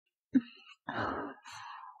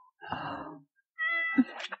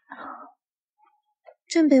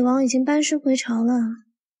镇北王已经班师回朝了，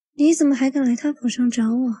你怎么还敢来他府上找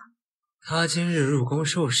我？他今日入宫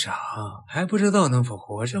受赏，还不知道能否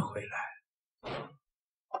活着回来。啊！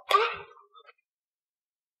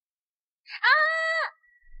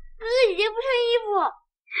哥哥姐姐不穿衣服。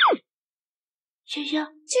萱萱，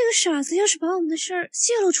这个傻子要是把我们的事儿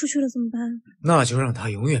泄露出去了怎么办？那就让他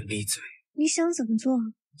永远闭嘴。你想怎么做？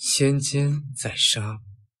先奸再杀，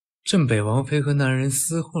镇北王妃和男人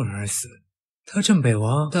厮混而死。他镇北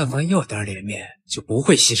王但凡要点脸面，就不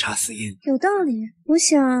会细查死因。有道理，我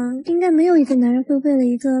想应该没有一个男人会为了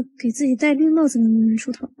一个给自己戴绿帽子的女人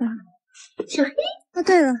出头吧。小黑，哦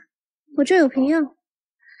对了，我这有瓶药，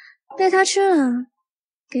带他吃了，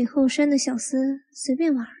给后山的小厮随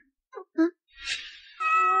便玩。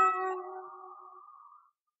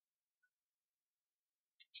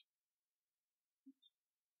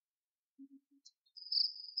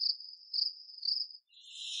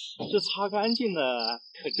这擦干净的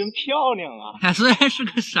可真漂亮啊！他虽然是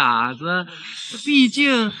个傻子，毕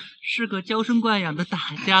竟是个娇生惯养的大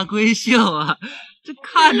家闺秀啊，这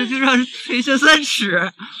看着就让人垂涎三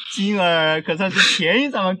尺。今儿可算是便宜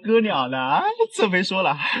咱们哥俩了，这回说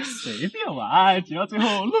了，随便玩，只要最后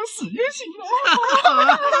弄死就行了。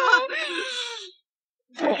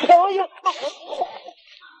哎呦，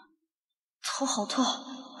头好痛，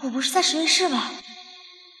我不是在实验室吧？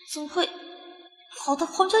怎么会跑到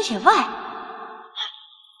荒郊野外？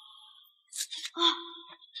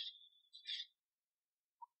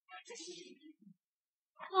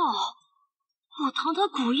我堂堂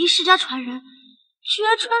古一世家传人，居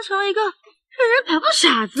然穿成了一个让人摆布的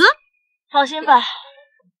傻子！放心吧，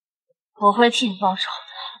我会替你报仇的。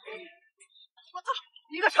我操！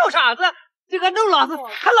你个臭傻子，竟敢弄老子，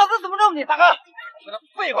看老子怎么弄你！大哥，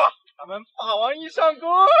废话，咱们霸王一上弓。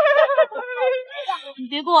你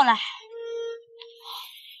别过来，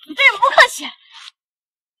你对人不客气。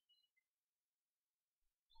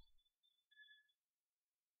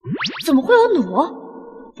怎么会有弩？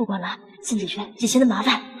不管了，先解决眼前的麻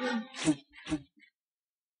烦。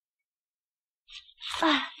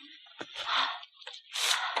哎，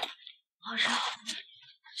皇上，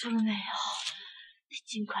救了没有？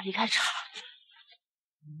尽快离开这儿。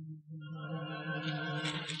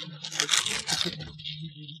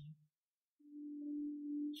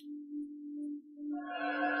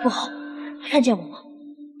不好，他看见我了。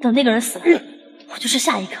等那个人死了，我就是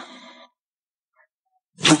下一个。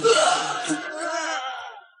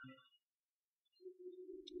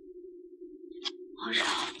皇上，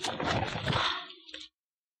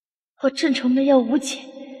我镇城没有无解，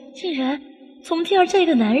竟然从天而降一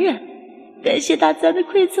个男人，感谢大自然的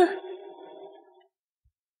馈赠。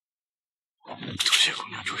多谢姑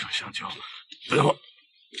娘出手相救，等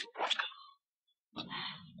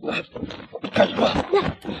会干什么？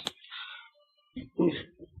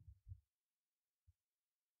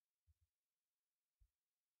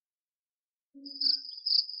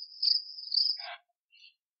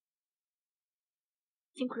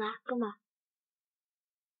辛苦了，哥们。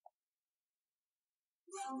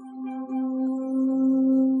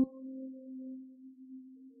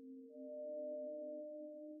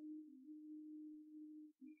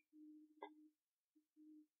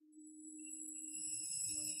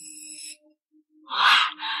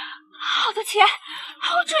好的钱，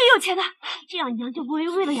我终于有钱了，这样娘就不会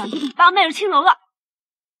为了养这个八卖入青楼了。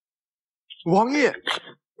王爷，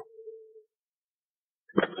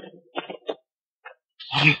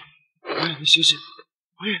王爷，王爷，你醒醒！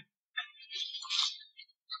王爷，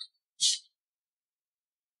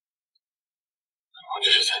王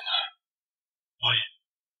这是在哪儿？王爷，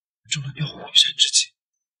中了调虎离山之计，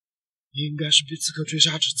应该是被刺客追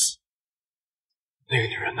杀之次。那个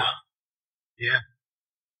女人呢？爷，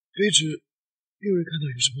卑职并未看到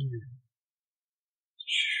有什么女人。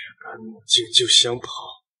居然母镜就相跑，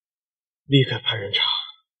立刻派人查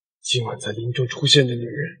今晚在林中出现的女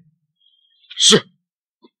人。是。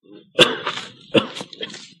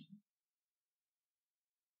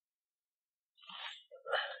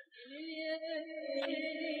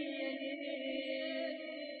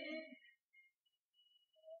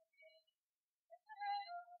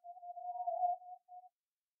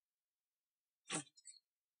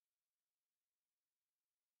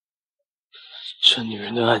这女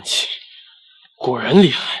人的暗器果然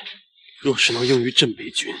厉害，若是能用于镇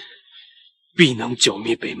北军，必能剿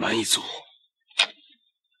灭北蛮一族。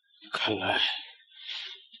看来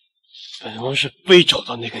本王是非找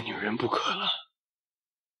到那个女人不可了。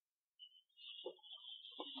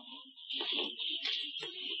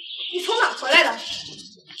你从哪回来的？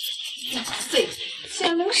废物，竟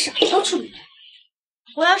然连傻都出不来。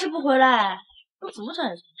我要是不回来，我怎么找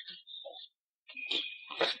人？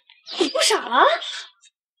你不傻了？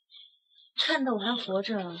看到我还活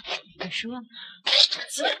着，很失望。你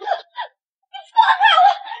放开我！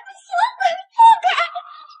死鬼！放开！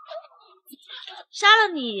杀了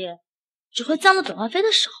你，只会脏了本王妃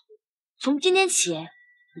的手。从今天起，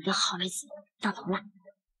你的好日子到头了。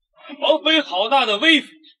王妃好大的威风，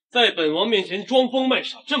在本王面前装疯卖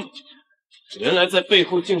傻这么久，原来在背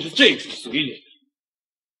后竟是这副嘴脸。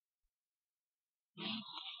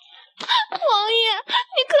王爷，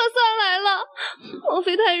你可算来了！王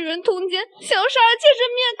妃她与人通奸，想要杀了妾身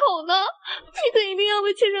灭口呢，你可一定要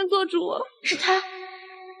为妾身做主啊！是他，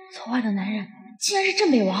错外的男人竟然是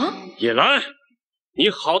镇北王。野兰，你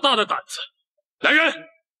好大的胆子！来人，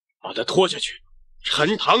把他拖下去，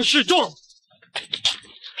陈堂示众。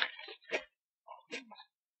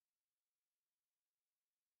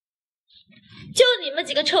就你们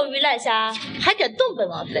几个臭鱼烂虾，还敢动本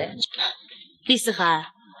王妃？厉思涵，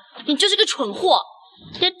你就是个蠢货，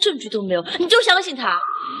连证据都没有，你就相信他？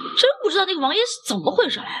真不知道那个王爷是怎么回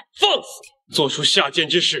事来。放肆！做出下贱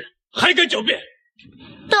之事，还敢狡辩？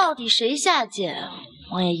到底谁下贱？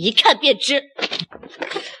王爷一看便知。叶兰，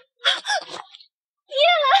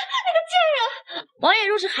那个贱人！王爷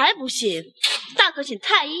若是还不信，大可请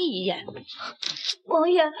太医一验。王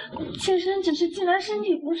爷，妾身只是近来身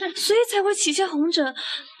体不适，所以才会起些红疹。是王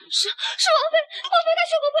妃她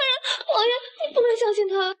血口喷人，王爷你不能相信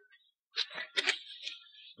她。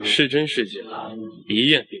是真是假，一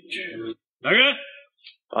验便知。来人，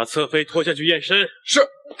把侧妃拖下去验身。是。王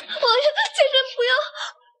爷，妾身不要。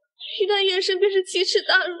一旦验身，便是奇耻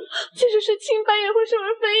大辱，即使是清白，也会受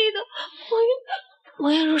人非议的。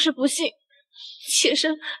王爷若是不信，妾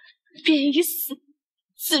身便以死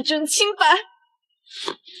自证清白。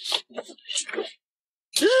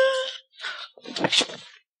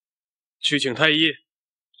去请太医，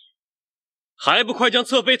还不快将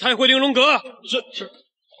侧妃抬回玲珑阁！是。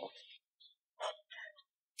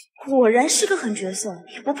果然是个狠角色，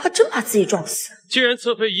也不怕真把自己撞死。既然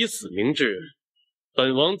侧妃以死明志，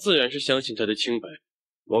本王自然是相信她的清白。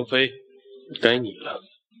王妃，该你了，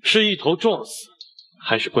是一头撞死，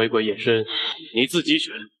还是乖乖验身？你自己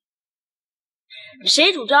选。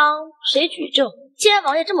谁主张谁举证。既然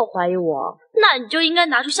王爷这么怀疑我，那你就应该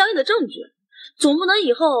拿出相应的证据，总不能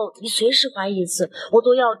以后你随时怀疑一次，我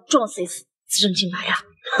都要撞死一次自证清白呀！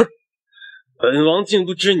哼，本王竟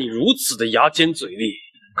不知你如此的牙尖嘴利，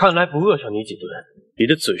看来不饿上你几顿，你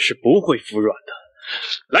的嘴是不会服软的。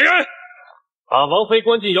来人，把王妃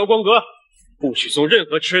关进瑶光阁，不许送任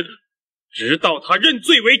何吃的，直到她认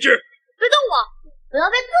罪为止。别动我，本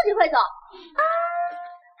王妃自己会走。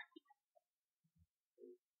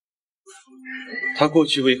他过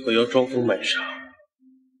去为何要装疯卖傻？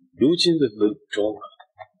如今为何不装了？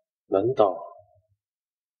难道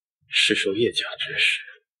是受叶家指使？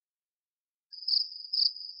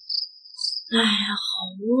哎呀，好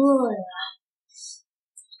饿呀！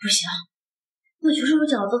不行，我去吃个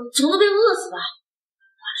饺子，总能被饿死吧？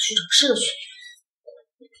我还是去找吃的去。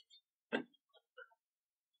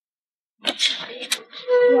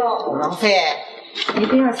哟，王妃，你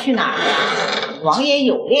这要去哪儿呀？王爷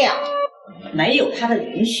有令，没有他的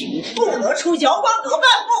允许，不得出瑶光阁半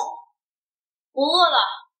步。我饿了，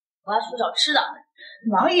我要去找吃的。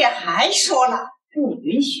王爷还说了，不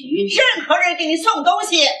允许任何人给你送东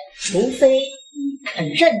西，除非你肯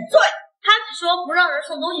认罪。他只说不让人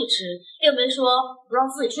送东西吃，又没说不让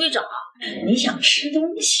自己出去找。你想吃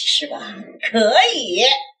东西是吧？可以，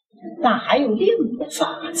但还有另一个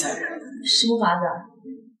法子。什么法子？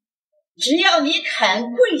只要你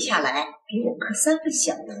肯跪下来给我磕3个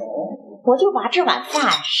响头，我就把这碗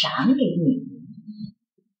饭赏给你。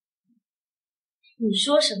你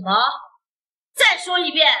说什么？再说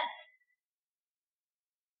一遍。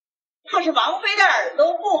怕是王妃的耳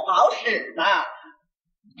朵不好使呢。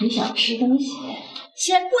你想吃东西，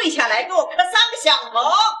先跪下来给我磕3个响头，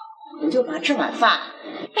我就把这碗饭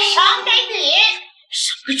赏给你。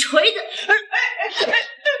赏个锤子！你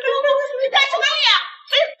干什么你？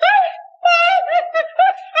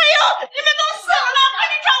哎呦，你们都死了，快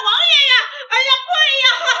去找王爷呀！哎呀，跪呀！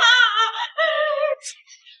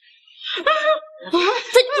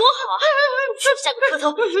对你多好啊！这么下个磕头，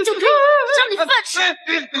就可以赏你饭吃，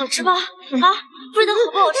好吃吧？啊，味道好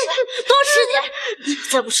不好吃？多吃点！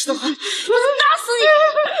再不吃的话，我就打死你！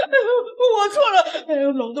我错了，哎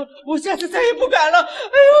呦，龙洞，我下次再也不敢了。哎呦，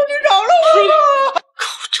你饶了我！口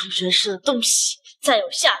中人事的东西，再有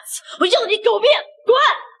下次，我要你狗命！滚！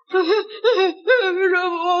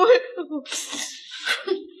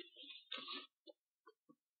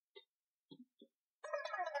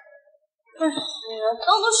哎呀，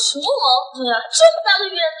当个什么王妃啊？这么大个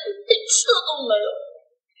院子，连车都没有。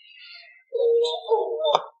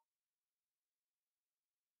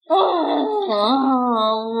我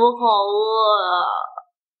好饿啊！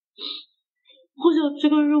我想吃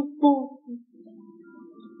个肉包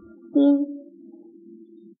子。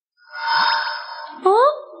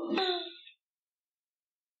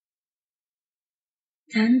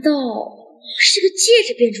难道是个戒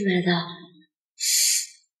指变出来的？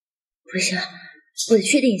不行，我得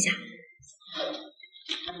确定一下。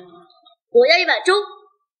我要一碗粥。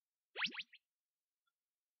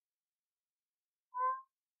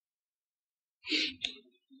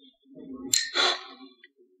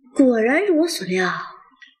果然如我所料。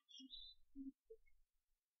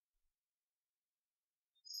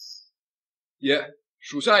爷，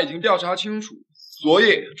属下已经调查清楚，昨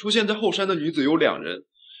夜出现在后山的女子有2人，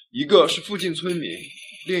一个是附近村民，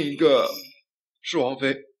另一个是王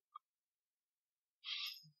妃。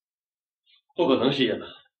不可能是叶兰，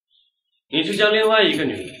你是将另外一个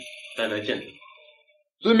女人带来见本王。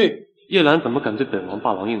遵命。叶兰怎么敢对本王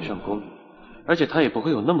霸王硬上弓？而且她也不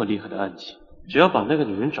会有那么厉害的暗器，只要把那个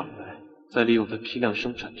女人找来，再利用她批量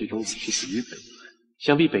生产这种武器死于本丸，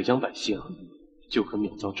想必北疆百姓就可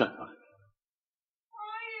免遭战乱。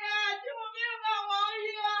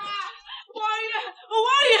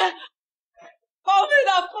王妃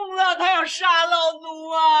她疯了，她要杀老奴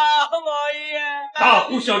啊！王爷，大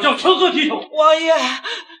呼小叫，成何体统！王爷，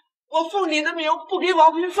我奉你的名不给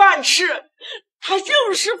王妃饭吃，她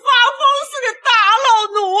就是发疯似的打老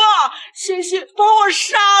奴啊！险些把我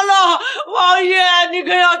杀了！王爷，你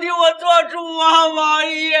可要替我做主啊！王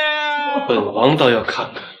爷，本王倒要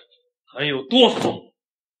看看还有多疯！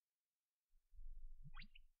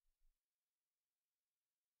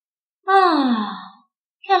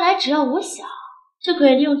看来只要我想，就可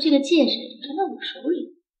以利用这个戒指传到我手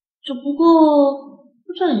里。只不过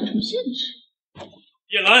不知道有没有什么限制。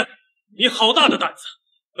叶兰，你好大的胆子！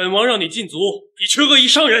本王让你禁足，你却恶意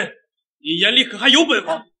伤人，你眼里可还有本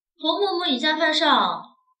王？从嬷嬷以下犯上，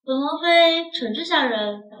本王妃惩治下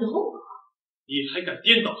人有后果。你还敢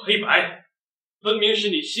颠倒黑白？分明是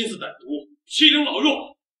你心思歹毒，欺凌老弱。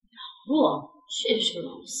老弱确实是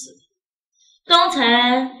老死的。刚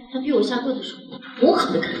才他逼我下跪的时候，我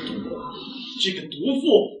可没看懂过。这个毒妇，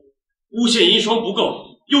诬陷银霜不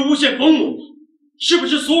够，又诬陷冯母，是不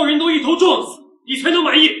是所有人都一头撞死，你才能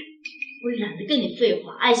满意？我懒得跟你废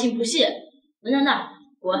话，爱信不谢，门在那儿，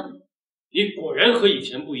滚！你果然和以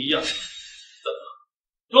前不一样。怎么，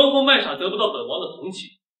装疯卖傻得不到本王的同情，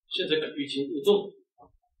现在敢欲擒故纵？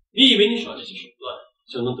你以为你耍这些手段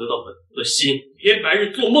就能得到本王的心？别白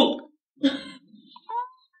日做梦！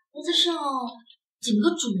脖子上紧个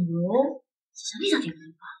肿瘤，想立下点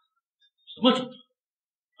文吧。什么肿瘤？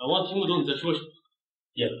本王听不懂你在说什么。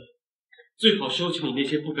叶兰，最好收起你那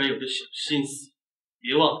些不该有的小心思。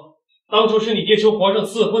别忘了，当初是你爹求皇上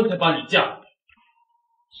赐婚才把你嫁过来，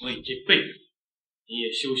所以这辈子你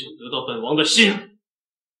也休想得到本王的心。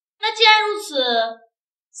那既然如此，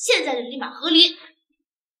现在就立马和离。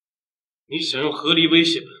你想用和离威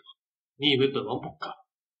胁本王，你以为本王不敢？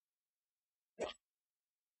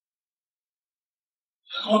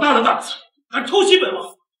好大的胆子，敢偷袭本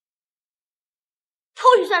王！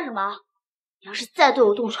偷袭算什么？你要是再对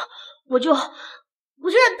我动手，我就让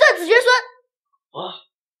你断子绝孙！啊，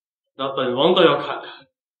那本王倒要看看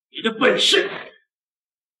你的本事。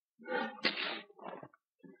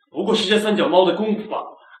不过是这三脚猫的功夫罢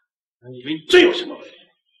了，你以为你真有什么本事？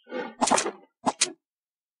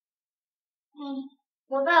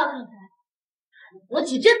我倒要看看我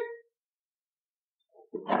几针。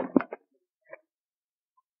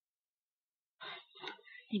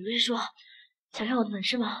你不是说想看我的本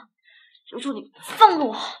事吗？求求你放了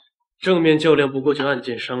我！正面较量不过就暗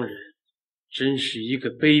箭伤人，真是一个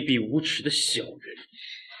卑鄙无耻的小人。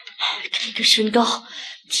跟一个身高、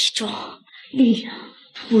体重、力量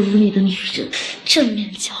不如你的女人正面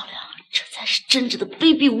较量，这才是真正的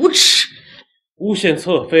卑鄙无耻！诬陷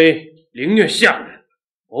侧妃，凌虐下人，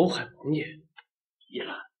谋害王爷。叶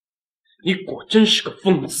兰，你果真是个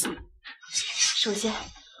疯子。首先，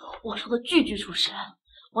我说的句句属实，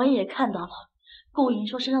王爷也看到了顾银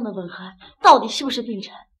霜身上的吻痕到底是不是病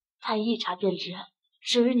尘，他一查便知。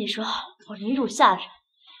至于你说我凌辱下人，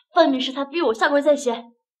分明是他逼我下跪在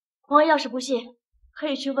先。王爷要是不信，可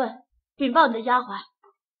以去问禀报你的丫鬟。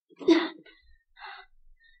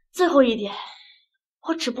最后一点，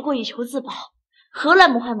我只不过以求自保，何来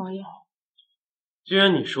谋害王爷？既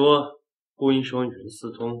然你说顾银霜与人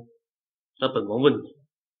私通，那本王问你，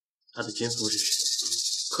他的奸夫是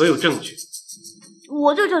谁？可有证据？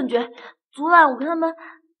我就证据，昨晚我跟他们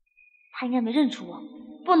他应该没认出我，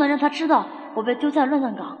不能让他知道我被丢在乱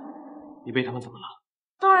葬岗。你被他们怎么了？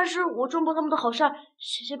当然是我中破他们的好事，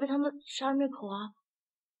谁被他们杀人灭口啊！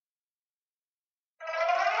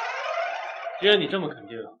既然你这么肯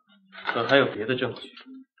定，可还有别的证据？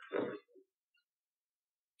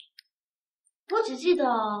我只记得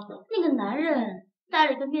那个男人戴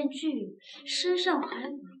了一个面具，身上还有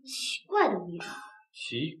股奇怪的味道。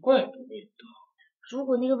奇怪的味道？如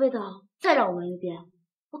果那个味道再让我闻一遍，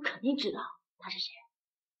我肯定知道他是谁。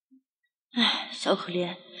唉，小可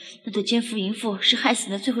怜，那对奸夫淫妇是害死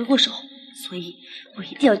你的罪魁祸首，所以我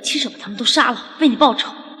一定要亲手把他们都杀了，为你报仇，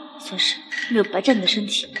算是没有白占你的身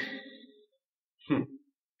体。哼，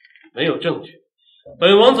没有证据，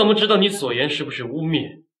本王怎么知道你所言是不是污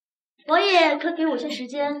蔑？王爷可给我些时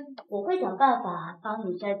间，我会想办法帮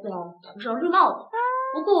你摘掉头上绿帽子。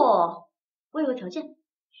不过我有个条件。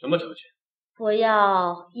什么条件？我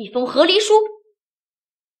要一封和离书。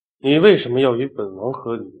你为什么要与本王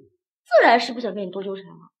和离？自然是不想跟你多纠缠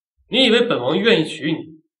了。你以为本王愿意娶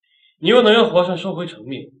你？你又能让皇上收回成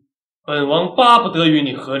命？本王巴不得与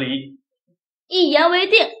你和离。一言为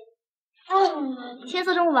定。天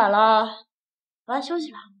色这么晚了，我要休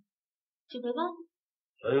息了，就回吧。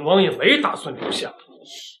本王也没打算留下。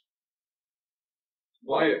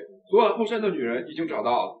王爷，昨晚后山的女人已经找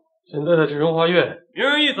到了，现在在荣华院，明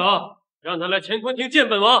日一早让她来乾坤亭见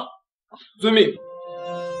本王。遵命。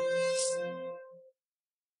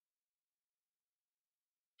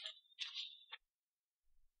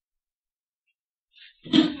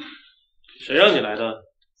谁让你来的？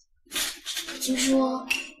听说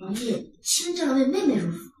王爷亲自为妹妹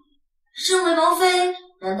入府，身为王妃，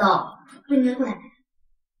难道不应该过来？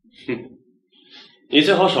哼，你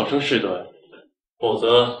最好少生事端，否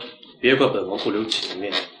则别怪本王不留情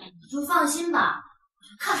面。你就放心吧，我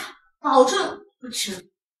去看看，保证不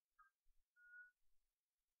迟。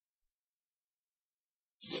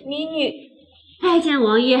民女拜见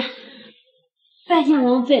王爷，拜见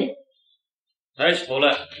王妃。抬起头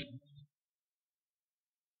来，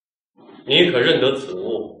你可认得此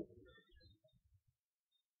物？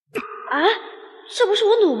啊，这不是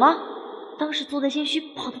我弩吗？当时做贼心虚，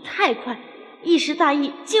跑得太快，一时大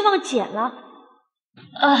意，竟忘捡了。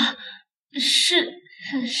是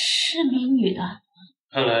民女的。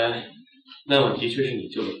看来那晚的确是你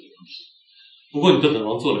救了本王。不过你对本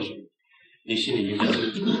王做了什么，你心里应该清楚。王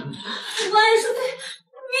爷恕罪，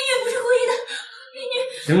民女不是故意的，民女。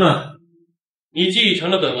行了，你既已成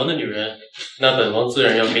了本王的女人，那本王自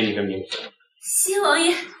然要给你个名分。谢王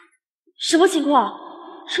爷。什么情况？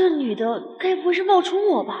这女的该不会是冒充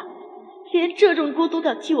我吧？连这种锅都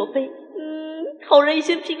敢替我背，好人一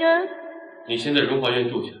生平安。你先在荣华院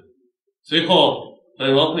住下，随后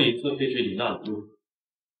本王会以侧妃之礼纳你入府。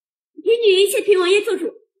民女一切凭王爷做主。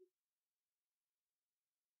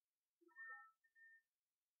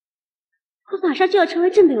我马上就要成为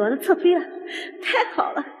镇北王的侧妃了，太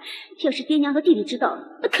好了！要是爹娘和弟弟知道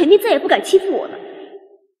了，那肯定再也不敢欺负我了。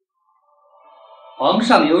皇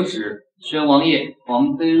上有旨，宣王爷、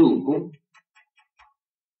王妃入宫。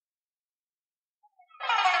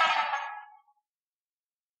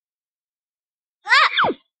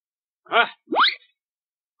哎，不是，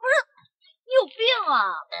你有病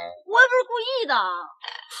啊！我又不是故意的。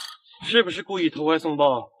是不是故意投怀送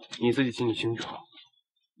抱？你自己心里清楚。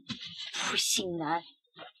不信男，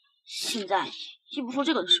现在也不说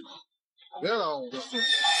这个的时候。别拦我！做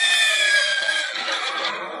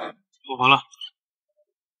完了，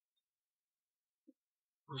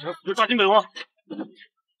不想死就抓紧本王。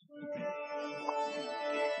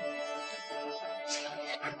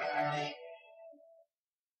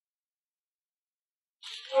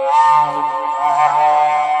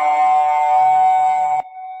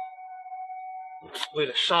为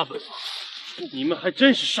了杀本王，你们还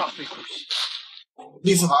真是煞费苦心。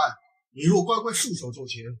厉思涵，你若乖乖束手就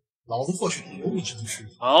擒，老子或许留你这个尸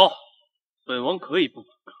体。好，本王可以不反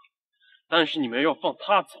抗，但是你们要放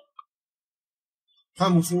他走。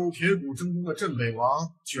看不出铁骨铮铮的镇北王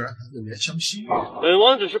居然还恶言相向。本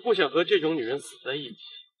王只是不想和这种女人死在一起。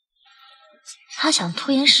他想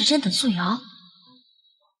拖延时间等素瑶。哇，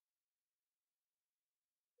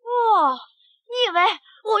你以为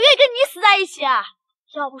我愿意跟你死在一起啊？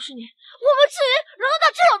要不是你，我们至于沦落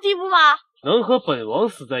到这种地步吗？能和本王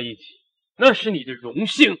死在一起，那是你的荣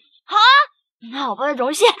幸。好啊，那我把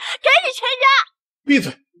荣幸给你全家。闭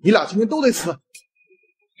嘴！你俩今天都得死。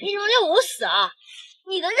凭什么要我死啊？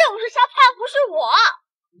你的任务是杀他，不是我。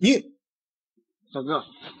你，大哥，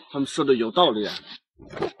他们说的有道理啊。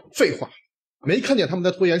废话，没看见他们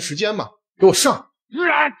在拖延时间吗？给我上！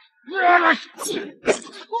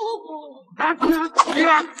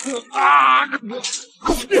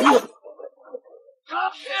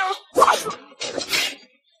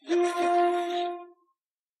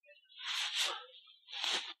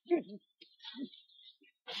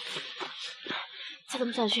再这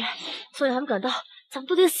么下去，宋爷还没赶到，咱们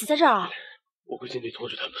都得死在这儿啊！我会尽力拖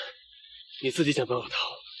住他们，你自己想办法逃。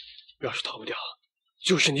要是逃不掉，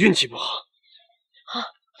就是你运气不好。好。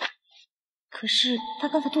可是他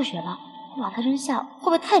刚才吐血了，我把他扔下，会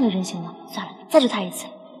不会太没人性了？算了，再救他一次。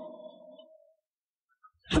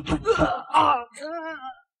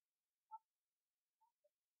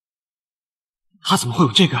他怎么会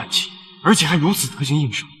有这个暗器，而且还如此得心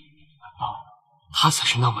应手？难道他才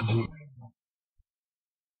是那晚的女人？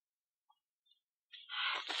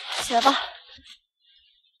起来吧。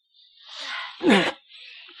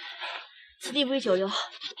此地不宜久留，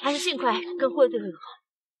还是尽快跟护卫队会合。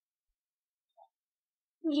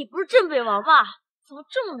你不是镇北王吧？怎么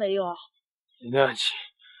这么没用啊？你的暗器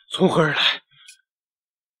从何而来？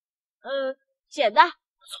捡的。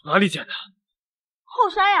从哪里捡的？后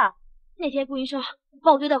山呀！那天顾医生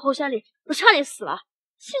把我丢到后山里，我差点死了，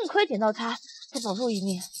幸亏捡到他，才保住我一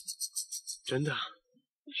命。真的？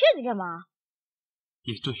你骗你干嘛？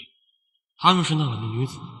也对，她若是那晚的女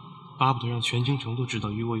子，巴不得让全京城都知道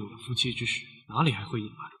与我有了夫妻之事，哪里还会隐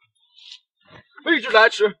瞒？卑职来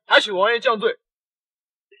迟，还请王爷降罪。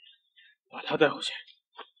把他带回去，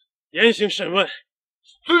严刑审问。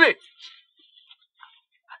遵命。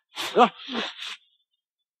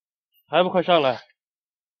还不快上来！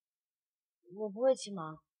我不会骑马。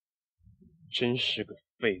真是个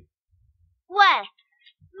废物！喂，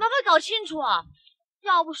麻烦搞清楚啊！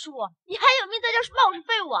要不是我，你还有命在这儿骂我是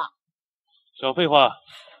废物啊！少废话，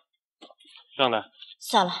上来。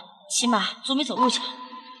算了，骑马总比走路强。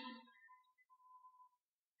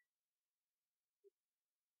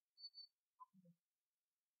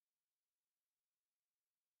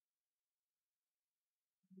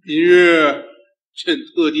今日朕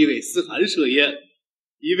特地为思涵设宴，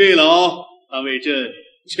一位老，他为朕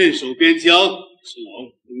镇守边疆，是王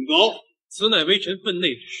府功高，此乃微臣分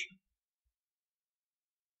内之事。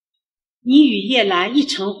你与叶兰一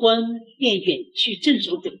成婚，便远去镇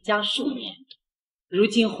守北疆数年，如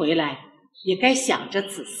今回来，也该想着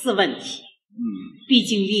子嗣问题。毕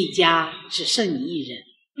竟厉家只剩你一人，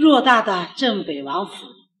偌大的镇北王府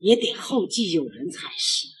也得后继有人才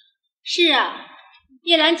是。是啊，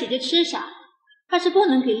叶兰姐姐痴傻，怕是不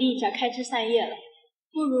能给厉家开枝散叶了。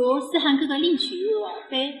不如思涵哥哥另娶一位王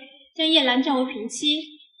妃，将叶兰占为嫔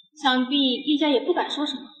妻，想必厉家也不敢说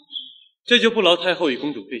什么。这就不劳太后与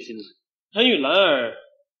公主费心了。臣与兰儿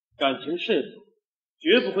感情甚好，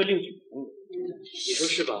绝不会另娶朋友。你说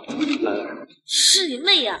是吧，兰儿？是你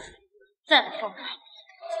妹呀！再不放开，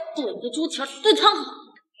炖个猪蹄炖汤好。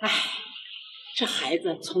唉，这孩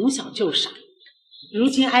子从小就傻，如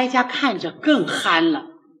今哀家看着更憨了，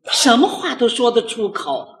什么话都说得出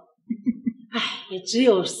口。唉，也只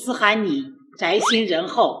有思涵你宅心仁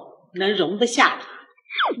厚，能容得下他。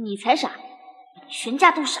你才傻，全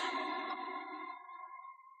家都傻。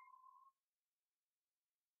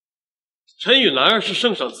臣与兰儿是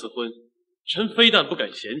圣上赐婚，臣非但不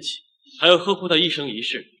敢嫌弃，还要呵护她一生一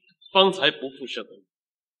世，方才不负圣恩。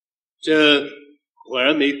朕果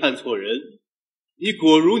然没看错人，你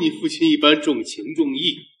果如你父亲一般重情重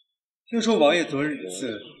义。听说王爷昨日遇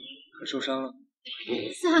刺，可受伤了？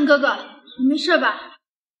思涵哥哥，你没事吧？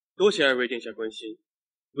多谢二位殿下关心，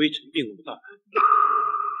微臣并无大碍。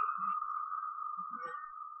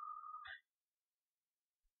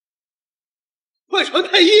快传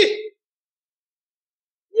太医！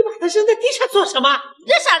你把他扔在地上做什么？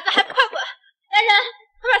这傻子还不快滚！来人，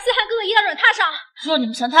快把思涵哥哥移到软榻上。若你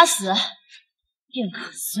们想他死，便可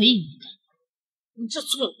随你们。你这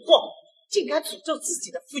蠢货，竟敢诅咒自己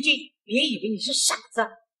的夫君，别以为你是傻子，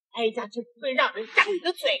哀家就不会让人张你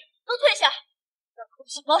的嘴。都退下，让口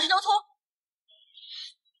气保持流通。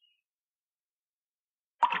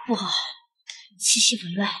不好，气息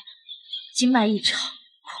紊乱，经脉异常，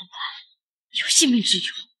恐怕有性命之忧。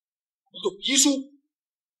有医书。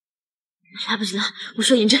来不及了，我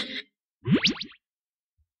说嬴政。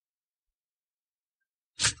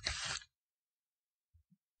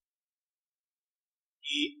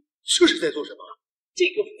你这是在做什么？这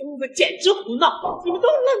个疯子简直胡闹！你们都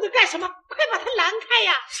愣着干什么？快把他拦开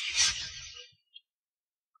呀！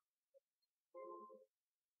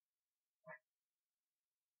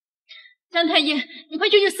张太医，你快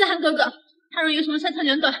救救思涵哥哥，他若有什么三长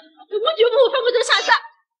两短，我绝不会放过这傻子。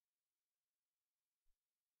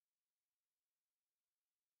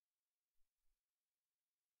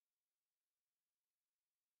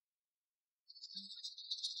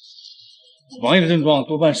王爷的症状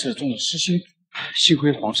多半是中了失心，幸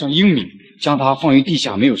亏皇上英明，将他放于地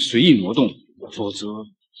下，没有随意挪动，否则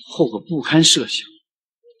后果不堪设想。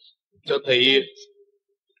江太医，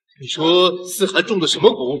你说思涵中的什么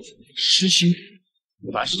蛊？失心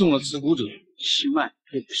蛊，凡是中了此蛊者，心脉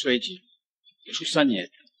会衰竭，不出3年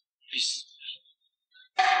必死。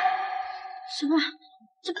什么？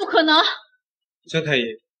这不可能！江太医，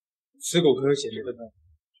此蛊可有解决的办法？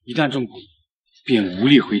一旦中蛊，便无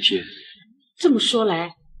力回天。这么说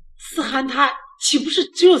来，思涵他岂不是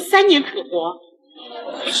只有3年可活？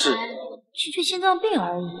是，区区心脏病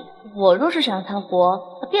而已。我若是想让他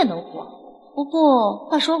活，他便能活。不过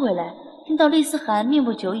话说回来，听到厉思涵命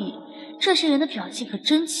不久矣，这些人的表情可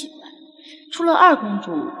真奇怪。除了二公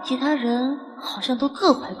主，其他人好像都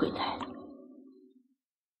各怀鬼胎。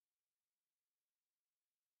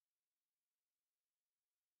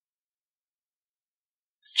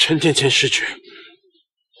臣殿前失职，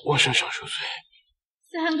皇上上受罪。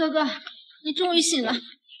思涵哥哥，你终于醒了，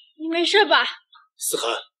你没事吧？思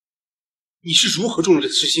涵，你是如何中了这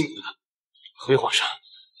失心蛊的？回皇上，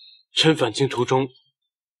臣返京途中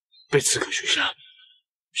被刺客追杀，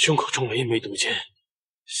胸口中了一枚毒箭，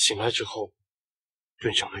醒来之后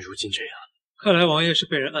变成了如今这样。看来王爷是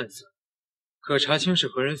被人暗算，可查清是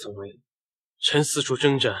何人所为？臣四处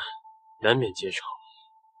征战，难免结仇，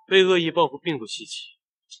被恶意报复并不稀奇。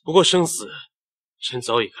不过生死，臣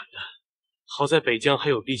早已看淡。好在北疆还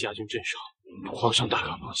有厉家军镇守，皇上大可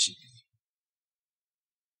放心。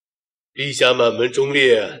陛下满门忠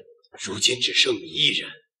烈，如今只剩你一人。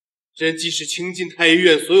朕即使倾尽太医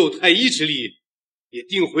院所有太医之力，也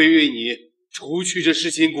定会为你除去这失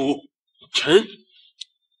心蛊。臣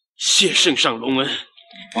谢圣上隆恩。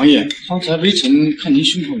王爷，方才微臣看您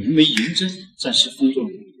胸口有一枚银针，暂时封住了，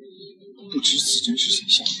不知此针是谁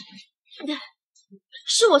下的？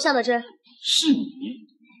是我下的针。是你？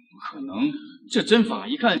不可能，这针法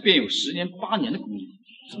一看便有10年8年的功力，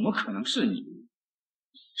怎么可能是你？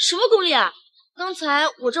什么功力啊？刚才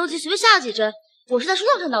我着急随便下了几针，我是在书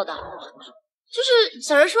上看到的，就是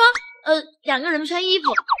小人说，2个人不穿衣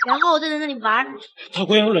服，然后在那里玩。他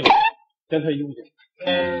归阳了，将他诱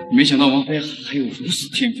惑。没想到王妃还有如此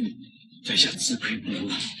天赋，在下自愧不如。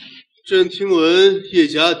朕听闻叶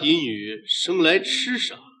家嫡女生来痴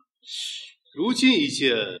傻，如今一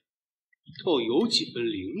见，倒有几分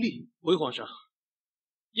灵力。回皇上，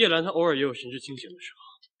叶兰她偶尔也有神志清醒的时候。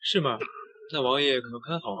是吗？那王爷可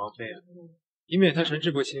看好王妃啊，以免她神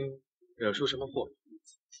志不清，惹出什么祸。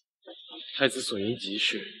太子所言极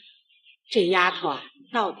是。这丫头啊，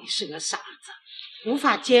到底是个傻子，无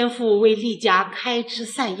法肩负为厉家开枝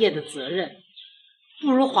散叶的责任。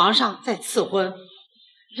不如皇上再赐婚，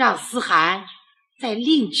让思涵再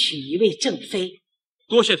另娶一位正妃。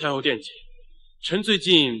多谢太后惦记。臣最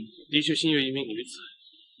近的确新约一名女子，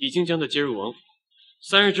已经将她接入王府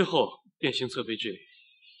，3日之后便行侧妃之礼。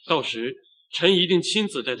到时臣一定亲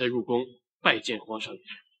自带她入宫拜见皇上。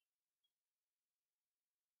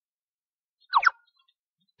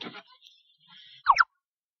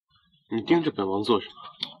你盯着本王做什么？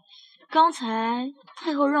刚才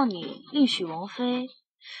太后让你另娶王妃，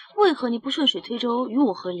为何你不顺水推舟，与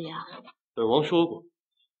我合离啊？本王说过，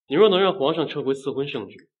你若能让皇上撤回赐婚圣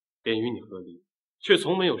旨，便与你合离，却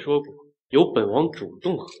从没有说过由本王主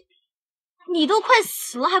动合离。你都快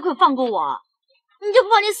死了，还快放过我？你就不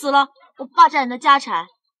怕你死了，我霸占你的家产，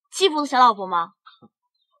欺负小老婆吗？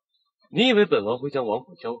你以为本王会将王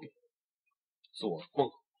府交给你？做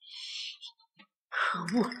梦！可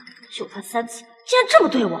恶，就他3次，竟然这么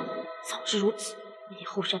对我！早知如此，那天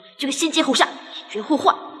后山就该先奸后杀，以绝后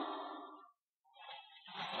患。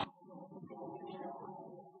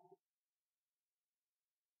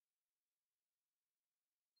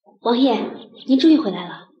王爷，您终于回来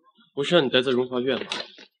了。不是让你待在荣华院吗？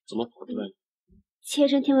怎么跑出来了？妾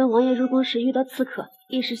身听闻王爷入宫时遇到刺客，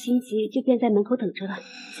一时心急，就便在门口等着了。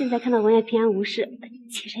现在看到王爷平安无事，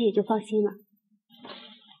妾身也就放心了。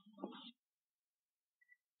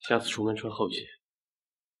下次出门穿厚些。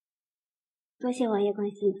多谢王爷关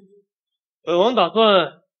心。本王打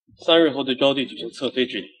算3日后对招娣举行侧妃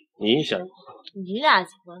之礼，你意下如何？你俩结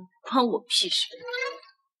婚关我屁事！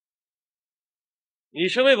你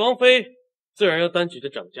身为王妃，自然要担起这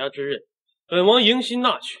掌家之任。本王迎新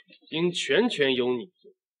纳娶，应全权由你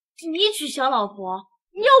做。你娶小老婆，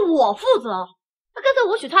你要我负责，那干脆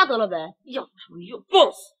我娶她得了呗，要什么用？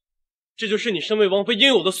放肆！这就是你身为王妃应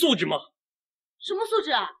有的素质吗？什么素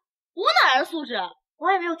质啊？我哪来的素质？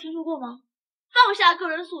我也没有听说过吗？放下个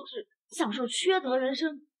人素质，享受缺德人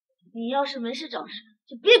生。你要是没事找事，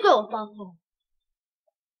就别怪我发疯。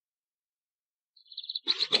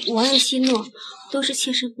王爷息怒，都是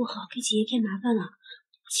妾身不好，给姐姐添麻烦了。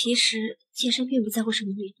其实妾身并不在乎什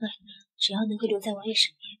么名分，只要能够留在王爷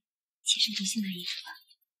身边，妾身就心满意足了。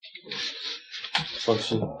放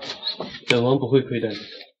心，本王不会亏待你。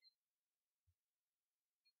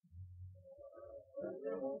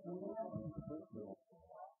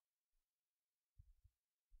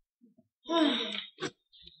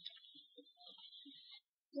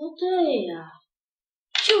不对呀，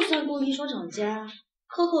就算故意说涨价，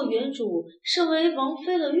克扣原主身为王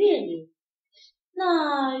妃的阅历，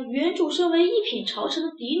那原主身为一品朝臣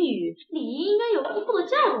的嫡女，理应应该有丰厚的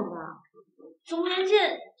嫁妆吧？怎么连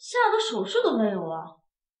件下的首饰都没有啊？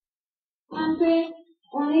安妃，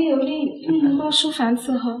王爷有令令人到书房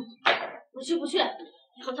伺候。不去不去，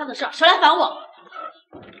以后他的事少来烦我。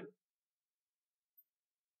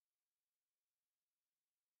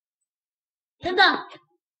等等，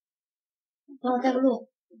帮我带个路，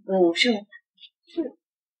我有事。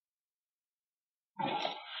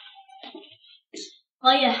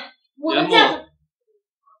王爷，我的嫁妆，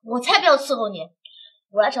我才不要伺候你！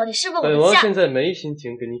我来找你是问我的本王嫁。现在没心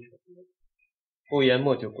情跟你扯，不言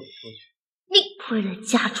默就滚出去。你为了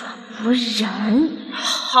嫁妆不仁，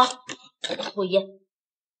好，不言。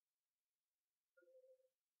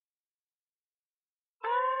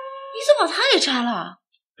你怎么把他给拆了？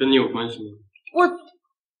跟你有关系吗？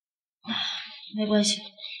没关系。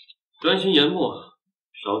专心研墨，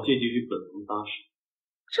少借机与本王搭事。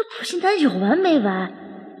这普信男有完没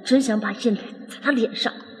完？真想把砚台砸他脸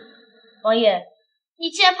上！王爷，你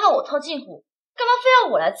既然怕我套近乎，干嘛非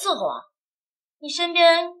要我来伺候啊？你身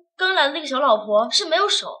边刚来的那个小老婆是没有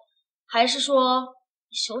手，还是说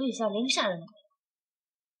你手底下连个下人都没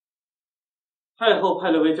有？太后派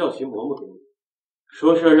了位教习嬷嬷给你，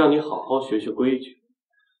说是要让你好好学学规矩，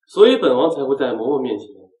所以本王才会在嬷嬷面前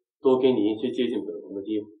多给你一些接近本王的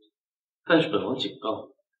机会。但是本王警告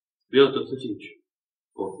你，不要得寸进尺，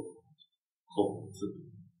否则后果自负。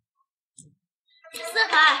四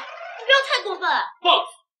海，你不要太过分！放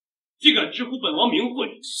肆！竟敢直呼本王名讳！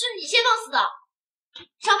是你先放肆的！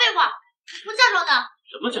少废话，我嫁妆呢？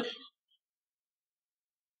什么嫁妆？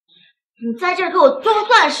你在这儿给我装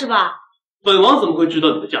蒜是吧？本王怎么会知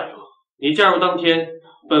道你的嫁妆？你嫁入当天，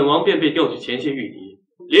本王便被调去前线御敌，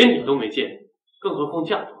连你都没见，更何况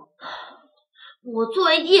嫁妆？我作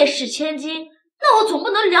为叶氏千金，那我总不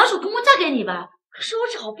能两手空空嫁给你吧？可是我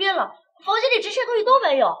找遍了，房间里值钱东西都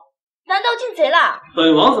没有，难道进贼了？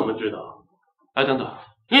本王怎么知道？哎，等等，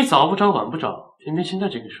你早不找晚不找，偏偏现在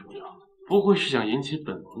这个时候找，不会是想引起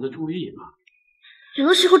本王的注意吧？有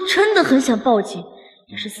的时候真的很想报警，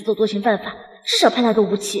要是四座多情犯法，至少判他个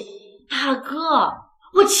无期。大哥，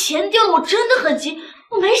我钱丢了，我真的很急，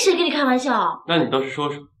我没时间跟你开玩笑。那你倒是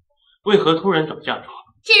说说，为何突然找嫁妆？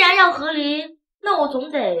既然要和离，那我总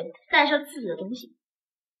得带上自己的东西。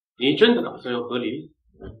你真的打算要和离？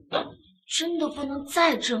真的不能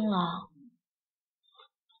再争了。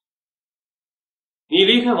你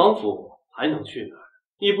离开王府还能去哪儿？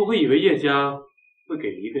你不会以为叶家会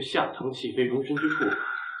给你一个下堂弃妃容身之处吧？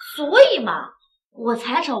所以嘛，我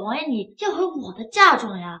才找王爷你要回我的嫁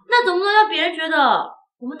妆呀。那总不能让别人觉得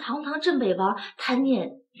我们堂堂镇北王贪念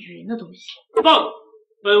女人的东西。放！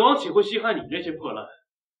本王岂会稀罕你这些破烂？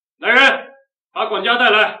来人，把管家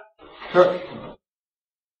带来。是。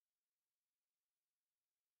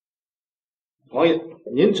王爷，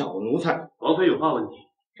您找奴才。王妃有话问你。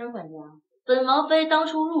张管家，本王妃当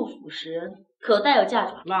初入府时可带有嫁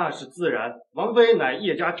妆？那是自然，王妃乃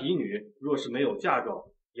叶家嫡女，若是没有嫁妆，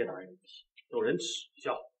叶大人受人耻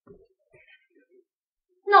笑。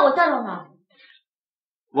那我嫁妆呢？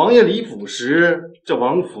王爷离府时，这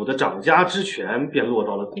王府的掌家之权便落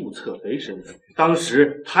到了顾侧妃身上。当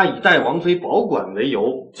时他以代王妃保管为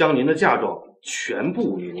由，将您的嫁妆全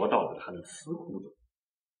部挪到了他的私库中。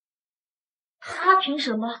他凭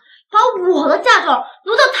什么把我的嫁妆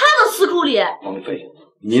挪到他的私库里？王妃，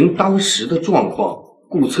您当时的状况，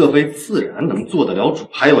顾侧妃自然能做得了主。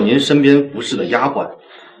还有您身边服侍的丫鬟，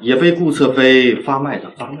也非顾侧妃发卖的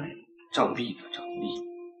发卖，杖毙的杖毙。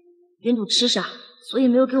原主痴傻，所以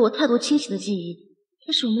没有给我太多清醒的记忆。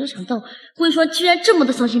但是我没有想到，魏双居然这么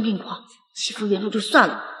的丧心病狂，欺负原主就算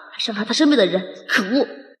了，还伤害他身边的人，可恶！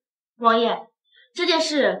王爷，这件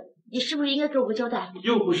事你是不是应该给我个交代？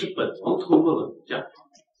又不是本王偷摸了你的嫁妆，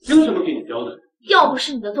凭什么给你交代？要不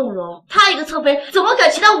是你的纵容，他一个侧妃怎么敢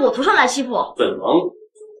骑到我头上来欺负？本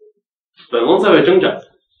王在外征战，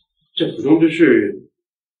这府中之事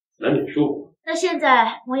难免疏忽。那现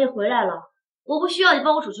在王爷回来了，我不需要你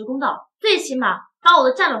帮我主持公道，最起码把我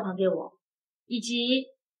的嫁妆还给我，以及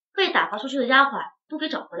被打发出去的丫鬟都给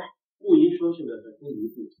找回来。顾姨说现在在昏迷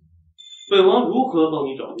不醒，本王如何帮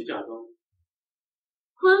你找回嫁妆？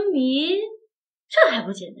昏迷？这还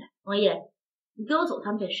不简单？王爷，你跟我走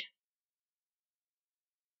趟便是。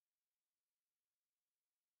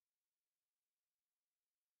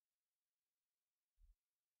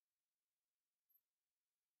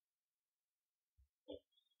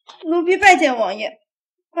奴婢拜见王爷，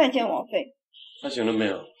拜见王妃。他醒了没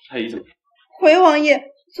有？太医怎么说？回王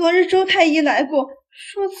爷，昨日周太医来过，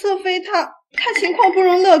说侧妃她看情况不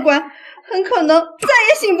容乐观，很可能再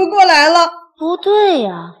也醒不过来了。不对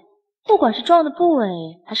呀，不管是撞的部位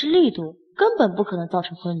还是力度，根本不可能造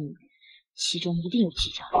成昏迷，其中一定有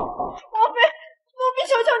蹊跷。王妃，奴婢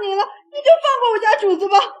求求您了，你就放过我家主子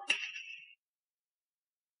吧。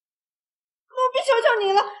奴婢求求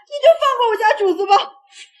您了，你就放过我家主子吧。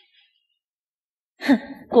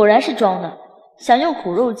哼，果然是装的，想用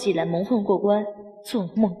苦肉计来蒙混过关，做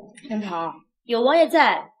梦。天桃，有王爷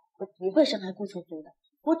在，我不会伤害顾侧妃的，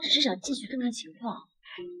我只是想进去看看情况。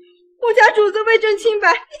我家主子为证清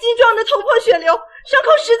白，已经撞得头破血流，伤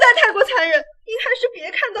口实在太过残忍，您还是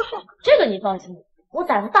别看的好。这个你放心，我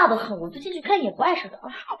胆子大得很，我就进去看一眼不碍事的啊。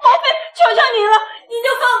王妃，求求您了，你就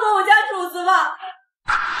放过我家主子吧。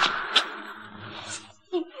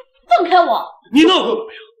你放开我！你闹够了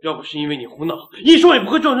没有？要不是因为你胡闹，一双也不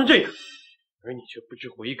会撞成这样。而你却不知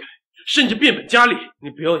悔改，甚至变本加厉。你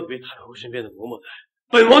不要以为太后身边的嬷嬷在，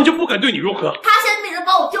本王就不敢对你如何。他先被人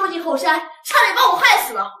把我丢进后山，差点把我害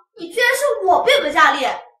死了。你居然是我变本加厉！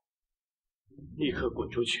立刻滚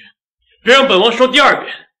出去，别让本王说第二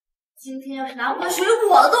遍。今天要是拿不回属于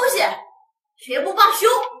我的东西，绝不罢休。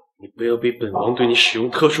你不要逼本王对你使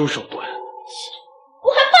用特殊手段。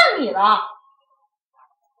我还办你了！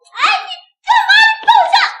哎，你干嘛？放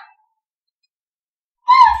下！放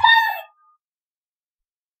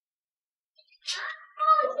下！放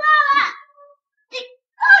下来！你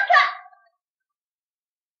放开！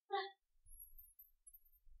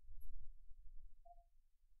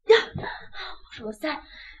罗三，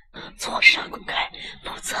从我身上滚开，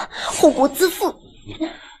否则后果自负。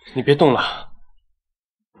你别动了。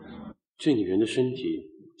这女人的身体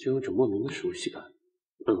就有种莫名的熟悉感，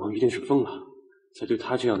本王一定是疯了，才对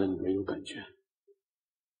她这样的女人有感觉。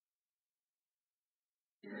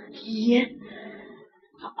1、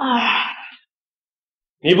2，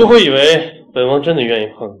你不会以为本王真的愿意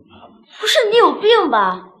碰你吧？不是你有病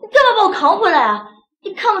吧？你干嘛把我扛回来啊？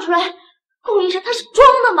你看不出来顾医生他是装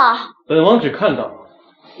的吗？本王只看到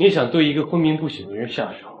你想对一个昏迷不醒的人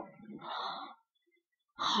下手。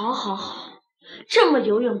好好好，这么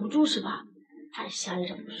有眼无珠是吧？太吓人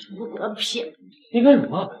了，我不要骗你敢辱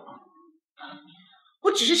骂本王？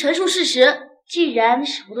我只是陈述事实。既然你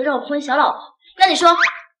舍不得让我碰小老婆，那你说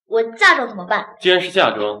我嫁妆怎么办？既然是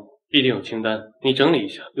嫁妆，必定有清单，你整理一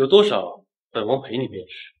下，有多少本王赔你便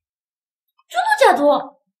是。诸多假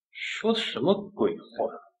多，说的什么鬼话？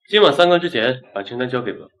今晚3更之前把清单交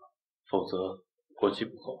给本王，否则过期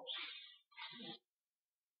不候。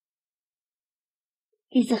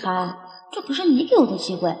厉思涵，这可是你给我的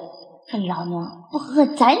机会，看老娘不狠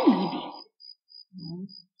狠宰你一笔！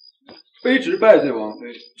卑职拜见王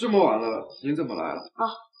妃，这么晚了，您怎么来了？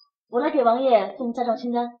我来给王爷送嫁妆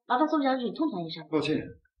清单，麻烦宋将军通传一声。抱歉，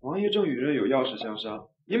王爷正与人有要事相商，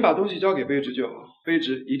您把东西交给卑职就好，卑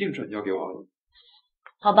职一定转交给王爷。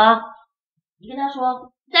好吧，你跟他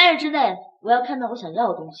说，3日之内我要看到我想要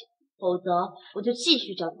的东西，否则我就继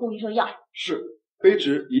续找顾医生要。是，卑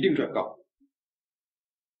职一定转告。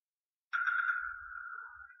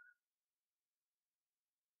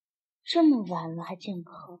这么晚了还见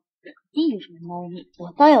客，肯定有什么猫腻，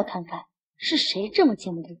我倒要看看是谁这么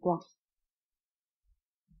见不得光。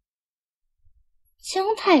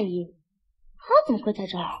姜太医，他怎么会在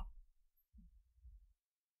这儿？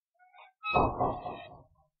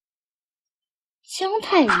姜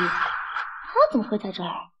太医，他怎么会在这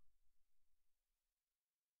儿？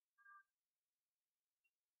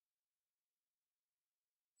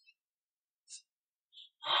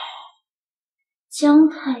姜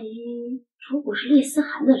太医如果是厉思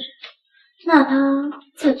涵的人，那他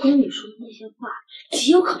在宫里说的那些话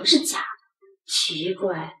极有可能是假的。奇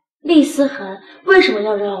怪，厉思涵为什么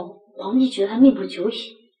要让皇帝觉得他命不久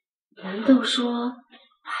矣？难道说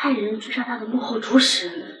派人追杀他的幕后主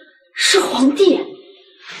使是皇帝？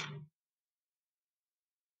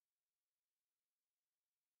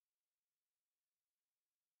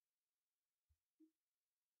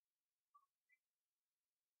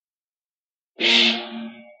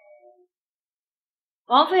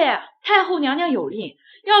王妃，太后娘娘有令，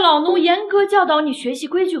要老奴严格教导你学习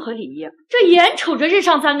规矩和礼仪。这眼瞅着日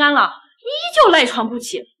上3竿了，依旧赖床不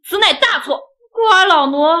起，此乃大错。故而老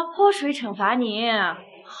奴泼水惩罚你。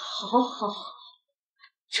好，好，好，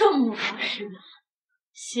这么好事吗？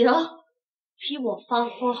行，逼我发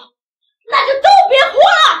疯，那就都别活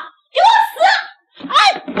了，给我死！哎，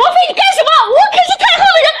王妃你干什么？我可是太后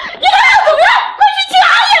的人，你还要怎么样？快去请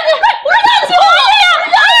阿爷！我让请王爷呀！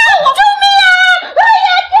哎呀，救命啊！哎呀，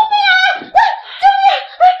救命啊！救命！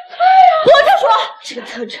哎呀，我就说这个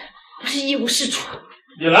特质不是一无是处。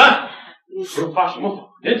叶兰，你说发什么疯？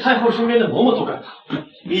连太后身边的嬷嬷都敢打，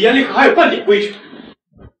你眼里可还有半点规矩？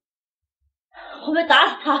我们打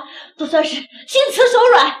死他都算是心慈手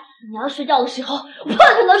软。你要睡觉的时候我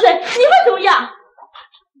可能睡，你会怎么样？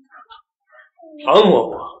唐嬷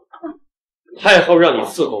嬷，太后让你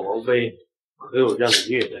伺候王妃，可有让你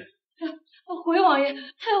虐待？回王爷，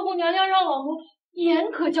太后娘娘让老奴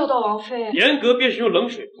严格教导王妃。严格便是用冷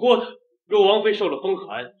水泼她。若王妃受了风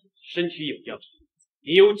寒，身体有恙，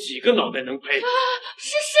你有几个脑袋能赔？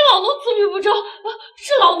是老奴自律不周，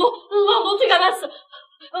是老奴罪该万死。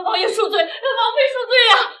王爷恕罪，王妃恕罪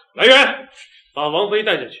呀！来人，把王妃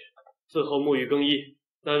带下去，伺候沐浴更衣，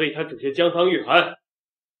再为她煮些姜汤御寒。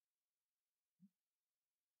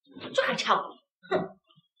这还差不多。哼！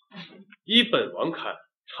依本王看，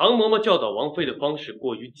常嬷嬷教导王妃的方式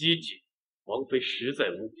过于激进，王妃实在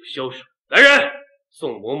无福消受。来人，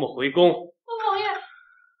送嬷嬷回宫。王爷。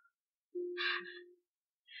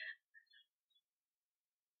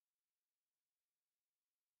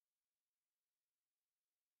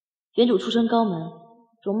原主出身高门，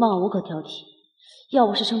容貌无可挑剔。要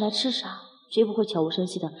不是生来痴傻，绝不会悄无声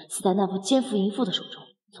息的死在那副奸夫淫妇的手中。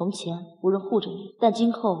从前无人护着你，但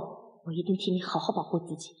今后我一定替你好好保护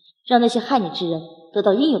自己，让那些害你之人得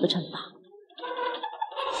到应有的惩罚。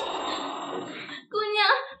姑娘，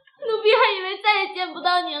奴婢还以为再也见不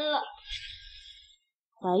到您了。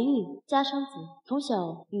怀玉家生子，从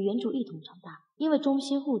小与原主一同长大，因为忠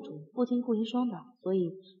心护主，不听顾音霜的，所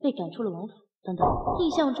以被赶出了王府。等等，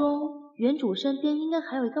印象中原主身边应该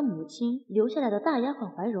还有一个母亲留下来的大丫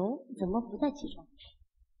鬟怀柔，怎么不在其中？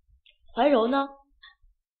怀柔呢？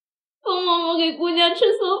冯嬷嬷给姑娘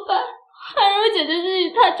吃素饭，怀柔姐姐是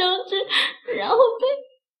与她争执，然后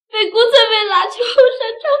被顾翠妃拉去后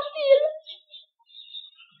山杖毙了。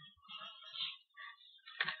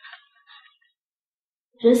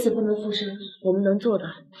人死不能复生，我们能做的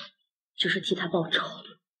只是替她报仇。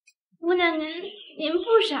姑娘您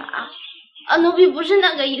不傻。奴婢不是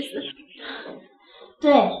那个意思。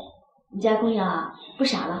对，你家姑娘啊，不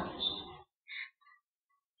傻了。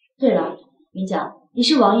对了，明讲，你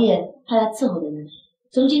是王爷派来伺候的人，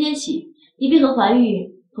从今天起，你便和怀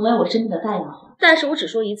玉同为我身边的大丫鬟。但是我只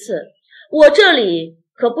说一次，我这里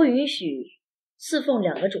可不允许侍奉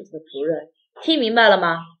两个主子的仆人，听明白了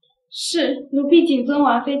吗？是，奴婢谨遵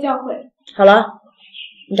王妃教诲。好了，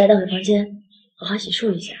你带她回房间，好好洗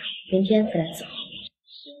漱一下，明天再来伺候。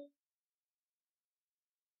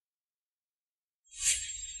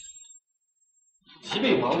启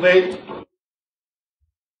禀王妃，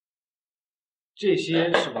这些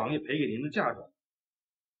是王爷赔给您的嫁妆。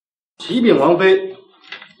启禀王妃，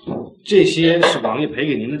这些是王爷赔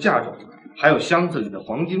给您的嫁妆，还有箱子里的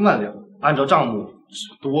黄金万两，按照账目只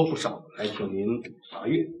多不少，还请您查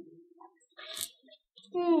阅。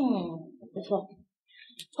不错，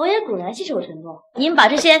王爷果然信守承诺。您把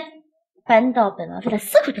这些搬到本王妃的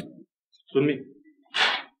私库中。遵命。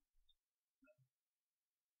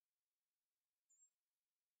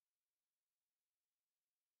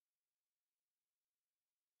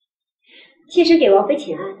妾身给王妃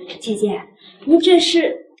请安。姐姐，您这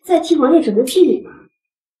是在替王爷准备聘礼吗？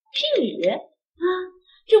聘礼？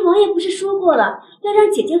这王爷不是说过了，要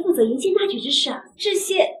让姐姐负责迎亲纳娶之事啊？这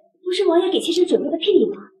些不是王爷给妾身准备的聘礼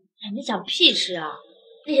吗？你讲屁事啊！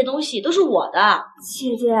那些东西都是我的。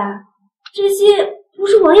姐姐，这些不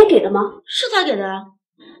是王爷给的吗？是他给的。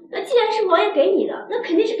那既然是王爷给你的，那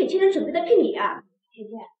肯定是给妾身准备的聘礼啊！姐姐，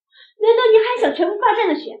难道您还想全部霸占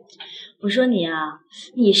了选？我说你啊，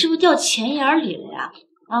你是不是掉钱眼里了呀？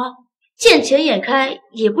见钱眼开，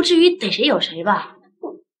也不至于逮谁有谁吧？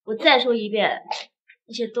我再说一遍，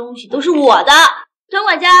那些东西都是我的。张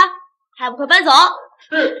管家，还不快搬走！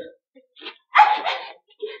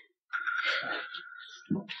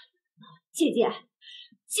姐姐，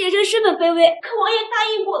妾身身份卑微，可王爷答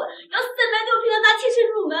应过了，要4男6聘的纳妾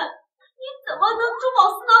身入门，你怎么能珠宝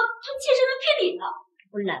私囊成妾身的聘礼呢？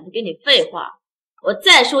我懒得跟你废话，我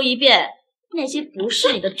再说一遍，那些不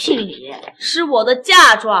是你的聘礼，是我的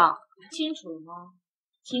嫁妆，清楚了吗？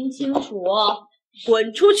听清楚，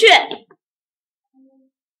滚出去！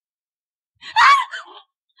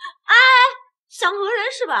想讹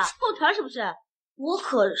人是吧？抱团是不是？我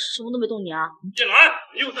可什么都没动你啊！叶兰，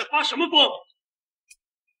你又在发什么疯？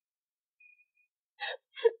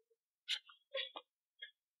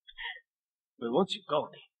本王警告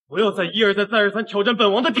你，不要再一而再再而三挑战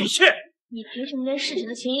本王的底线。你凭什么连事情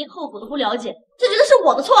的前因后果都不了解，就觉得是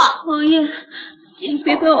我的错？王爷，您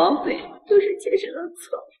别怪王妃，都是妾身的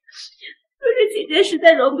错。若是姐姐实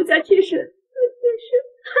在容不下妾身，妾身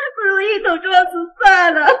还不如一头撞死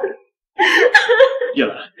算了。叶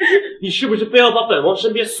兰，你是不是非要把本王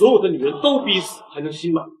身边所有的女人都逼死，才能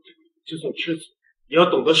心满？就算吃醋，也要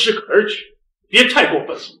懂得适可而止，别太过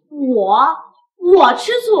分。我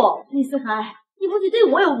吃醋？厉思涵，你不仅对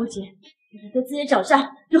我有误解，你对自己长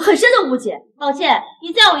相有很深的误解。抱歉，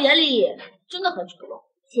你在我眼里真的很丑陋。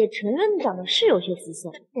且承认你长得是有些姿色，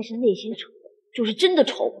但是内心丑，就是真的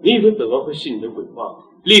丑。你以为本王会信你的鬼话吗？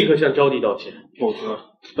立刻向招娣道歉，否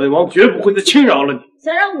则本王绝不会再轻饶了你。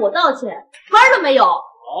想让我道歉，门儿都没有。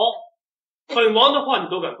好，本王的话你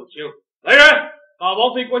都敢不听？来人，把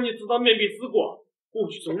王妃关进祠堂面壁思过，不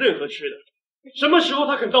许送任何吃的。什么时候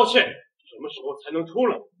她肯道歉，什么时候才能出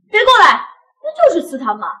来？别过来，那就是祠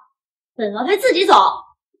堂嘛。本王妃自己走。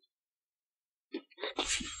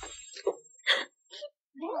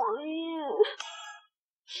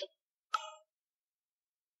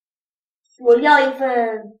我要一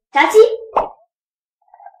份炸鸡。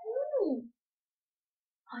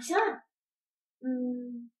好香啊。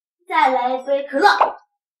再来一杯可乐。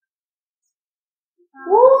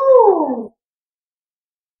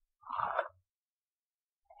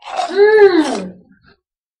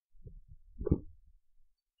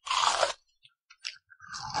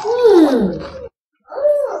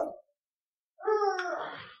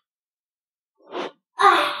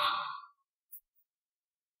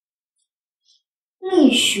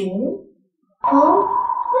厉雄，婚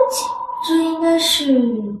庆，这应该是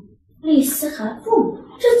厉思涵父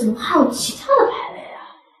母，这怎么还有其他的牌位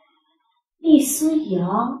啊？厉思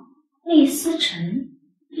阳、厉思辰、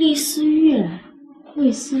厉思月、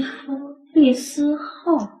厉思风、厉思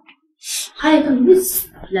浩，还有一个女子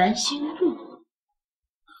蓝心若。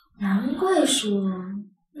难怪说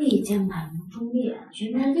厉家满门忠烈，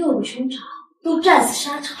全南6个兄长都战死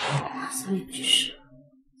沙场，打扫也去世。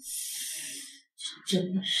这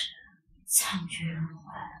真的是惨绝人寰。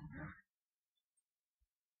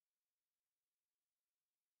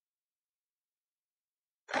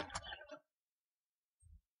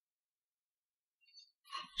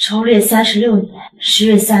朝列36年10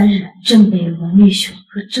月3日，镇北王厉雄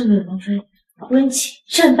和镇北王妃婚庆，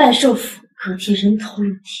战败受俘，可贴人头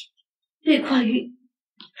裸体，被挂于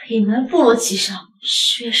北蛮部落旗上。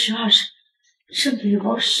10月12日，镇北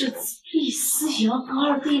王世子厉思阳和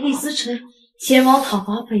二弟厉思辰前往讨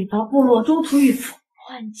伐北伐部落，中途遇伏，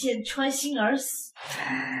换剑穿心而死。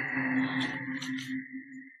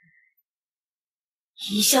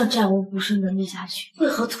一向战无不胜的厉家军，为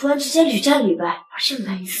何突然之间屡战屡败，而且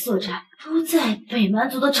每一次作战都在北蛮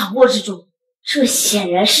族的掌握之中？这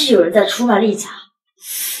显然是有人在出卖厉家。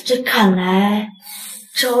这看来，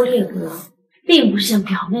昭烈国并不是像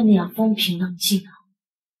表面那样风平浪静啊。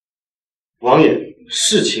王爷，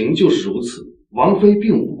事情就是如此。王妃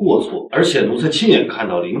并无过错，而且奴才亲眼看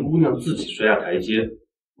到林姑娘自己摔下台阶，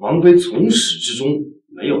王妃从始至终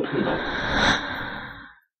没有碰到。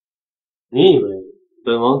你以为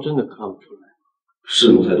本王真的看不出来？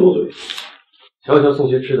是奴才多嘴。悄悄送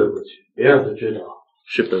些吃的过去，别让他知道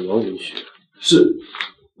是本王允许的。是，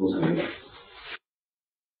奴才明白。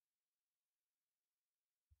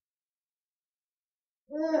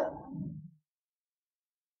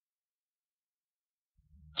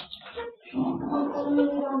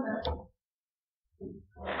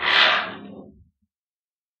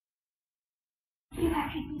你还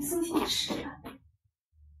可以给你送些吃的。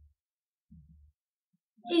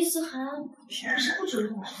厉思涵是不是不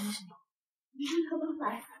准我吃什么？你为何不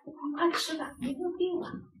来？快吃吧，你不病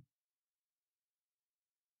了。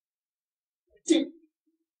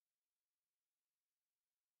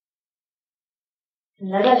你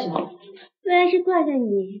来干什么？虽然是挂着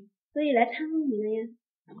你，所以来看望你了呀。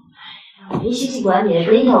我没心情管你，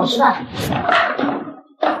不影响我吃饭。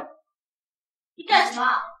你干什么？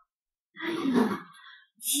哎呀，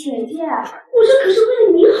姐姐，我这可是为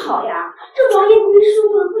了你好呀！这王爷不是说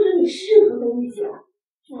过不准你吃任何东西？姐姐，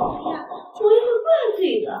王爷会怪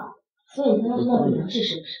罪的。所以他要知道你能是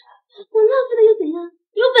什么事？我浪费了又怎样？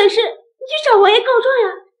有本事你去找王爷告状呀！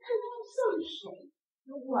看他像谁？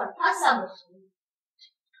如果他像个谁，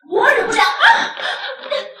我忍不了！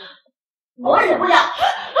我忍不了！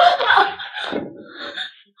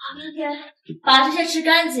明天把这些吃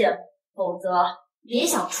干净，否则别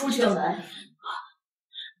想出这个门。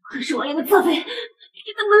可是王爷的侧妃，你怎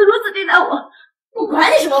么能如此对待我？不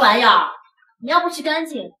管你什么玩意儿，你要不吃干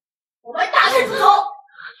净，我们打碎猪头！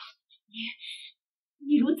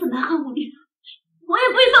你如此蛮横无理，我也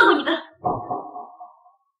不会放过你的。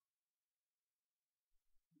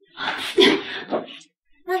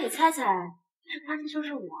那你猜猜，他先收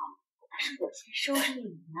拾我，还是我先收拾你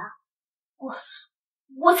呢？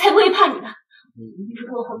我才不会怕你呢！你是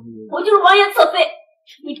落后，我就是王爷侧妃，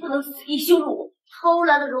你不能随意羞辱我。偷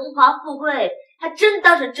来的荣华富贵，还真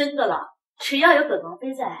当是真的了。只要有本王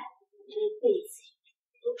妃在，这辈子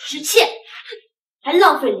都值钱，还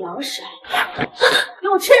浪费粮食，给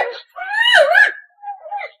我吃！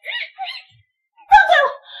放开我！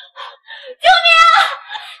救命啊！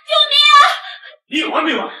救命啊！你有完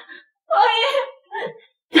没完？王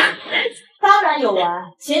爷，当然有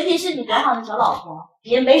完，前提是你管好那小老婆，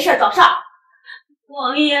别没事找事儿。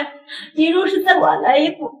王爷，你若是再晚来一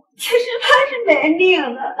步，妾身怕是没命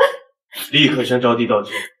了。立刻向招娣道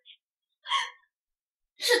歉。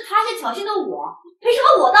是他先挑衅的我，凭什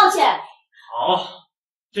么我道歉？好，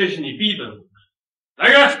这是你逼本我的。来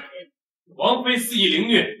人，王妃肆意凌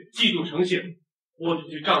虐，嫉妒成性，拖着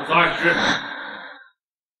去杖子20，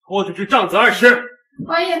拖着去杖子20。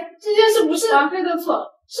王爷，这件事不是王妃的错，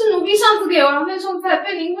是奴婢上次给王妃送菜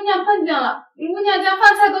被林姑娘碰见了，林姑娘将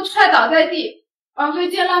饭菜都踹倒在地。王妃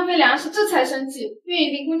见浪费粮食，这才生气，便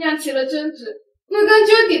与林姑娘起了争执。归根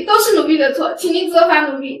究底，都是奴婢的错，请您责罚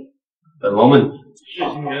奴婢。本王问你，事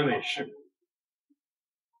情原委是？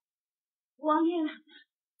王爷，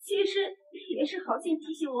妾身也是好心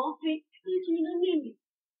提醒王妃依着您的命令，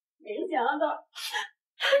没想到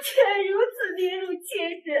他却如此凌辱妾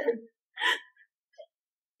身，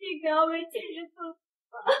请敢为妾身做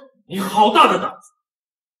法。你好大的胆子！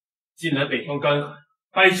近来北方干旱，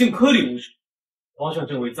百姓颗粒无收，皇上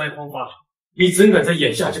正为灾荒发愁，你怎敢在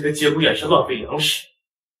眼下这个节骨眼上浪费粮食？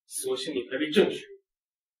所幸你还未正事，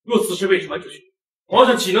若此事被传出去，皇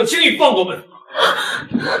上岂能轻易放过本王？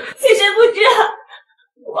妾身不知，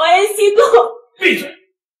王爷息怒。闭嘴！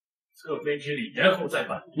侧妃之礼延后再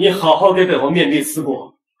办，你好好给本王面壁思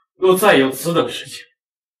过。若再有此等事情，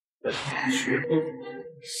本王绝不。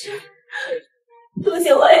是，多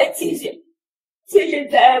谢王爷提醒，妾身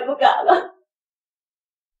再也不敢了。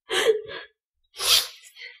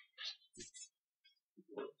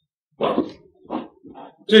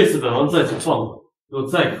这次本王再次放过，若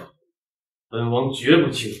再有，本王绝不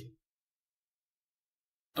轻易。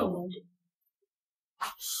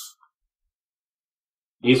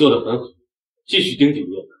你做得很好，继续盯紧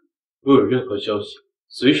面，若有任何消息，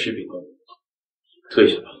随时禀告我。退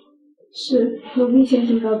下吧。是，奴婢先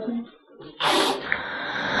行告退。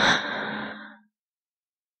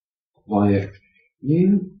王爷，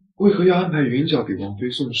您为何要安排云脚给王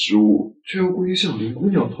妃送食物，却又故意向林姑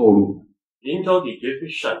娘透露？林招娣绝非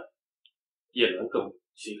善人，叶兰更不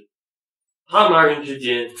心，他们二人之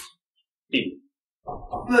间并……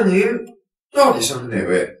那您到底像是哪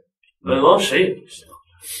位？本王谁也不知道。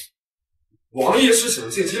王爷是想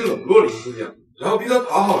借机冷落林姑娘，然后逼她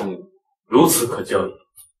讨好您，如此可教也。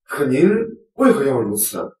可您为何要如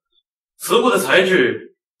此？慈父的才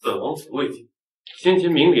智，本王从未见。先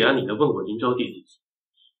前明里暗里的问过林招娣几次，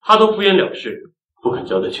他都敷衍了事，不肯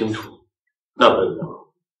交代清楚。那本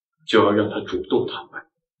王就要让他主动坦白。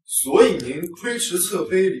所以您推迟侧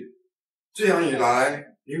妃礼，这样一来，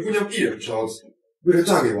林姑娘必然着急，为了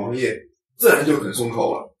嫁给王爷，自然就肯松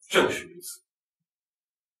口了。正是如此。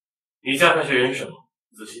你家派些人手，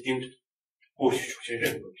仔细盯着他，不许出现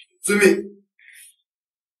任何纰漏。遵命。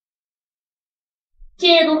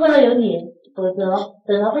今日多亏了有你，否则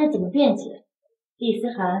本王妃怎么辩解，厉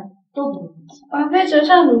思涵都不会放心。王妃折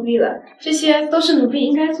煞奴婢了，这些都是奴婢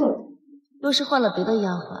应该做的。若是换了别的丫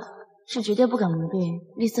鬟，是绝对不敢违背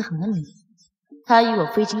厉思涵的命令。她以我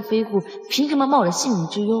非亲非故，凭什么冒着性命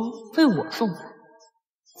之忧为我送饭？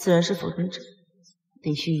此人是否定者，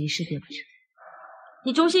得需一试辨不成。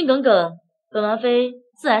你忠心耿耿，本王妃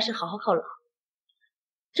自然是好好犒劳。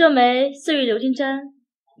这枚岁月鎏金簪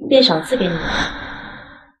便赏赐给你。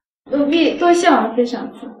奴婢多谢王妃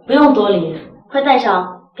赏赐。不用多礼，快戴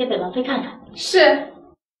上给本王妃看看。是。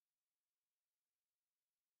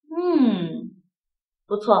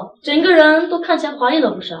不错，整个人都看起来华丽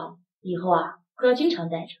了不少。以后啊，可要经常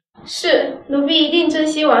戴着。是，奴婢一定珍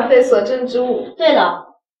惜王妃所赠之物。对了，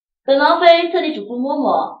本王妃特地嘱咐嬷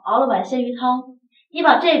嬷熬了碗鲜鱼汤，你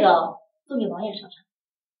把这个送给王爷尝尝。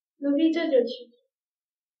奴婢这就去。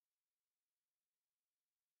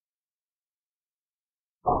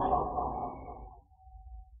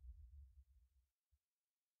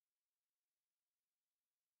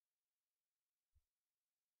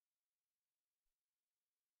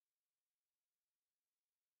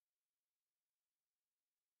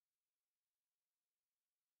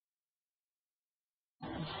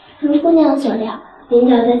如姑娘所料，领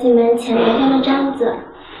导在进门前拿掉了簪子，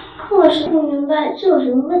可我是不明白这有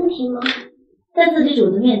什么问题吗？在自己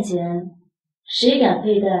主子面前，谁敢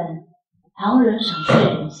佩戴旁人赏赐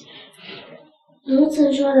的东西？如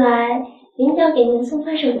此说来，领导给您送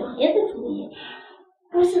饭是王爷的主意。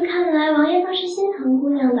如此看来，王爷倒是心疼姑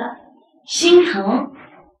娘的。心疼？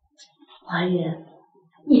华月，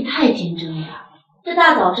你也太天真了呀！这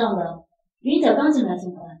大早上的，云姐刚进来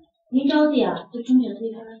送饭，您着地啊就中间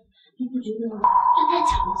推开，你不觉得这太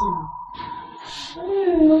强劲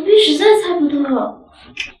了？奴婢实在猜不透。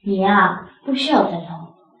你呀，不需要猜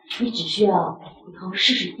透，你只需要一口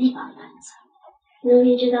试试地法的盘子。奴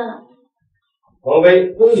婢知道了。王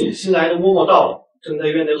妃，宫里新来的嬷嬷到了，正在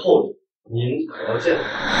院内候着，您可要见。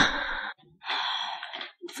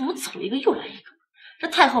怎么走一个又来一个？这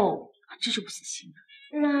太后还真是不死心。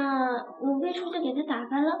那奴婢出去给她打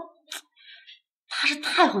发了。她是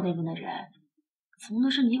太后那边的人，怎么能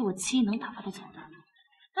是你我轻易能打发她走的？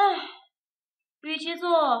唉，与其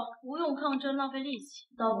做无用抗争浪费力气，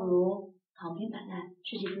倒不如躺平摆烂，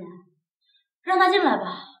顺其自然。让她进来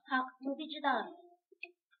吧。好，奴婢知道了。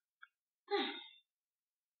唉。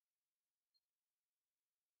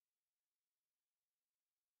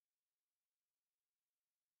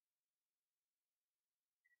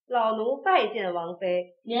老奴拜见王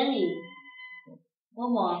妃。免礼。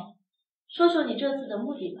嬷嬷，说说你这次的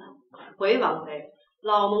目的吧。回王妃，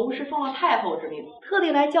老奴是奉了太后之命，特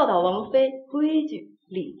地来教导王妃规矩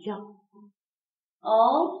礼教。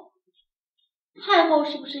哦，太后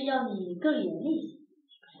是不是要你更严厉一些？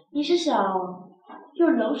你是想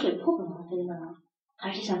用冷水泼本王妃呢，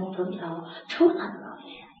还是想用藤条抽她的王妃？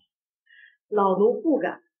老奴不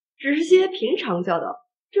敢，只是些平常教导。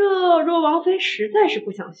这若王妃实在是不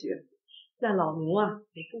想学，那老奴啊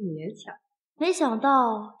也不勉强。没想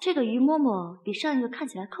到这个于嬷嬷比上一个看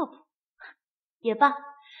起来靠谱。也罢，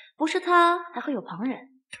不是她还会有旁人，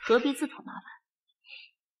何必自讨麻烦？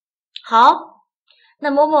好，那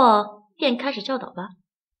嬷嬷便开始教导吧。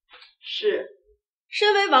是，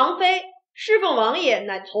身为王妃，侍奉王爷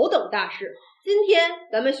乃头等大事。今天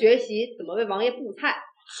咱们学习怎么为王爷布菜，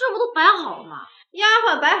这不都摆好了吗？丫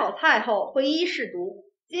鬟摆好菜后会一一试读，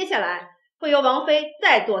接下来会由王妃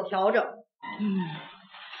再做调整。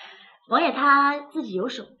王爷他自己有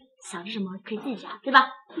手，想吃什么可以自己夹，对吧？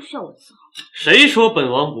不需要我伺候。谁说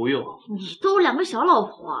本王不用？你都2个小老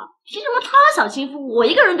婆，凭什么他想亲夫，我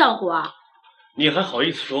一个人干活啊？你还好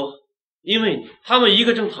意思说？因为你，他们一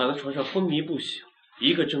个正躺在床上昏迷不醒，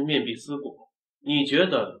一个正面壁思过。你觉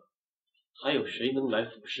得还有谁能来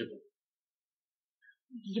服侍本王？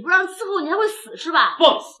你不让伺候，你还会死是吧？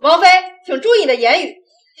放肆！王妃，请注意你的言语，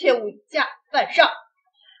切勿以下犯上。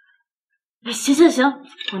行，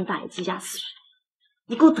官大爷机加私人，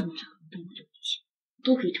你给我等着这一天，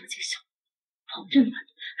都可以找这个小保证把你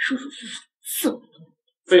舒舒服服伺候。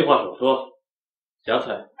废话少说，夹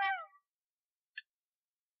菜。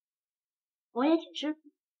王爷请吃。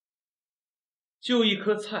就一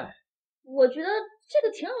颗菜，我觉得这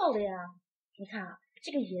个挺好的呀。你看啊，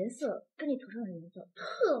这个颜色跟你头上的颜色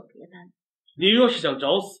特别搭。你若是想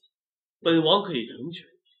找死，本王可以成全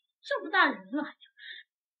你。这么大人了还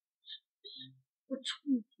我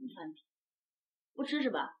冲你平凡点，不吃是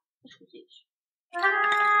吧？我出去去。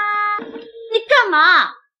你干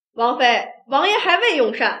嘛？王妃，王爷还未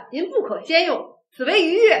用膳，您不可先用，此为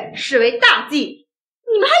逾越，是为大忌。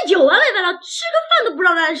你们还有完没完了？吃个饭都不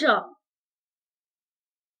让安生。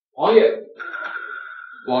王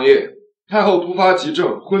爷，太后突发急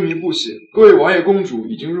症，昏迷不醒，各位王爷公主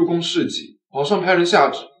已经入宫侍疾，皇上派人下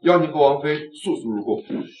旨，要您和王妃速速入宫。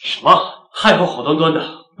什么？太后好端端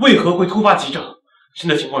的，为何会突发急症？现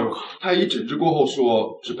在情况如何？太医诊治过后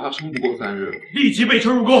说，只怕撑不过3日。立即备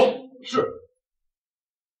车入宫。是。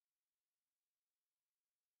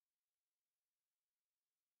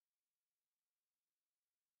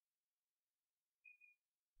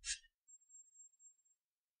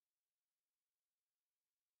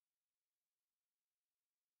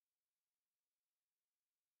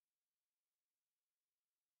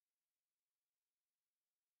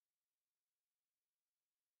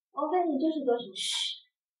王妃，你这是做什么？嘘，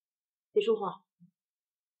别说话。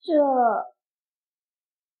这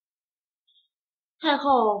太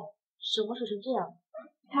后什么时候成这样？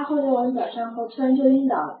太后用完早膳后突然就晕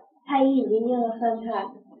倒了，太医已经念了饭菜，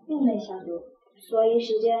并没消毒，所以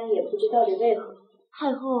时间也不知到底为何。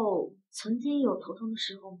太后曾经有头痛的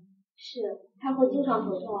时候吗？是，太后经常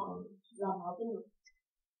头痛，老毛病了。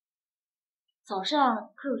早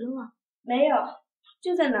上可有扔了？没有，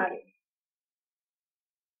就在那里。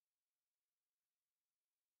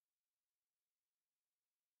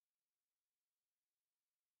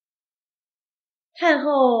太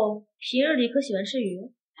后平日里可喜欢吃鱼？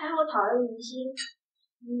太后讨厌鱼腥，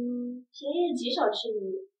平日极少吃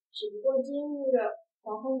鱼，只不过今日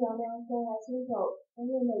皇后娘娘送来亲手烹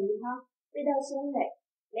饪的鱼汤，味道鲜美，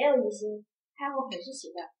没有鱼腥，太后很是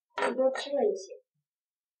喜欢，就多吃了一些。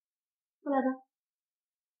过来吧。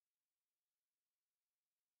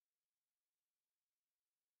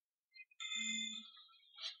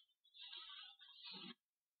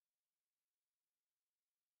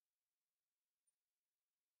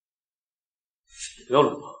不要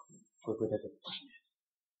乱跑，会带走。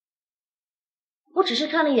我只是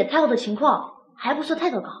看了一眼太后的情况，还不算太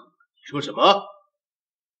糟糕。你说什么？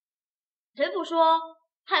臣妇说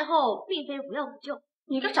太后并非无药可救。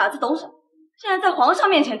你个傻子懂什么？竟然在皇上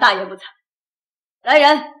面前大言不惭！来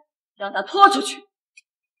人，让他拖出去！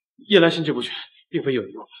叶兰心智不全，并非有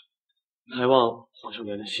意冒犯，还望皇上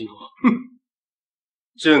娘娘息怒。哼，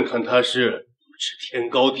朕看他是不知天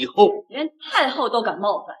高地厚，连太后都敢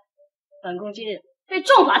冒犯，本宫今日非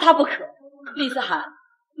重罚他不可。厉思涵，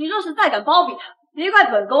你若是再敢包庇他，别怪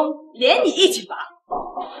本宫连你一起罚。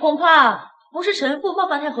恐怕不是臣妇冒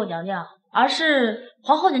犯太后娘娘，而是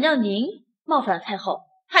皇后娘娘您冒犯了太后，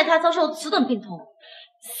害她遭受此等病痛。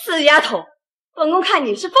死丫头，本宫看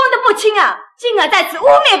你是疯得不轻啊，竟敢在此污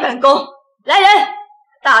蔑本宫！来人，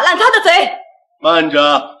打烂他的嘴！慢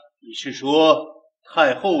着，你是说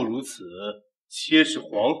太后如此，皆是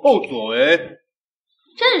皇后所为？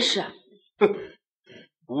正是。哼，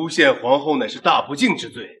诬陷皇后乃是大不敬之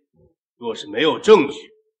罪，若是没有证据，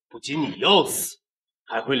不仅你要死，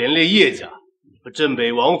还会连累叶家和镇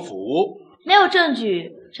北王府。没有证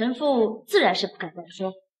据，臣妇自然是不敢再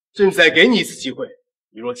说。朕再给你一次机会，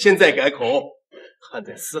你若现在改口，看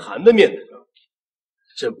在思涵的面子上，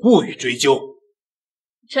朕不予追究。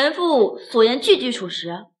臣妇所言句句属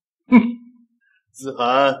实。哼，思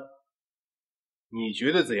涵，你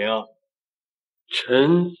觉得怎样？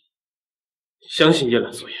臣相信叶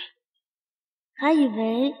兰所言。还以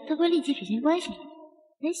为他会立即撇清关系，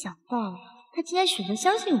没想到他竟然选择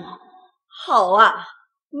相信我。好啊，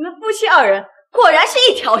你们夫妻二人果然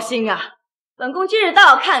是一条心啊！本宫今日倒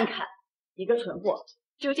要看看，一个蠢货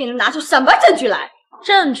究竟能拿出什么证据来。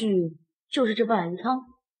证据就是这碗鱼汤。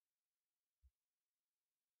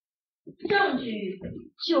证据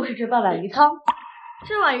就是这半碗鱼汤。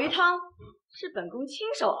这碗鱼汤是本宫亲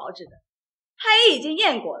手熬制的，太医已经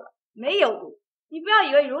验过了，没有毒。你不要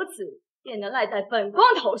以为如此便能赖在本宫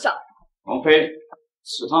头上。王妃，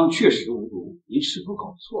此汤确实无毒，您是否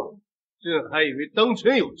搞错了？朕还以为当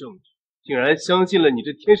真有证据，竟然相信了你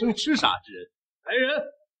这天生痴傻之人。来人，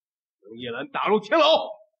将叶兰打入天牢！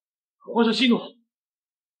皇上息怒。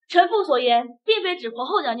臣妇所言，并非指皇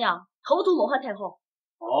后娘娘投毒谋害太后。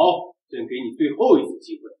好，朕给你最后一次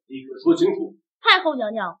机会，立刻说清楚。太后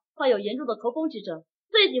娘娘患有严重的头风之症，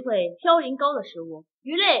最忌讳嘌呤高的食物，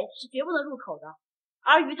鱼类是绝不能入口的，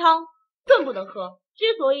而鱼汤更不能喝。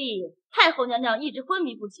之所以太后娘娘一直昏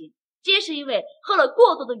迷不醒，皆是因为喝了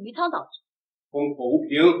过多的鱼汤导致。空口无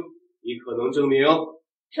凭，你可能证明？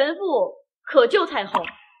臣妇可救太后。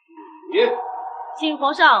你，请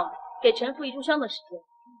皇上给臣妇一炷香的时间，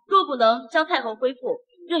若不能将太后恢复，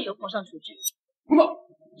任由皇上处置。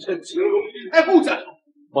朕请容于太后在。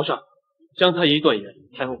皇上，将他一断言，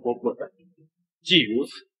太后活不过3年。既如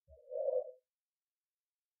此，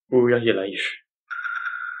不如让叶兰一试。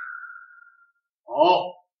好，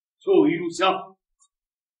就一炷香。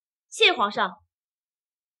谢皇上。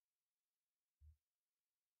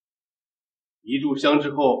一炷香之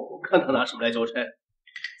后，我看他拿什么来交差。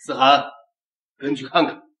思涵，跟去看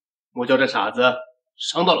看，莫叫这傻子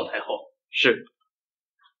伤到了太后。是。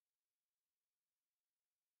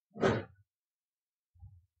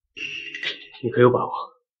你可有把握？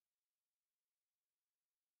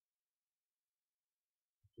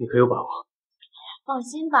你可有把握？放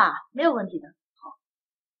心吧，没有问题的。好，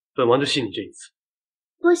本王就信你这一次。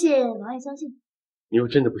多谢王爷相信。你若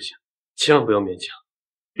真的不行，千万不要勉强。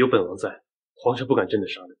有本王在，皇上不敢真的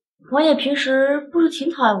杀人。王爷平时不是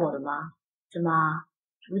挺讨厌我的吗？怎么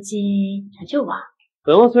如今才救我？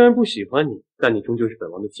本王虽然不喜欢你，但你终究是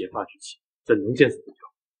本王的结发之妻，怎能见死不救？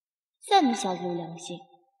算你小子有良心，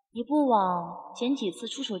你不枉前几次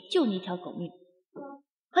出手救你一条狗命。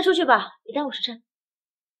快出去吧，别耽误时辰。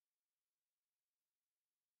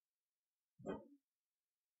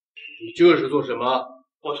你这是做什么？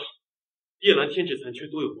皇上，叶兰天质残缺，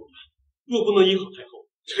多有过犯，若不能医好太后，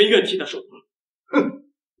臣愿替她受罚。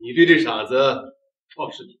哼，你对这傻子倒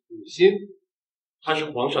是挺用心。她是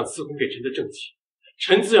皇上赐婚给臣的正妻，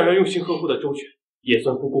臣自然要用心呵护的周全，也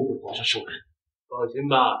算不辜负皇上圣恩。放心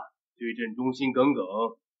吧，对朕忠心耿耿，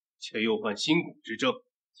且又患心骨之症，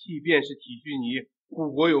即便是体恤你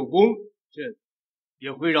护国有功，朕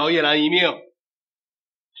也会饶叶兰一命。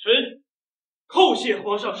臣叩谢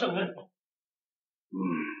皇上圣恩。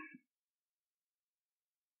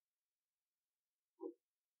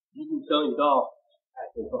一炷香已到，太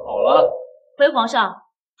后可好了。回皇上，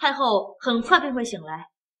太后很快便会醒来。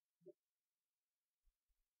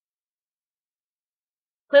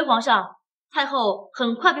回皇上，太后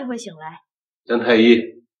很快便会醒来。江太医，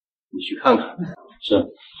你去看看。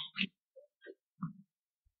是。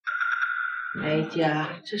哀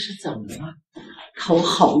家，这是怎么了？头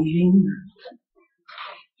好晕啊！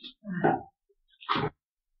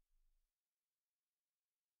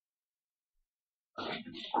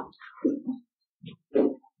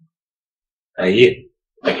来爷，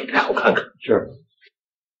快给太后看看。是。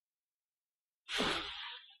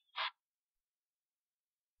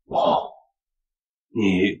母后，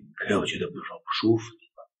你可有觉得不少不舒服？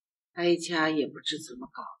哀家也不知怎么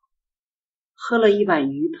搞，喝了一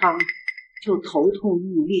碗鱼汤就头痛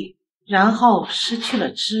欲裂，然后失去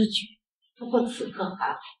了知觉。不过此刻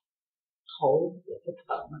还好，头也不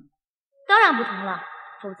疼了。当然不疼了，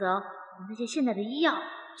否则我们那些现代的医药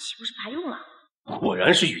岂不是白用了？果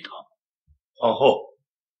然是鱼汤。皇后，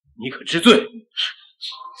你可知罪？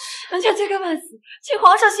臣妾罪该万死，请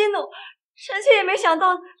皇上息怒。臣妾也没想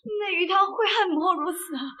到那鱼汤会害母后如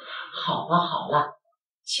此啊！好了好了，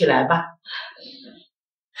起来吧。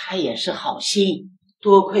他也是好心，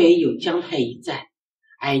多亏有姜太医在，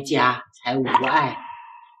哀家才无碍。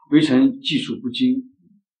微臣技术不精，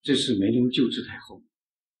这事没能救治太后。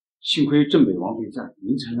幸亏镇北王妃在，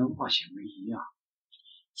您才能化险为夷啊！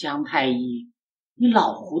姜太医，你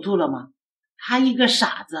老糊涂了吗？他一个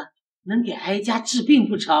傻子，能给哀家治病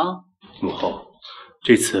不成？母后，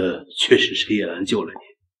这次确实是叶兰救了你。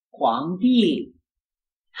皇帝，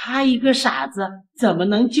他一个傻子怎么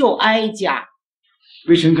能救哀家？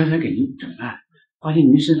微臣刚才给您诊脉，发现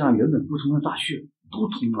您身上原本不通的大穴都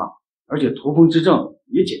通了，而且头风之症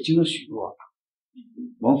也减轻了许多。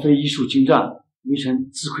王妃医术精湛，微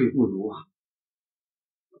臣自愧不如啊！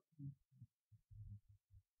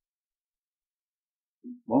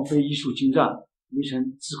王妃医术精湛，微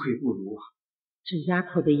臣自愧不如啊！这丫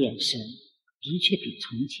头的眼神的确比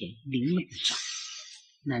从前灵了不少，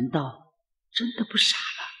难道真的不傻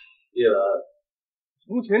了？叶兰，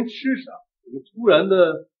从前痴傻，怎么突然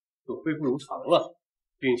的就恢复如常了，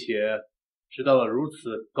并且知道了如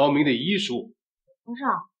此高明的医术？皇上，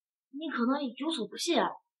你可能有所不信啊。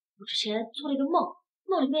我之前做了一个梦，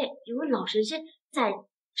梦里面有位老神仙在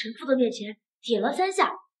臣妇的面前点了3下，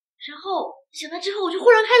然后醒来之后我就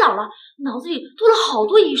忽然开朗了，脑子里多了好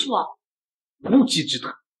多医术啊。无稽之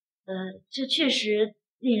谈。这确实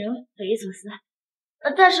令人匪夷所思。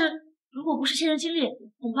但是如果不是亲身经历，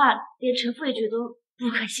恐怕连臣妇也觉得不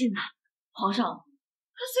可信呐。皇上，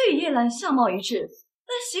他虽与叶兰相貌一致，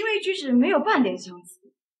但行为举止没有半点相似。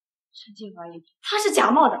臣妾怀疑他是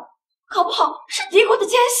假冒的，搞不好是敌国的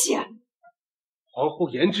奸细。皇后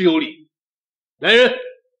言之有理，来人，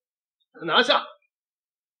把他拿下。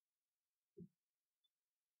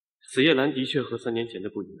此叶兰的确和3年前的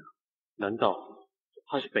不一样，难道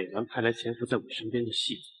他是北南派来潜伏在我身边的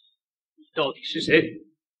戏子？你到底是谁？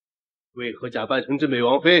为何假扮成镇北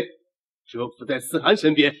王妃，蛰伏在思涵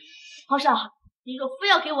身边？皇上，你若非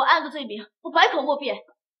要给我安个罪名，我百口莫辩。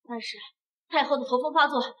但是太后的头风发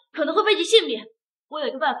作可能会危及性命，我有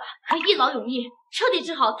一个办法可以一劳永逸，彻底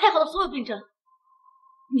治好太后的所有病症。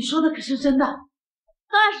你说的可是真的？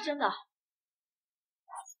当然是真的。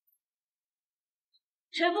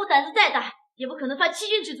臣妇胆子再大，也不可能犯欺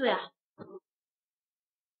君之罪啊！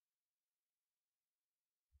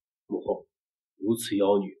母后，如此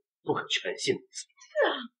妖女不可全信。是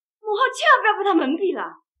啊，母后千万不要被她蒙蔽了。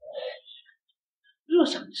若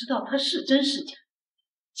想知道她是真是假，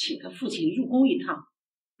请她父亲入宫一趟，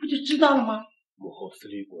不就知道了吗？母后思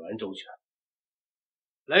虑果然周全。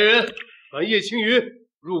来人，传叶青云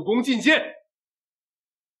入宫觐见。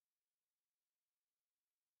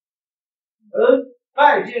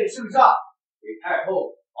拜见圣上，给太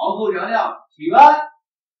后、皇后娘娘请安。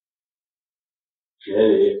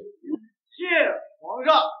免礼。谢皇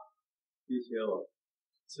上。玉清，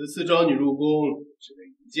此次招你入宫只为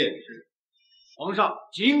一件事。皇上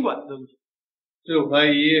尽管吩咐。朕怀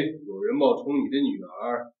疑有人冒充你的女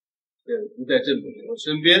儿，潜伏在镇北王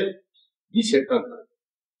身边。你且看看，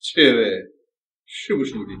这位是不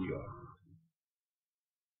是你的女儿？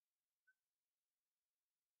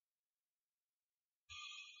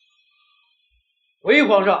回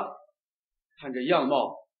皇上，看这样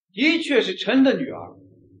貌，的确是臣的女儿。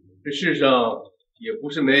这世上也不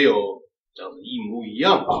是没有长得一模一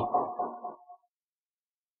样的。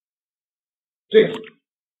对了，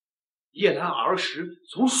叶兰儿时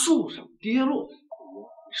从树上跌落，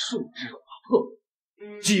树枝划破，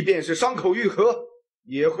即便是伤口愈合，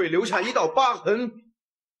也会留下一道疤痕。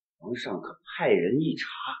皇上可派人一查，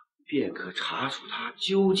便可查出他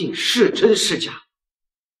究竟是真是假。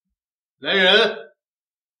来人，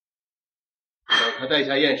让他带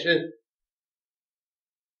下验身。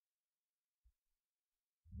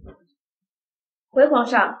回皇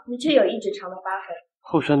上，的确有一指长的疤痕。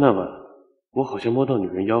后山那晚，我好像摸到女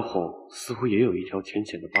人腰后似乎也有一条浅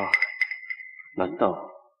浅的疤痕，难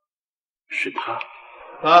道是他。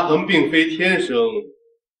他恒并非天生，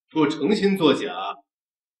若诚心作假，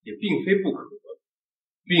也并非不可，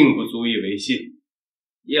并不足以为信。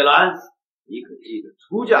叶兰，你可记得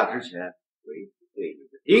出嫁之前为父对你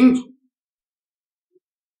的叮嘱？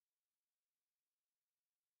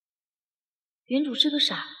原主是个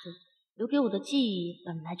傻子，留给我的记忆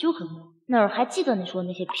本来就很模糊，哪儿还记得你说的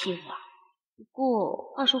那些屁话？不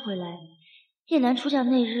过话说回来，叶兰出嫁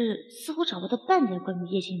那日似乎找不到半点关于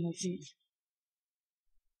叶青云的记忆。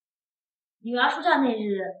女儿出嫁那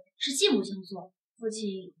日是继母相送，父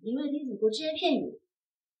亲因为叮嘱过只言片语。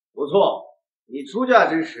不错，你出嫁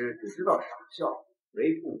之时只知道傻笑，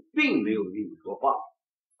为父并没有与你说话。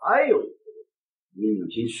还有一个，你母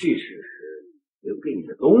亲去世时留给你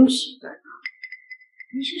的东西在哪？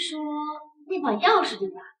你是说那把钥匙对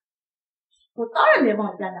吧？我当然没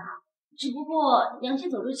忘记在哪，只不过娘亲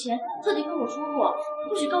走之前特地跟我说过，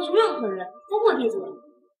不许告诉任何人，包括爹爹。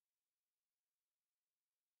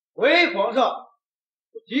回皇上，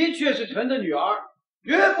我的确是臣的女儿，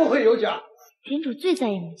绝不会有假。原主最在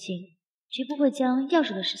意母亲，绝不会将钥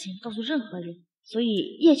匙的事情告诉任何人，所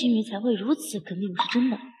以叶青云才会如此肯定我是真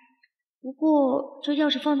的。不过这钥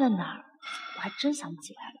匙放在哪儿，我还真想不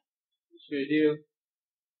起来了。确定？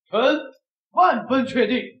臣万分确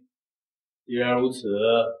定。既然如此，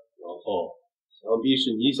王后想必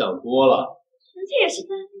是你想多了。这也是真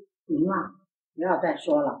的。行了，不要再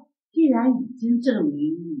说了。既然已经证明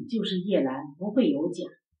你就是叶兰，不会有假，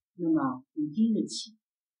那么从今日起，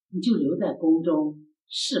你就留在宫中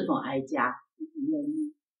侍奉哀家，你愿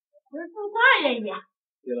意？我当然愿意啊！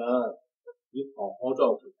叶兰，你好好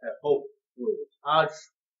照顾太后，若有他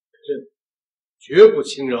事，朕绝不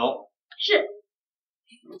轻饶。是。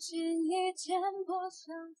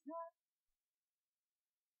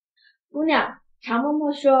姑娘，常嬷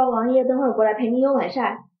嬷说王爷等会儿过来陪你用晚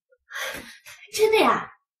膳。真的呀？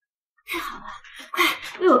太好了，快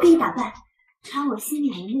为我给你打扮，穿我新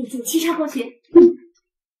买的那件七纱薄裙。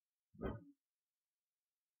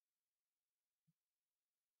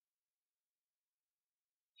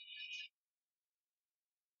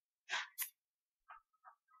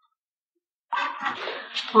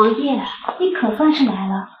王爷，你可算是来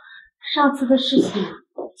了。上次的事情，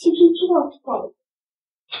其实知道错。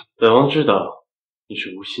本王知道你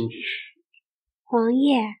是无心之事。王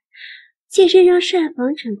爷，妾身让膳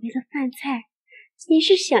房准备了饭菜，你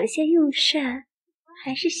是想先用膳，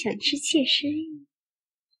还是想吃妾身？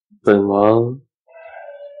本王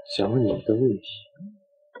想问你一个问题。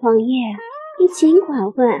王爷，你尽管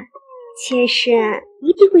问，妾身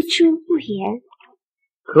一定会知无不言。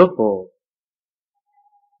可否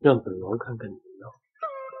让本王看看你的腰？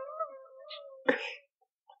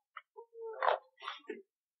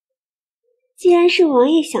既然是王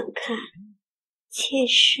爷想看，妾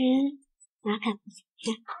身哪敢不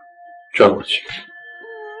想看？转过去。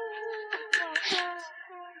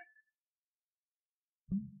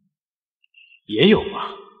也有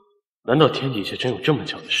吗？难道天底下真有这么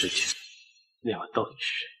巧的事情？那晚到底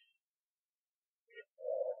是谁？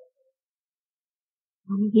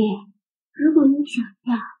王爷，如果你想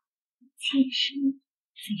要，妾身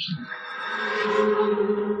随身。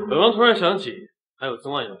本王突然想起还有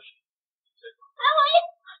宗案要审。哎，王爷，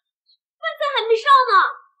饭菜还没上呢。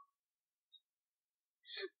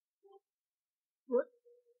我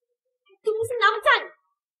这不是拿不下你。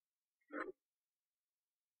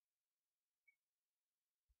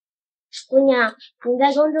姑娘，你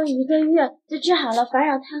在宫中1个月就治好了烦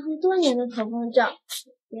扰太后多年的头风症，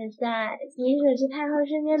现在你可是太后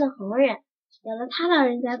身边的红人，有了他老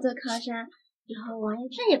人家做靠山，以后王爷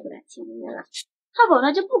再也不敢欺负你了。他本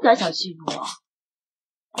来就不该想欺负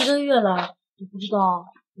我，1个月了，也不知道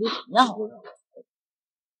有怎么样好了。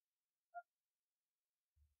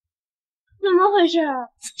怎么回事？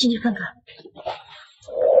进去看看。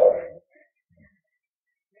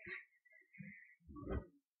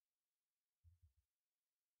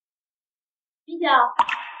比较。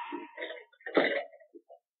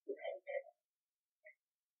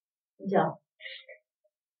比较。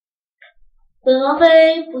本王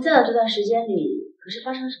妃不在的这段时间里，可是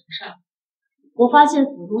发生了什么事儿？我发现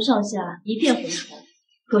府中上下一片红尘，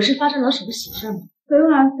可是发生了什么喜事吗？本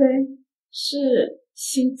王妃是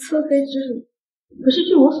行侧妃之礼，可是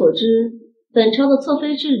据我所知，本朝的侧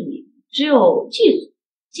妃之礼只有祭祖、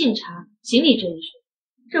敬茶、行礼这一说，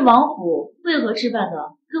这王府为何置办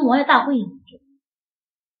的跟王爷大婚一样？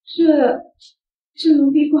这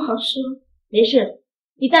奴婢不好说。没事，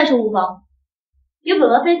你代说无妨。有本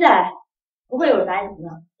王妃在，不会有人答应你的。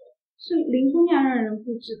是林姑娘让人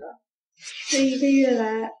布置的。这1个月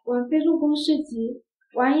来，王妃入宫侍疾，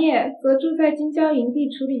王爷则住在京郊营地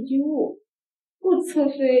处理军务。顾侧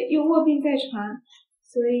妃又卧病在床，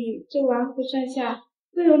所以这王府上下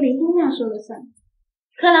都由林姑娘说了算。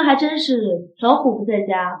看来还真是老虎不在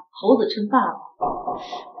家，猴子称霸了。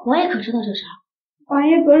王爷可知道这事？王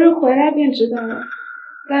爷昨日回来便知道了，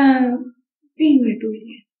但并未多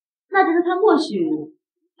言。那就是他默许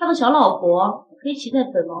他的小老婆可以骑在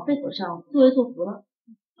本王妃头上作威作福了。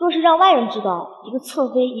若是让外人知道一个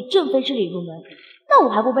侧妃以正妃之礼入门，那我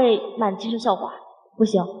还不被满京城笑话？不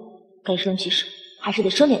行，该生气时还是得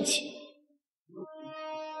生点气。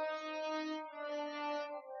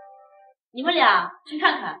你们俩去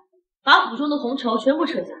看看，把府中的红绸全部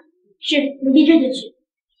撤下。是，奴婢这就去。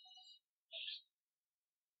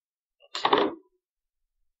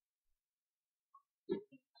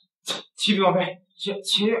启禀王妃，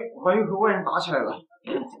前夜怀玉和外人打起来了。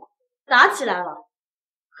打起来了？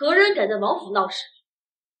何人敢在王府闹事？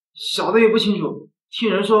小的也不清楚，听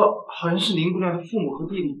人说好像是林姑娘的父母和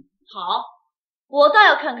弟弟。好，我倒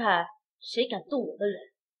要看看谁敢动我的人。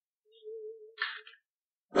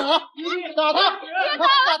打他！打他！别打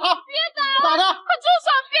了！别打了！快住手！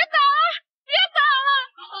别打了！别打了！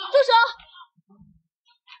住手！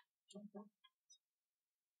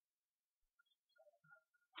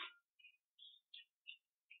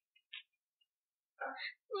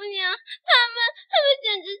姑娘，他们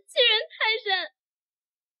简直欺人太甚！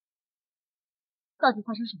到底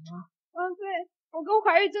发生什么了？王妃，我跟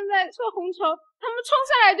怀玉正在撤红绸，他们冲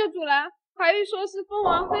下来就阻拦。怀玉说是奉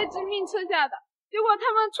王妃之命撤下的，结果他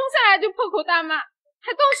们冲下来就破口大骂，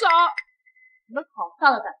还动手。你们好大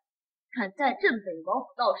的胆，敢在镇北王府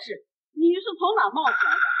闹事！你是从哪冒出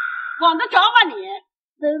来的？管得着吗你？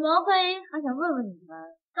本王妃还想问问你们，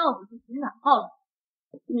到底是从哪冒的？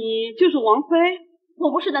你就是王妃？我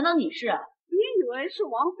不是，难道你是？你以为是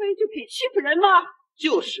王妃就可以欺负人吗？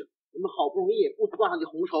就是，我们好不容易不挂上去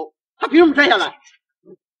红绸，他凭什么摘下来？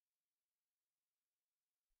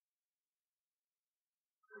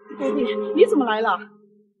爹爹，你怎么来了？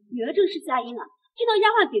女儿正是佳音啊，听到丫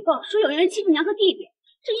鬟禀报说有人欺负娘和弟弟，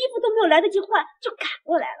这衣服都没有来得及换，就赶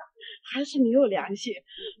过来了。还是你有良心，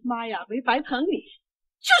妈呀，没白疼你。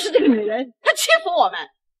就是这个女人，她欺负我们。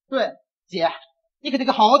对，姐，你可得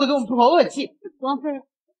好好的给我们出口恶气。王妃，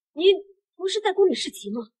你不是在宫里侍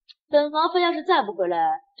疾吗？本王妃要是再不回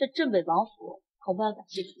来，这镇北王府恐怕要赶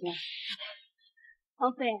戏服了。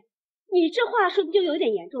王妃，你这话说的就有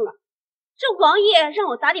点严重了。这王爷让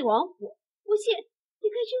我打理王府，不信你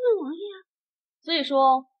可以去问王爷啊。所以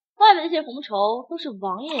说，外面那些红绸都是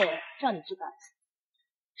王爷让你置办，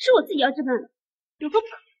是我自己要置办的。有个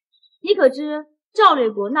你可知赵烈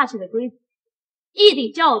国纳妾的规矩？一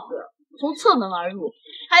顶轿子从侧门而入，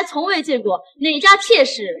还从未见过哪家妾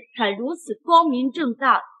室敢如此光明正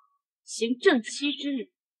大行正妻之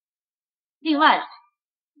礼。另外啊，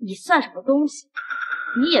你算什么东西？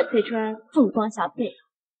你也配穿凤冠下被？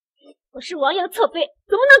我是王爷的侧妃，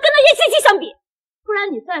怎么能跟那些妾妻相比？不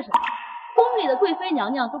然你算什么？宫里的贵妃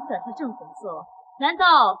娘娘都不敢穿正红色，难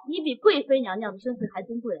道你比贵妃娘娘的身份还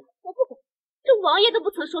尊贵啊？我不管，这王爷都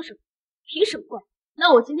不曾说什么，凭什么管？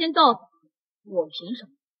那我今天告诉你，我凭什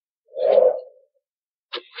么？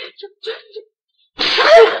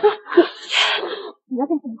你要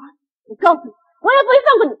干什么？我告诉你，王爷不会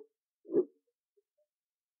放过你。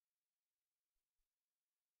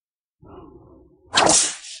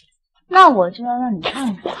那我就要让你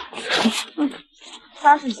看看，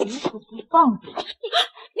他是如何不放过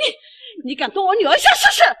你敢动我女儿下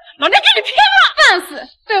试试？老娘给你拼了！放肆！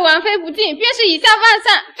对王妃不敬，便是以下犯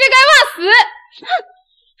上，罪该万死。哼！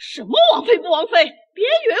什么王妃不王妃？别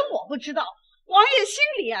以为我不知道，王爷心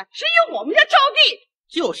里啊只有我们家招娣。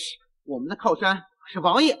就是我们的靠山是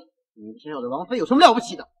王爷，你身上的王妃有什么了不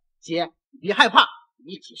起的？姐，你别害怕，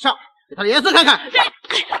一起上，给他的颜色看看。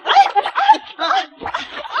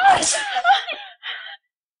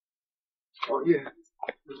王爷，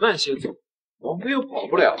你慢些走，王妃又跑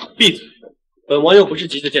不了。闭嘴！本王又不是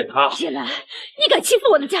急着见他。叶兰，你敢欺负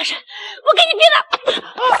我的家人，我给你拼了！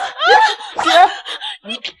姐，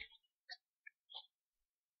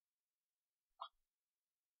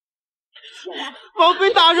王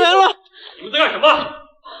妃打人了！你们在干什么？王爷，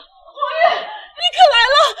你可来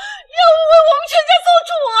了，要为我们全家做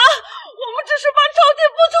主啊！我们只是帮朝廷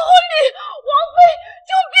布置婚礼，王妃就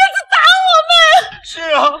用鞭子打我们。是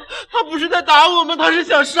啊，他不是在打我们，他是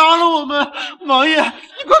想杀了我们。王爷，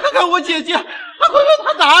你快看看我姐姐，她快被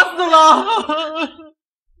他打死了。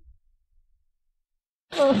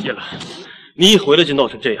叶兰，你一回来就闹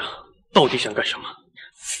成这样，到底想干什么？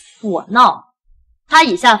我闹？他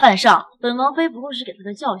以下犯上，本王妃不过是给他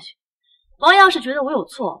的教训。王爷要是觉得我有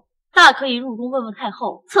错，大可以入宫问问太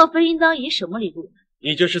后，侧妃应当以什么礼入门。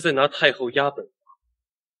你这是在拿太后压本王。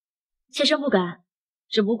妾身不敢，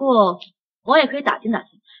只不过王爷可以打听打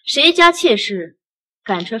听，谁家妾室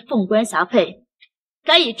敢穿凤冠霞帔，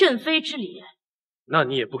敢以正妃之礼。那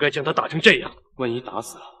你也不该将他打成这样，万一打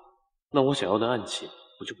死了，那我想要的暗器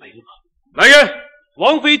不就没了吗？来人，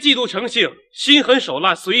王妃嫉妒成性，心狠手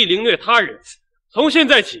辣，随意凌虐他人，从现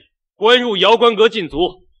在起关入瑶关阁禁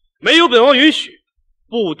足，没有本王允许，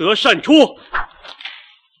不得擅出。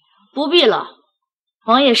不必了，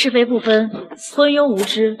王爷是非不分，昏庸无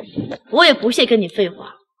知，我也不屑跟你废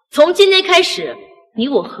话。从今天开始，你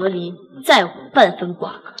我和离，再无半分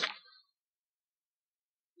瓜葛。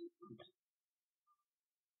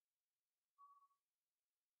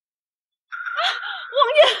王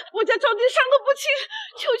爷，我家赵丁伤得不轻，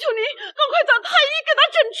求求您赶快找太医给他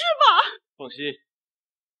诊治吧。放心，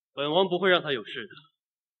本王不会让他有事的。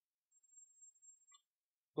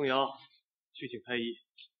凤瑶，去请太医。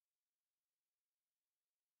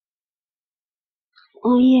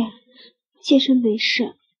王爷，妾身没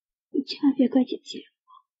事，你千万别怪姐姐。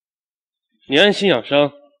你安心养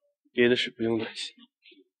伤，别的事不用担心。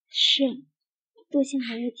是，多谢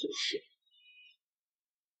王爷解释。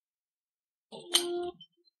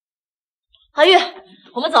韩玉，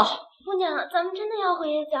我们走。姑娘，咱们真的要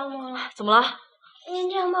回叶家吗？怎么了？您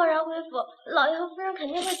这样贸然回府，老爷和夫人肯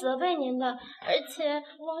定会责备您的，而且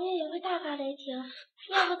王爷也会大发雷霆。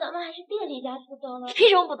要不咱们还是别离家出走了。凭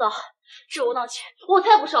什么不走？置我闹气，我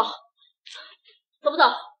才不收！走不走？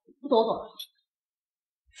不走，我走了。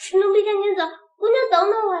奴婢赶紧走，姑娘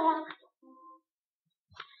等等我呀！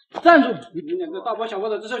站住！你们两个大包小包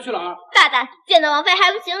的，这是要去哪儿？大胆，见到王妃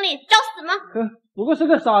还不行礼，找死吗？不过是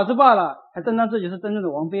个傻子罢了，还真当自己是真正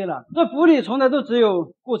的王妃了。这府里从来都只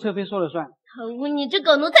有顾侧妃说了算。可恶，你这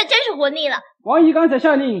狗奴才真是活腻了！王姨刚才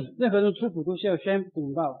下令，任何人出府都需要宣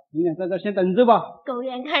禀报。你俩在这先等着吧。狗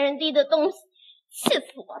眼看人低的东西，气死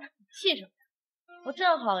我了！气什么？我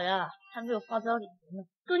正好呀，还没有发表礼节呢。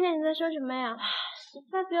姑娘，你在说什么呀？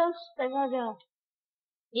发表。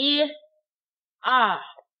1、2、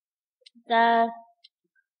3、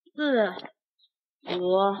4、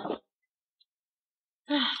5，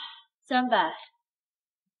唉，300。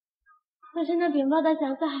可是那禀报的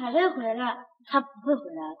小哥还未回来。他不会回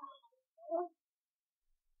来了。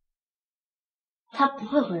他不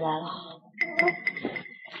会回来了。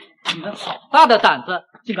你们好大的胆子，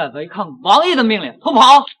竟敢违抗王爷的命令，偷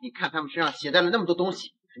跑！你看他们身上携带了那么多东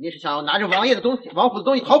西，肯定是想要拿着王爷的东西、王府的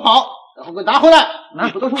东西逃跑，然后给我拿回来。那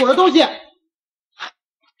不都是我的东西？哎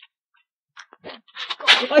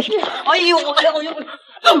呦，我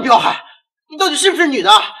这么彪悍，你到底是不是女的？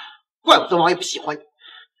怪不得王爷不喜欢你。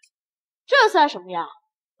这算什么呀？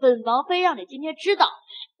本王妃让你今天知道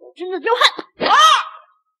我真的彪悍啊！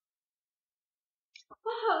不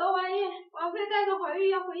好了，王爷，王妃带着怀玉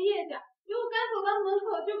要回叶家，结果刚走到门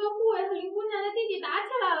口就跟护卫和林姑娘的弟弟打起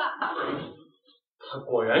来了。他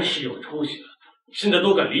果然是有出息了，现在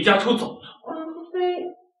都敢离家出走了。王妃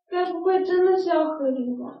该不会真的是要和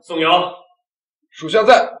离吧？宋瑶，属下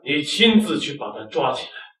在。你亲自去把他抓起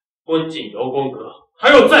来，关进瑶光阁，还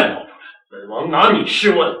要再跑出来，本王拿你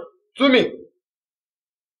试问。遵命。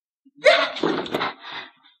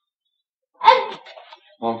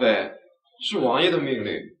王妃，是王爷的命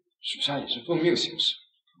令，属下也是奉命行事。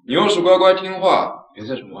你要是乖乖听话，别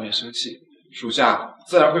再惹王爷生气，属下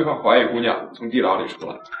自然会放怀玉姑娘从地牢里出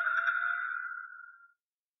来。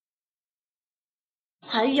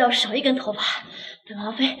怀玉要少一根头发，本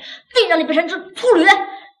王妃定让你变成只秃驴！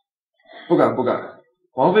不敢不敢，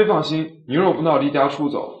王妃放心，你若不闹离家出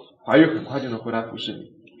走，怀玉很快就能回来服侍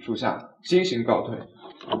你。属下先行告退。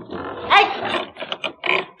哎，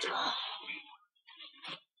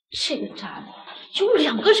这个渣男有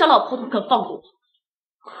2个小老婆都不肯放过我。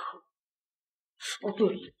哦对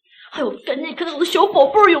了，还有赶紧看看我的小宝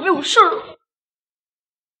贝儿有没有事儿。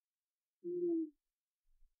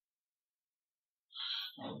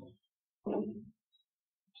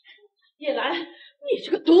叶兰，你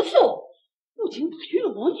这个毒妇，不仅打晕了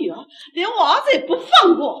我女儿，连我儿子也不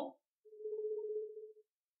放过。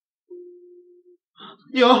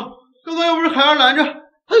娘，刚刚要不是孩儿拦着，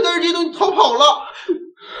他就带着这些东西逃跑了。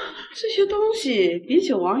这些东西比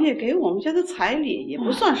起王爷给我们家的彩礼也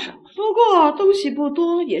不算什么，不过东西不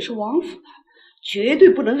多，也是王府的，绝对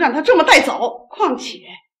不能让他这么带走。况且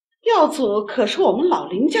耀祖可是我们老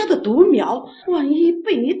林家的独苗，万一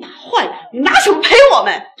被你打坏了，你拿什么赔我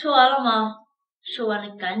们？说完了吗？说完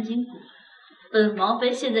了赶紧滚！本王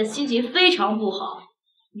妃现在心情非常不好，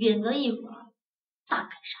免得一会儿大开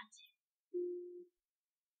杀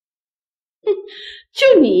戒。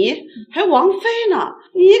就你还王妃呢，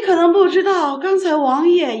你可能不知道刚才王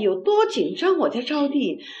爷有多紧张我家招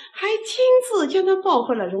娣，还亲自将她抱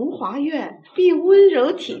回了荣华院，并温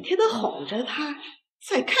柔体贴地哄着她。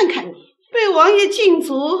再看看你，被王爷禁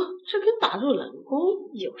足，这跟打入冷宫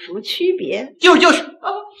有什么区别？就是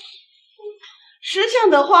识相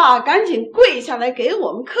的话，赶紧跪下来给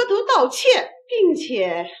我们磕头道歉，并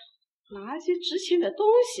且拿些值钱的东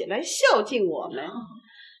西来孝敬我们，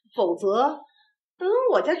否则等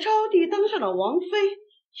我家招娣当上了王妃，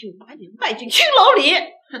就把你卖进青楼里。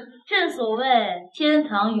正所谓天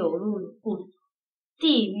堂有路不走，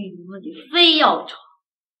地狱无门你非要闯。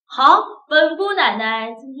好，本姑奶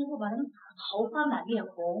奶今天会把他们打桃花满面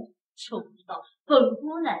红，就不知道本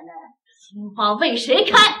姑奶奶心花为谁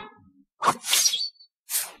开。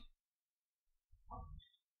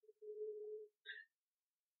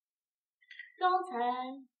刚才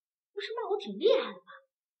不是骂我挺厉害的吗？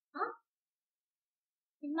啊？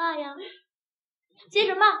你骂呀，接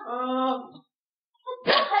着骂。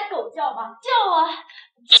不喊狗叫吧，叫啊，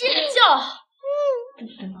接着叫。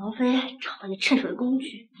本王妃找到你趁手的工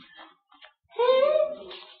具。嘿，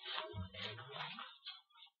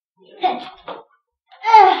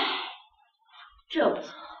这不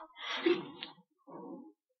错。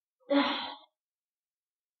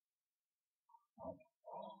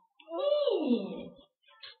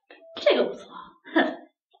这个不错。哼，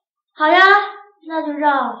好呀，那就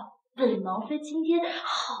让本王妃今天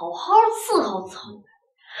好好伺候草原。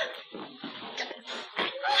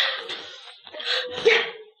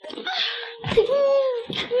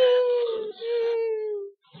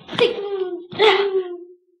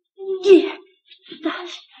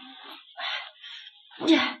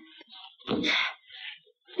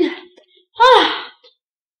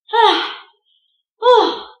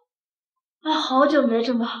好久没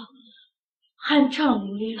这么酣畅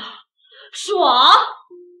淋漓了，爽！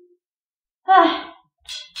哎，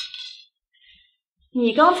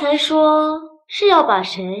你刚才说是要把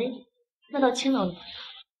谁卖到青楼里？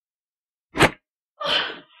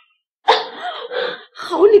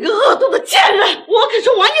好你个恶毒的贱人！我可是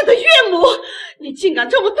王爷的岳母，你竟敢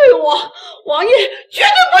这么对我，王爷绝对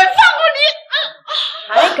不会放过你！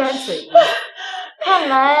还敢嘴硬？看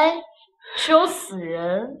来只有死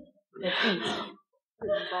人才地气。本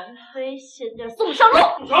王妃现在送上路。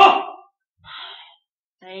住手！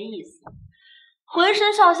没意思，浑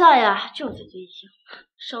身上下呀就这一听，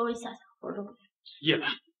稍微下活动。叶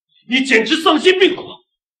兰，你简直丧心病狂！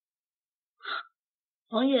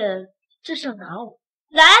王爷这是要拿我？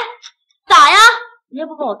来打呀！你要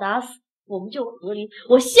不把我打死，我们就和离。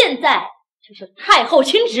我现在就向太后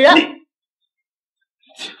请旨。你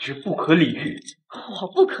简直不可理喻！我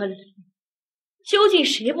不可理喻，究竟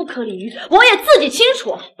谁不可理喻？王爷自己清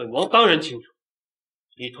楚。本王当然清楚。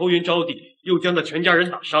你投云招娣，又将他全家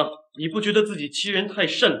人打伤，你不觉得自己欺人太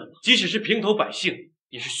甚了吗？即使是平头百姓，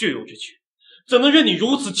也是血肉之躯，怎能任你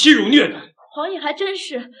如此欺辱虐待？王爷还真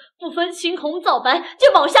是不分青红皂白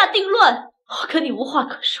就往下定论，我跟你无话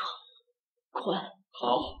可说，滚！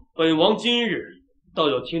好，本王今日倒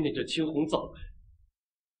要听听这青红皂白。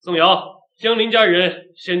宋瑶，将林家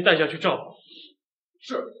人先带下去照顾。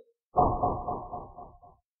是。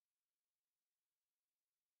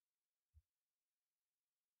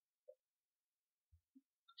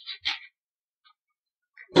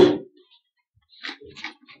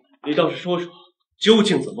你倒是说说，究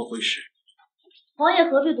竟怎么回事？王爷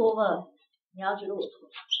何必多问？你要觉得我错，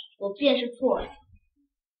我便是错了。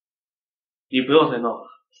你不要再闹了，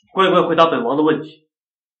乖乖回答本王的问题。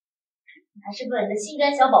你还是问你的心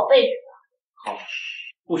肝小宝贝是吧？好，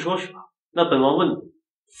不说是吧？那本王问你，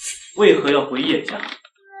为何要回叶家？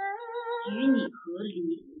与你和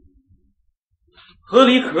离。和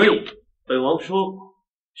离可以，本王说过，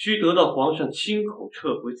需得到皇上亲口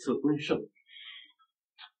撤回赐婚圣旨。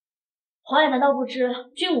皇爷难道不知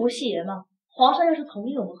君无戏言吗？皇上要是同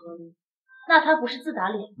意我们和离，那他不是自打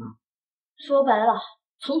脸吗？说白了，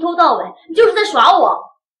从头到尾你就是在耍我。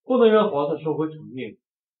不能让皇上收回成命，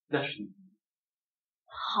那是你。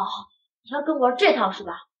好，你要跟我玩这套是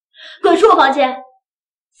吧？滚出我房间！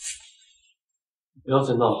不要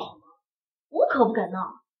再闹了。我可不敢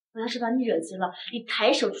闹，我要是把你惹急了，你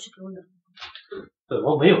抬手就去给我惹。本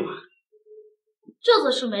王没有打。这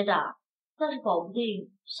次是没打，但是保不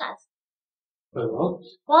定下次。本王，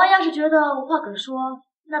王爷要是觉得无话可说，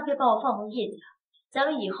那便把我放回叶家，咱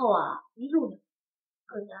们以后啊一路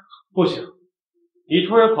更加好。不行，你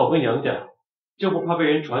突然跑回娘家，就不怕被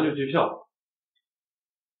人传出去笑话？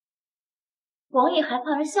王爷还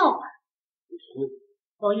怕人笑话？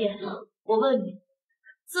王爷，我问你，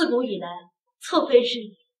自古以来，侧妃之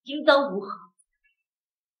礼应当如何？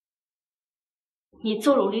你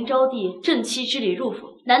纵容林招娣正妻之礼入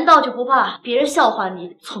府，难道就不怕别人笑话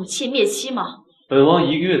你宠妾灭妻吗？本王1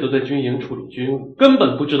个月都在军营处理军务，根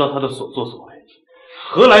本不知道他的所作所为，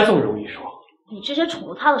何来纵容一说？你之前宠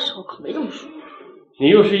着他的时候可没这么说。你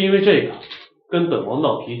若是因为这个跟本王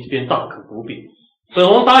闹脾气，便大可不必。本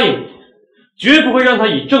王答应你，绝不会让他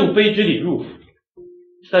以正妃之礼入府。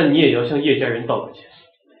但你也要向叶家人道个歉，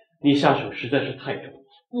你下手实在是太重。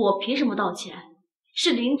我凭什么道歉？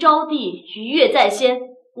是林招娣逾越在先，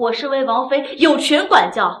我身为王妃有权管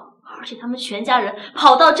教，而且他们全家人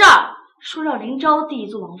跑到这儿说让林招娣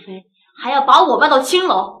做王妃，还要把我搬到青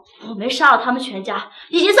楼。我没杀了他们全家，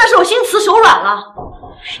已经算是我心慈手软了。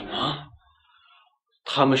什么？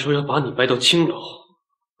他们说要把你搬到青楼？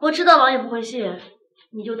我知道王爷不会信，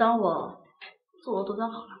你就当我做了多端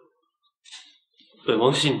好了。本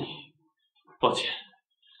王信你。抱歉，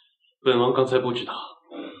本王刚才不知道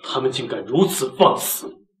他们竟敢如此放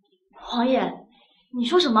肆。王爷，你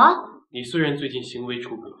说什么？你虽然最近行为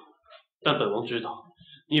出格，但本王知道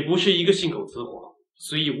你不是一个信口雌黄、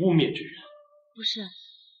随意污蔑之人。不是，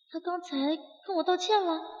他刚才跟我道歉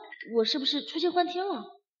了，我是不是出现幻听了？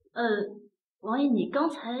王爷，你刚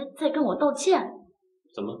才在跟我道歉？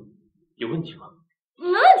怎么，有问题吗？没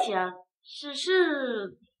问题啊，只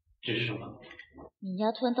是什么？你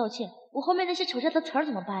丫突然道歉，我后面那些吵架的词儿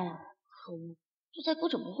怎么办呀？可恶，这再给我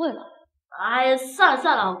整不会了。哎呀，算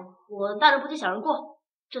了，我大人不计小人过，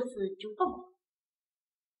这次就放过我。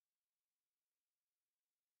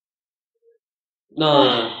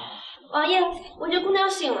那王爷，我家姑娘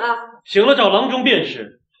醒了。醒了找郎中便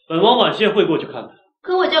是，本王晚些会过去看看。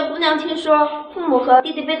可我家姑娘听说父母和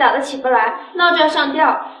弟弟被打得起不来，闹着要上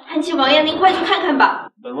吊，还请王爷您快去看看吧。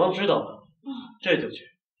本王知道了，这就去。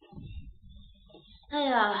哎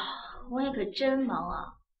呀，王爷可真忙啊，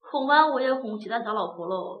哄完我也哄其他小老婆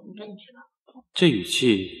喽，你赶紧去吧。这语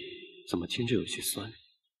气怎么听着有些酸？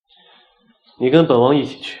你跟本王一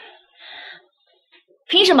起去。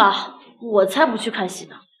凭什么？我才不去看戏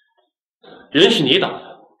呢。人是你打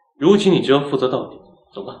的，如今你就要负责到底。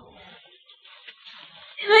走吧。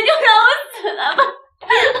你们就让我死了吧！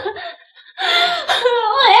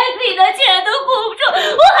我连自己的亲人都顾不住，我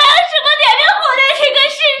还有什么脸面活在这个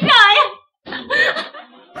世上呀？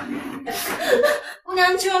姑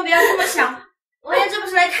娘，你千万不要这么想，王爷这不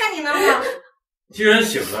是来看你们吗？既然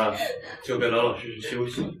醒了，就该老老实实休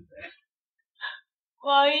息。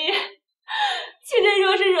王爷，妾身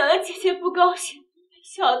若是惹了姐姐不高兴，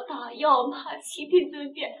要打要骂，悉听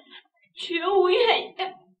尊便，绝无怨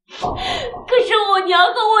言。可是我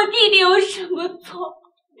娘和我弟弟有什么错？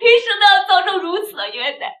凭什么要遭受如此的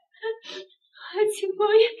虐待？还请王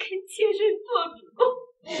爷给妾身做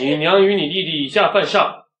主。你娘与你弟弟以下犯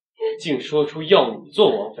上，竟说出要你做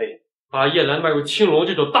王妃，把叶兰迈入青楼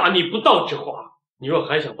这种大逆不道之话。你若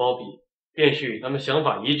还想包庇，便是与他们想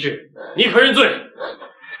法一致，你可认罪？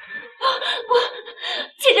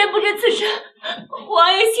妾身不知此事，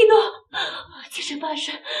王爷息怒。妾身发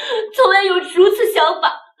誓，从来有如此想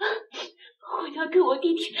法。我娘跟我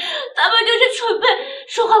弟弟，他们就是蠢笨，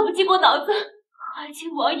说话不经过脑子。还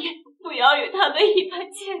请王爷不要与他们一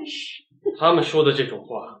般见识。他们说的这种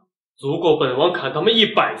话，足够本王砍他们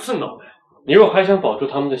100次脑袋。你若还想保住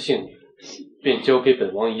他们的性命，便交给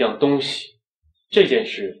本王一样东西，这件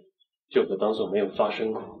事就可当做没有发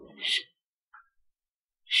生过。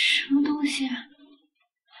什么东西啊？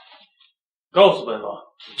告诉本王，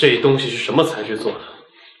这东西是什么材质做的？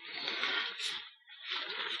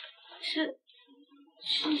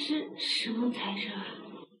这是什么材质啊？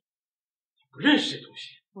不认识这东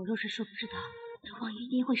西。我若是说不知道，王爷一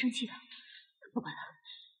定会生气的。不管了，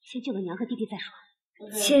先救了娘和弟弟再说。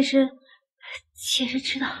妾身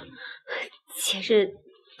知道，妾身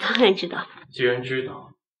当然知道。既然知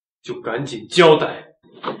道，就赶紧交代。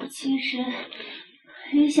妾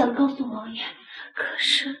身也想告诉王爷，可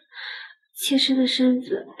是妾身的身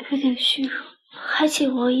子有点虚弱，还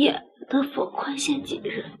请王爷能否宽限几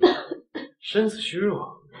日？身子虚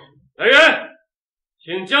弱，来人，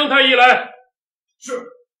请姜太医来。是。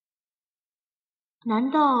难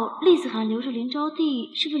道厉子涵留着林招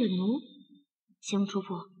娣是为了奴？先不出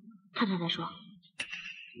府，看看再说。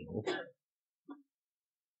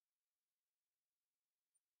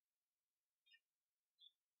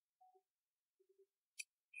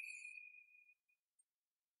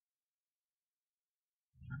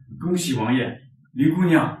恭喜王爷，林姑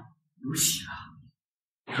娘有喜了。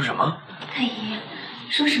你说什么？太医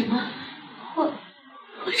说什么？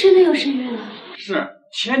我真的有身孕了。是，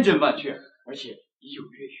千真万确，而且已有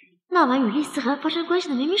月余。那晚与厉思涵发生关系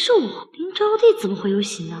的明明是我，林招娣怎么会有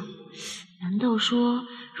喜呢？难道说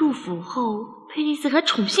入府后被厉思涵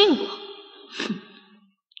宠幸过？哼，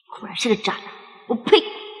果然是个渣男！我呸！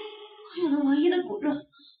为了王爷的骨肉，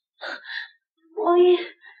王爷，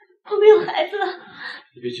我没有孩子了。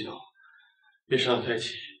你别激动，别伤了太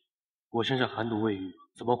气。我身上寒毒未愈，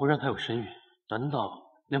怎么会让他有身孕？难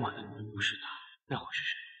道那马的人不是他，那会是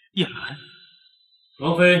谁？叶兰。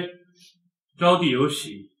王妃，招娣有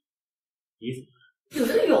喜，你怎么看？有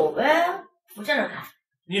就有呗，我站着看。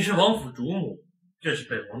你是王府主母，这是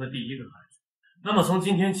本王的第一个孩子。那么从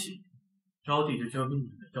今天起，招娣就交给你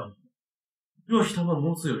来照顾。若是他们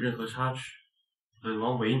母子有任何差池，本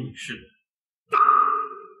王唯你是人。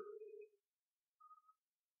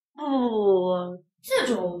不，这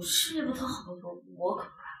种事业不讨好的活，我可不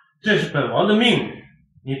干。这是本王的命令，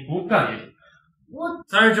你不干也得干。我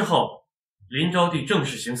3日之后，林招娣正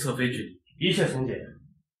式行侧妃之礼，一切从简。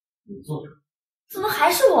你做主。怎么还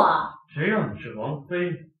是我啊？谁让你是王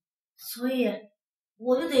妃？所以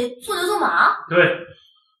我就得做牛做马？对，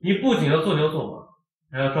你不仅要做牛做马，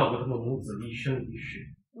还要照顾他们母子一生一世。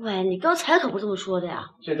喂，你刚才可不是这么说的呀！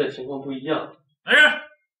现在情况不一样。来人，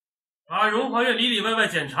把荣华院里里外外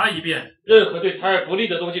检查一遍，任何对胎儿不利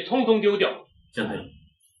的东西通通丢掉。江太医，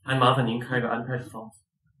还麻烦您开个安胎的方子。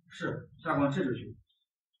是，下官这就去。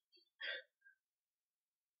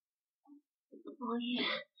王爷，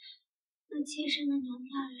那妾身的娘家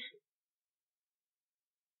人。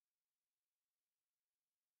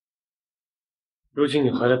如今你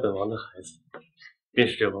怀了本王的孩子，便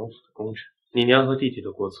是这王府的功臣，你娘和弟弟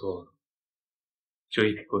的过错就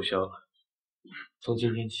一笔勾销了。从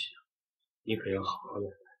今天起，你可要好好养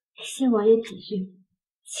胎。谢王爷体恤，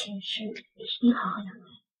妾身一定好好养胎。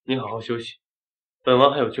你好好休息，本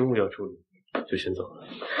王还有军务要处理，就先走了。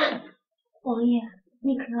王爷，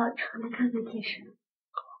你可要常来看看妾身。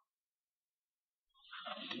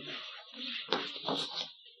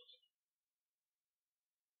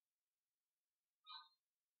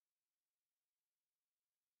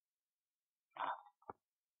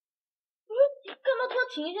干嘛突然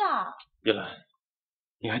停下？叶兰，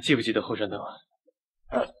你还记不记得后山大王？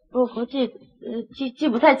我记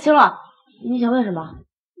不太清了。你想问什么？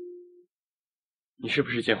你是不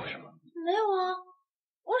是见过什么？没有啊，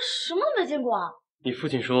我什么都没见过啊。你父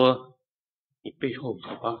亲说你背后有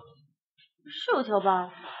条疤。是有条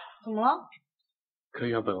疤，怎么了？可以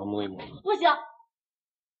让本王摸一摸吗？不行。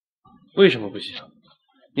为什么不行？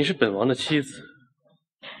你是本王的妻子，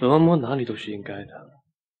本王摸哪里都是应该的。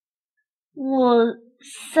我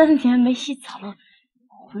3年没洗澡了，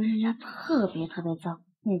浑身上特别脏。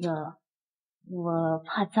那个，我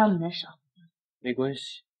怕脏你的手。没关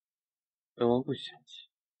系，本王不嫌弃。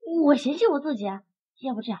我嫌弃我自己啊！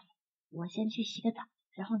要不这样，我先去洗个澡，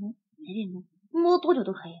然后呢，随便摸多久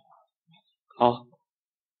都可以。好，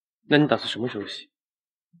那你打算什么时候洗？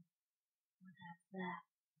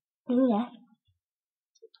明年。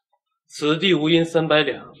此地无银300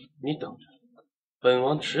两，你等着，本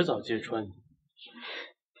王迟早揭穿你。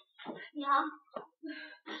娘，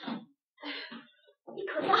你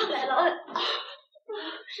可大来了！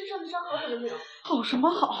身上的伤好点没有？好什么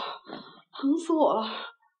好，疼死我了，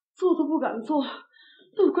做都不敢做，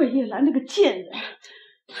都怪叶兰那个贱人。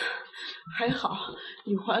还好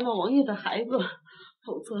你怀了王爷的孩子，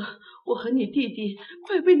否则我和你弟弟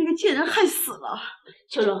快被那个贱人害死了。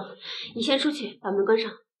秋荣，你先出去，把门关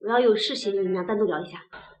上，我要有事情跟你们俩单独聊一下。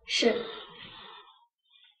是。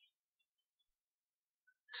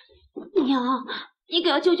娘，你可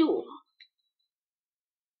要救救我！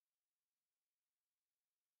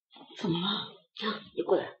怎么了？娘，你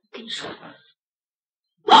过来，跟你说。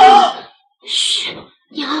嘘，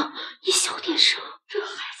娘，你小点声。这孩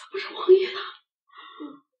子不是王爷的。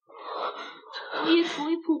王爷从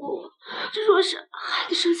未碰过我，这若是孩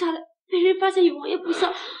子生下来被人发现与王爷不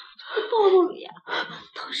像，就暴露了呀！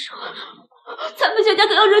到时候咱们全家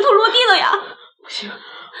可要人头落地了呀！不行，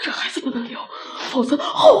这孩子不能留，否则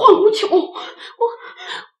后患无穷。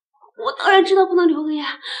我当然知道不能留了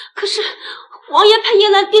呀，可是王爷派叶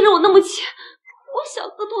兰盯着我那么紧，我想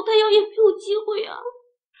个投胎药也没有机会啊。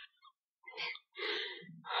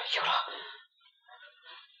有了。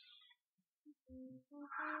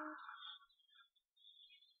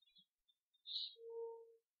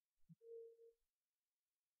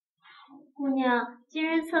姑娘，今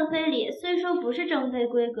日侧妃礼虽说不是正妃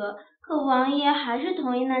规格，可王爷还是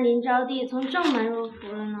同意那林招娣从正门入府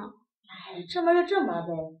了呢。哎，正门就正门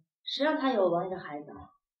呗，谁让他有王爷的孩子啊？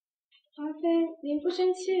王妃，您不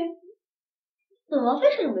生气？本王妃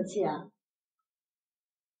生什么气啊？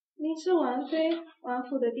您是王妃，王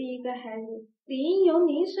府的第一个孩子，理应由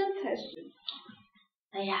您生才是。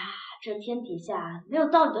哎呀，这天底下没有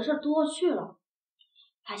道理的事多去了。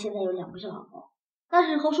他现在有2个小老婆，但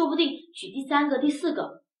是以后说不定娶第3个、第4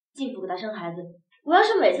个，进府给他生孩子。我要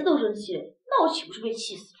是每次都生气，那我岂不是被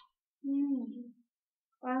气死了？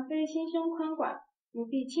王妃心胸宽广，奴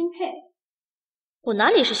婢钦佩。我哪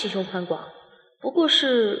里是心胸宽广，不过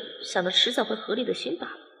是想着迟早会合理的心罢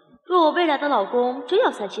了。若我未来的老公真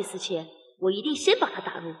要三妻四妾，我一定先把他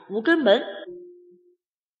打入无根门。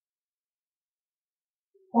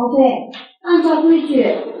王妃，按照规矩，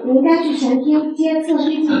你应该去前厅接侧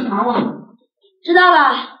妃进茶了。知道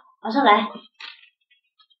了，马上来。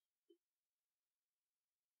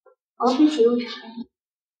王妃请用茶。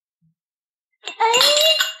哎，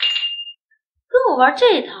跟我玩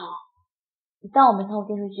这一套，你当我没看过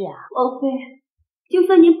电视剧啊？王妃，就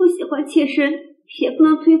算您不喜欢妾身，也不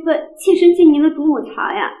能推翻妾身敬您的独母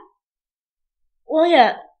茶呀。王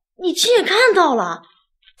爷，你亲眼看到了，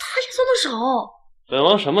他这松的手。本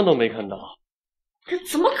王什么都没看到。可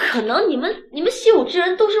怎么可能？你们习武之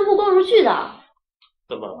人都是目光如炬的。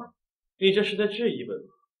怎么，你这是在质疑本王？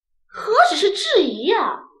何止是质疑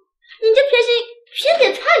呀！你这偏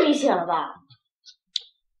见太明显了吧？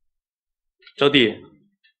招娣，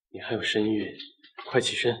你还有身孕，快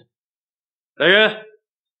起身。来人，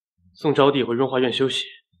送招娣回润华院休息。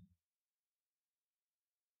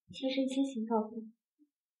妾身先行告退。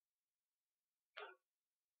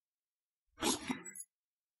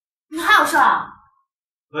你还有事啊？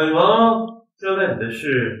本王交代你的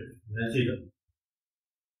事，你还记得吗？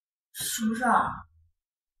什么事啊？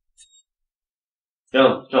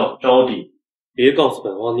让招娣别告诉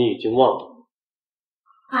本王你已经忘了。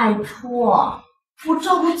拜托，我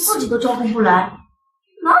照顾自己都照顾不来，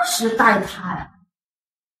哪时带他？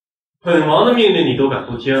本王的命令你都敢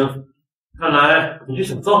不听，看来你是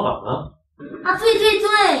想造反了。啊，对，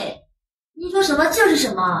你说什么就是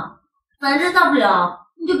什么，反正大不了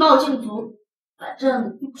你就把我禁足，反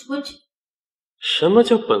正你不出去。什么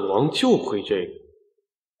叫本王就会这个？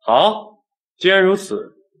好，既然如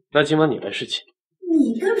此，那今晚你来侍寝。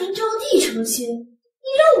你跟明招娣成亲，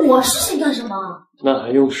你让我侍寝干什么？那还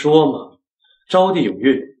用说吗？招娣有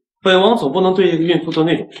孕，本王总不能对一个孕妇做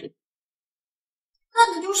那种事。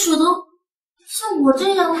那你就舍得像我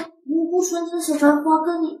这样无辜纯洁的小白花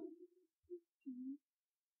跟你？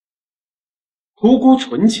无辜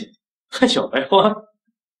纯洁，还小白花？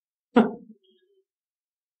哼！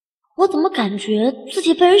我怎么感觉自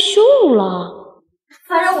己被人羞辱了？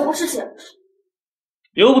反正我不侍寝。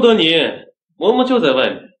由不得你，嬷嬷就在外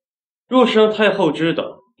面。若是让太后知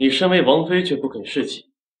道你身为王妃却不肯侍寝，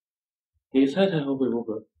你猜太后会如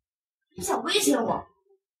何？你想威胁我？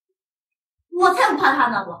我才不怕他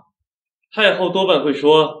呢！太后多半会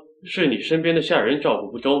说是你身边的下人照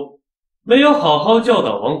顾不周，没有好好教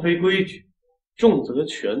导王妃规矩，重则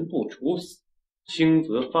全部处死，轻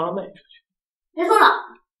则发卖出去。别说了，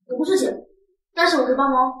我不侍寝，但是我会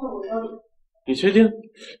帮忙照顾招娣。你确定？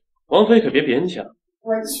王妃可别勉强。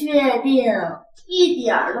我确定，一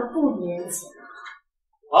点儿都不勉强。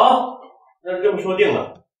好，那就这么说定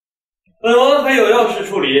了。本王还有要事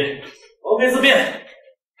处理，王妃自便。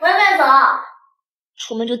我也带走。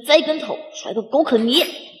出门就栽跟头，甩个狗啃泥。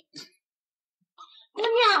姑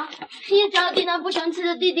娘，叶招娣那不成器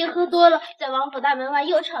的弟弟喝多了，在王府大门外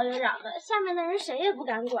又吵又嚷的，下面的人谁也不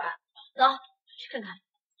敢管。走，去看看。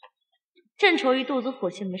正愁一肚子火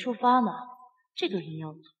气没处发呢，这个人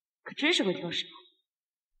妖可真是会挑食。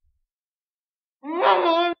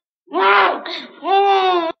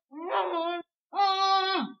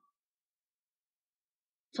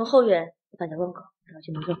从后院把家关口绕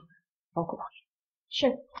进门中，包括王爷。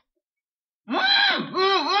是。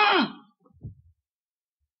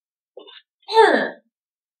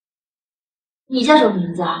你叫什么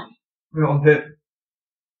名字啊？魏王妃，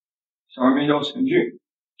小儿名叫陈俊。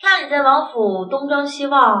看你在王府东张西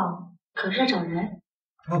望，可是在找人？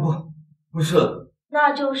啊不是。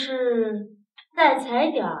那就是再踩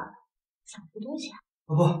点儿想偷东西啊？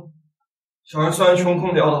啊不，小人虽然穷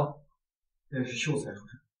困潦倒，但也是秀才出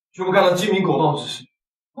身，绝不干那鸡鸣狗盗之事。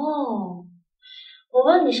哦，我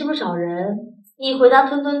问你是不是找人，你回答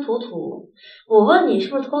吞吞吐吐；我问你是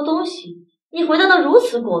不是偷东西，你回答的如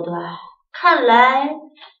此果断。看来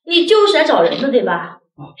你就是来找人的，对吧？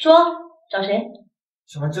说找谁？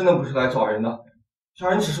小人真的不是来找人的，小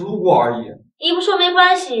人只是路过而已。你不说没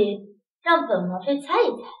关系，让本王妃猜一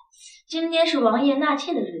猜，今天是王爷纳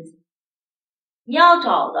妾的日子，你要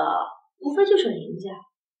找的无非就是林家。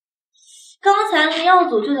刚才林耀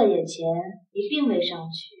祖就在眼前，你并未上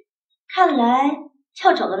去，看来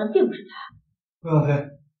要找的人并不是他。魏王妃，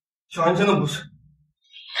小人真的不是。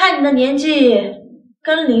看你的年纪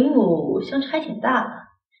跟林母相差还挺大的，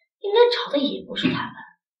应该找的也不是他们，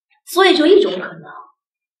所以就一种可能，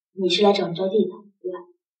你是来找你招娣的，对吧？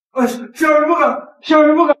小人不敢，小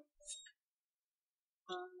人不敢。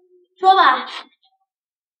说吧，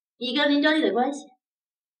你跟林娇丽的关系。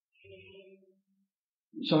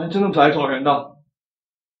小燕真的不是来找人的。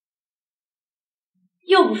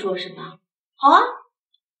又不说是吧？好啊，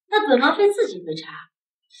那本王妃自己会查。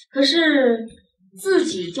可是自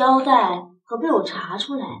己交代和被我查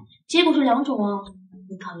出来，结果是两种哦，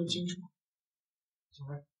你考虑清楚。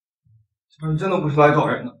小燕真的不是来找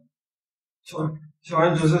人的。小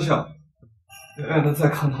燕只是想远远的再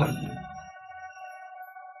看他一眼。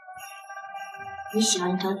你喜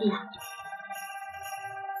欢招娣啊？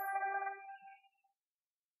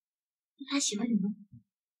那他喜欢你吗？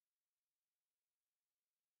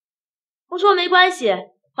不说没关系，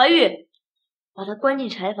怀玉，把他关进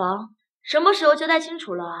柴房，什么时候交代清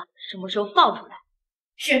楚了，什么时候放出来。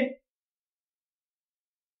是。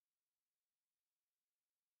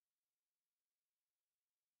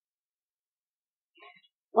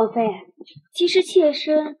王妃，其实妾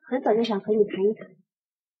身很早就想和你谈一谈。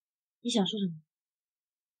你想说什么？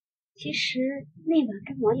其实那晚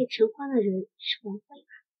跟王爷成欢的人是王妃吧？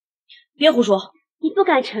别胡说！你不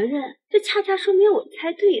敢承认，这恰恰说明我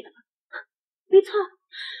猜对了。没错，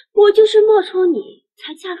我就是冒充你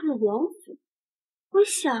才嫁入了王府。我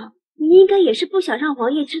想你应该也是不想让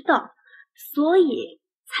王爷知道，所以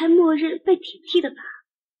才默认被顶替的吧？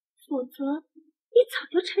否则你早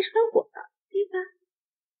就拆穿我了，对吧？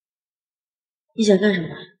你想干什么？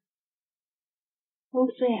王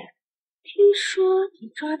妃，听说你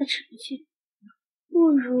抓的程序，不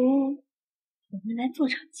如我们来做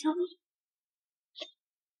场交易。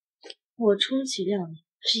我充其量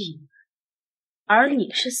是隐瞒，而你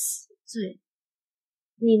是死罪，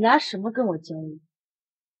你拿什么跟我交易？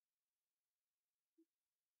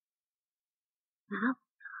拿我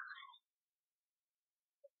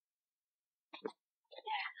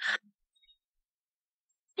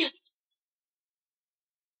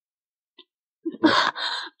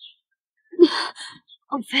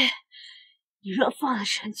王妃，你若放了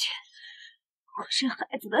成全，我生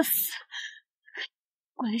孩子的死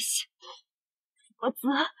关系，否则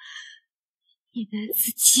你难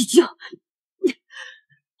辞其咎。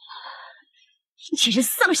你简直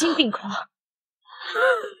丧心病狂！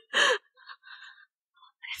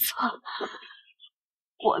没错，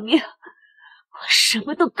我命，我什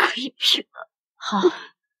么都可以拼了。好，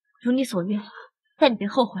如你所愿，但你别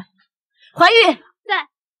后悔。怀玉，在，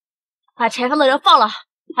把柴房的人放了，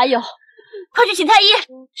还有，快去请太医。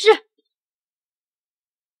是。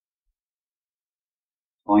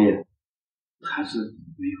王爷，还是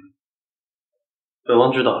没有。本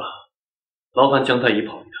王知道了，劳烦江太医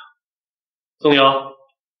跑一趟。宋瑶，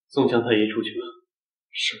送江太医出去吧。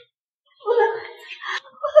是。我的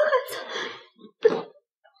孩子，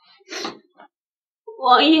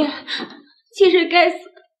王爷，妾身该死，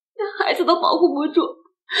连孩子都保护不住，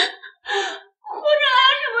活着还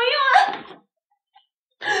有什么用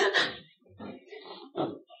啊？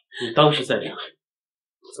你当时在场，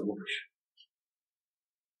怎么回事？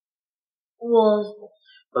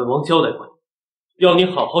本王交代过你，要你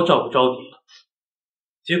好好照顾招娣，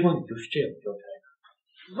结果你就是这样交代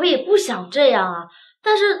的。我也不想这样啊，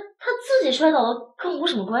但是他自己摔倒了，跟我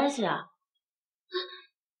什么关系啊？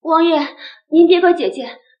王爷，您别怪姐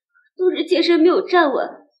姐，都是妾身没有站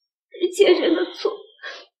稳，是妾身的错。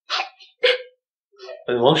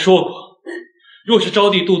本王说过，若是招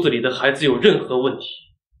娣肚子里的孩子有任何问题，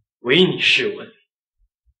唯你是问。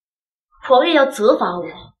王爷要责罚我，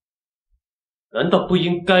难道不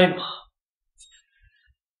应该吗？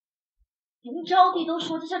连招娣都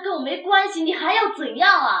说这事跟我没关系，你还要怎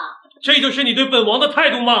样啊？这就是你对本王的态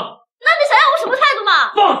度吗？那你想要我什么态度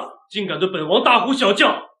嘛？放肆！竟敢对本王大呼小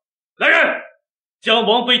叫！来人，将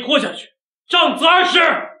王妃拖下去，杖责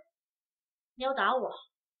20。你要打我？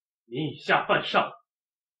你以下犯上，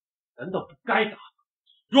难道不该打吗？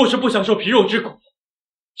若是不想受皮肉之苦，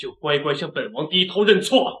就乖乖向本王低头认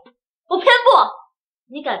错。我偏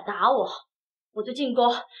不！你敢打我，我就进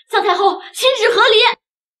宫向太后请旨合礼。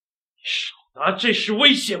少拿这事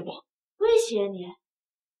威胁我！威胁你？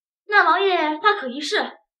那王爷大可一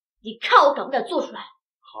试，你看我敢不敢做出来？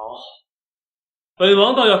好，本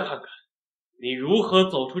王倒要看看你如何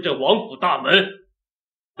走出这王府大门。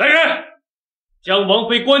来人，将王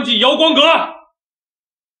妃关进瑶光阁。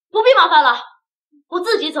不必麻烦了，我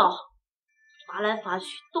自己走。罚来罚去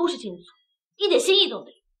都是进错，一点心意都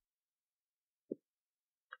没有。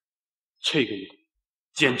这个女人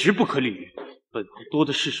简直不可理喻，本王多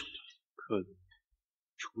的是手段，可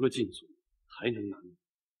除了禁足，还能拿你。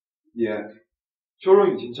爷，秋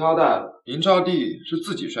荣已经交代了，林招娣是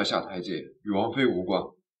自己摔下台阶，与王妃无关。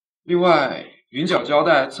另外，云角交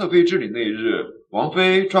代侧妃之礼那日，王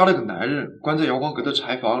妃抓了个男人关在瑶光阁的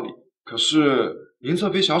柴房里，可是林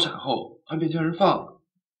侧妃小产后，她便将人放了。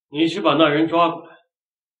你去把那人抓过来，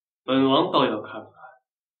本王倒要看看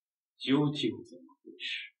究竟怎么回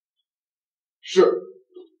事。是。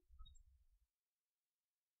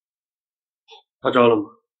他招了吗？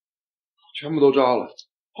全部都招了。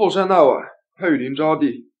后山那晚，他与林招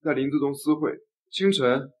娣在林子中私会，清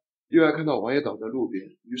晨意外看到王爷倒在路边，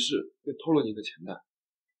于是便偷了您的钱袋。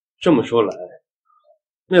这么说来，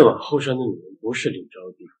那晚后山的女人不是林招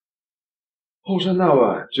娣。后山那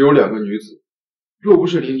晚只有2个女子，若不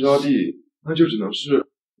是林招娣，那就只能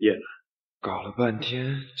是叶兰。搞了半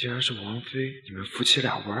天，竟然是王妃，你们夫妻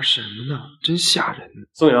俩玩什么呢？真吓人呢！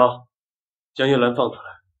宋瑶，将叶兰放出来。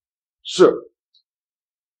是。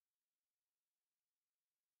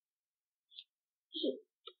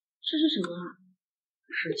这是什么啊？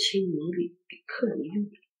是清明礼，给客人用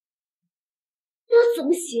的。那怎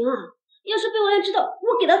么行啊？要是被王爷知道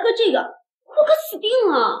我给他喝这个，我可死定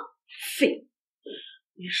了！废物，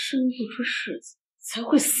你生不出世子才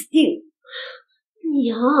会死定。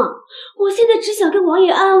娘，我现在只想跟王爷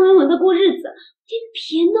安安稳稳的过日子，你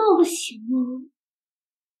别闹了行吗？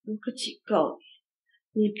我可警告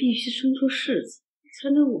你，你必须生出世子，才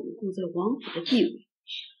能稳固在王府的地位，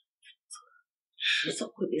否则迟早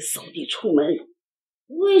会被扫地出门。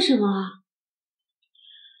为什么？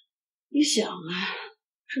你想啊，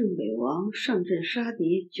镇北王上阵杀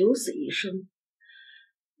敌，九死一生，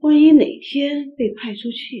万一哪天被派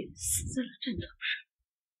出去，死在了战场上，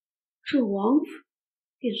这王府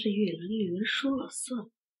便是越来越人说了算。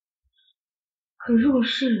可若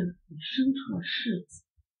是你生出了世子，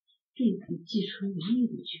便可继承王爷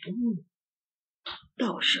的爵位，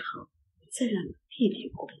到时候再让你弟弟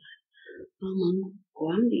过来帮忙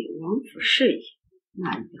管理王府事业，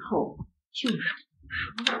那以后就是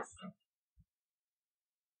说了算。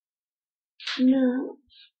那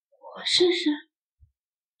我试试。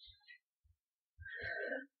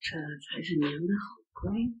这才是娘的好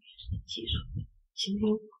闺女，记住，今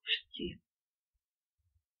天我是这样。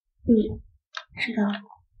知道了。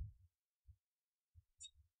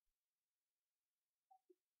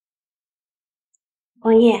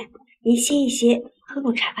王爷，您歇一歇，喝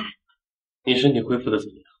口茶吧。你身体恢复的怎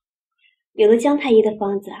么样？有了姜太医的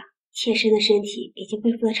方子，妾身的身体已经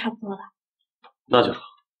恢复的差不多了。那就好。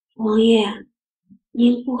王爷，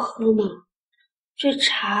您不喝吗？这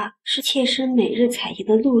茶是妾身每日采集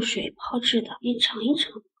的露水泡制的，您尝一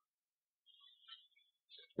尝。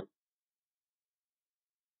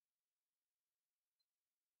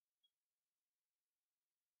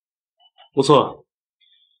不错，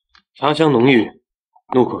茶香浓郁，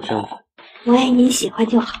入口生风。王爷您喜欢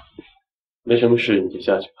就好。没什么事，你就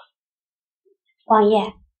下去吧。王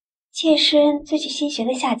爷，妾身最近新学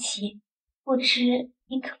的下棋，不知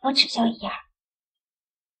您可否指教一二？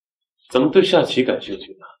怎么对下棋感兴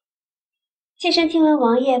趣呢？妾身听闻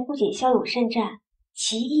王爷不仅骁勇善战，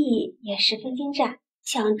棋艺也十分精湛，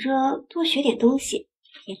想着多学点东西，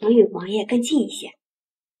也能与王爷更近一些。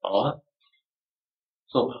好啊，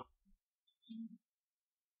坐吧。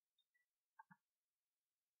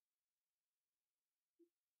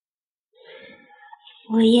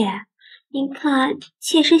王爷，您看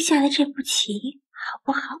妾身下的这步棋好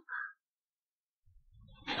不好？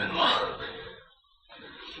本王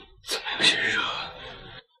怎么有些热？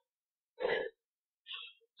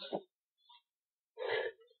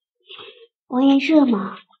王爷热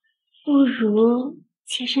吗？不如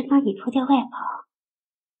妾身帮你脱掉外袍。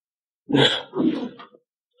你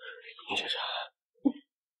这是？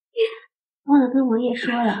忘了跟王爷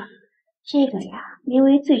说了，这个呀名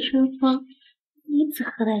为醉春风，第一次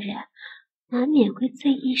喝的人难免会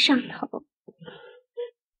醉意上头。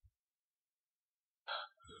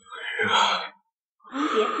热。您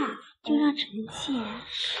别怕，就让臣妾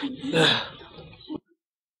为您上头。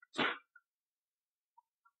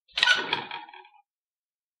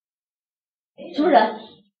主人，主人，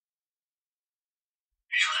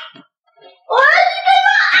你干嘛？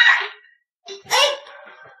哎，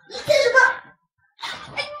你干什么？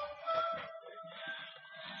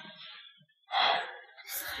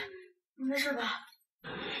你没事吧？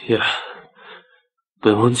叶兰，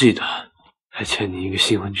本王记得还欠你一个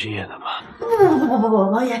新婚之夜呢吧？不，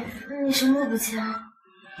王爷，你什么都不欠。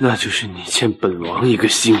那就是你欠本王一个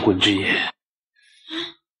新婚之夜。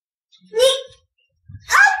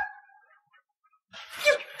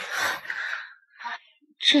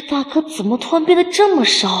这大哥怎么突然变得这么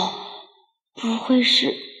烧？不会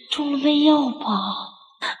是中了媚药吧？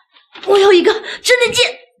我要一个真的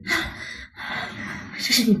剑！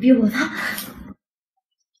这是你逼我的。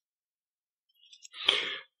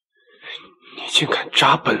你竟敢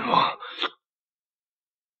扎本王！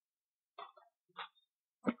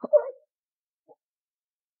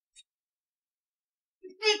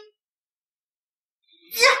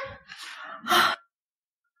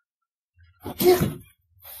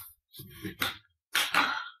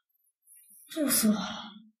住宿，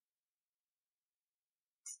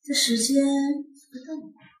这时间不到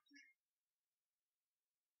你。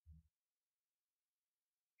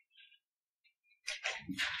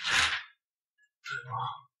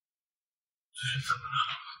这是怎么了？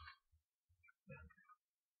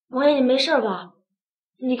王爷，你没事吧？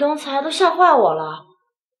你刚才都吓坏我了，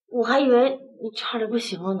我还以为你差点不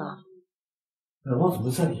行了呢。本王怎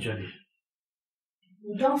么在你这里？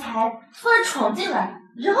你刚才突然闯进来，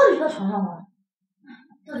然后就到床上了，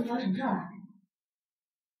到底发生什么事了？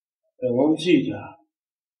本王记得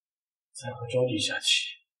在和招娣下棋，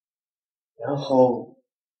然后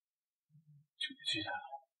就不记得了。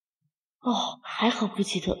哦，还好不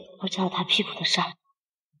记得我扎了他屁股的伤。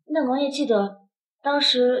那王爷记得当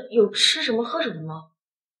时有吃什么喝什么吗？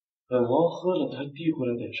本王喝了他递过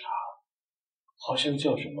来的茶，好像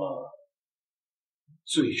叫什么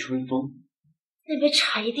醉春风。那杯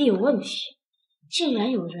茶一定有问题，竟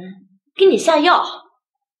然有人给你下药。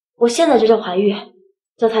我现在就叫怀玉，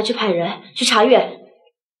叫他去派人去查阅。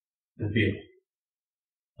不必了，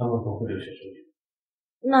他们不会流血身亡。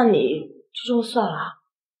那你就这么算了？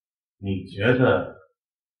你觉得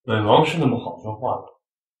本王是那么好说话的？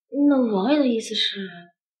那王爷的意思是？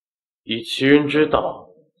以其人之道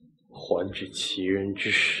还治其人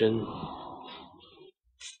之身。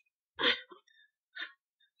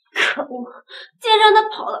可恶！竟然让他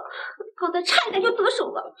跑了，刚才差一点就得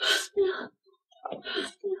手了。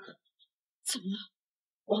怎么了？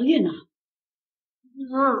王爷呢？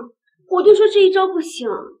我就说这一招不行，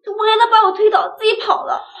这王爷他把我推倒，自己跑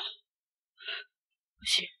了。不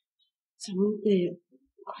行，咱们得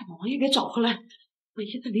快把王爷给找回来。万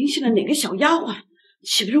一他联系了哪个小丫鬟，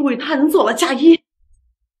岂不是为他人做了嫁衣？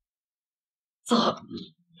走。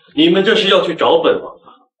你们这是要去找本王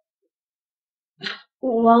啊？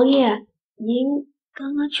王爷，您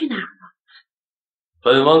刚刚去哪儿了？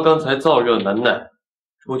本王刚才燥热难耐，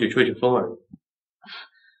出去吹吹风而已。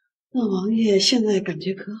那王爷现在感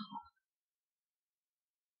觉可好？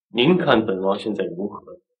您看本王现在如何？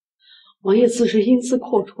王爷自是英姿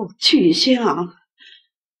阔绰，气宇轩昂。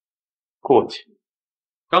过去，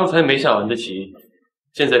刚才没下完的棋，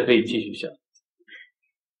现在可以继续下。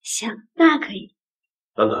行，当然可以。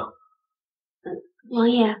等等，王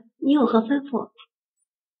爷，你有何吩咐？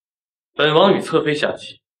本王与侧妃下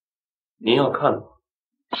棋，您要看吗？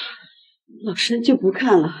老身就不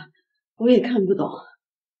看了，我也看不懂。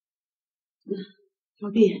招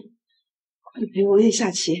娣，快陪王爷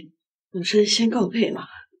下棋，老身先告退了。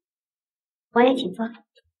王爷请坐。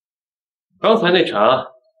刚才那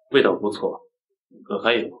茶味道不错，可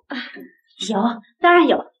还有？有，当然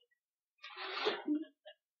有。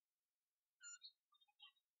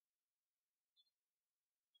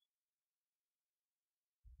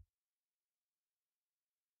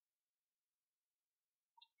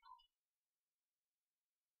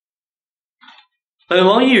本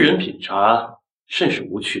王一人品茶甚是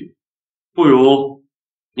无趣，不如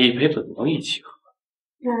你陪本王一起喝。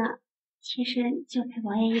那妾身就陪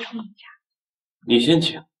王爷一同饮茶。你先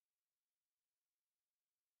请。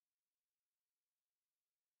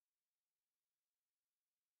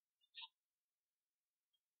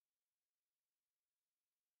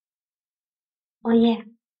王爷，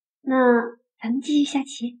那咱们继续下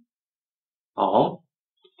棋。好。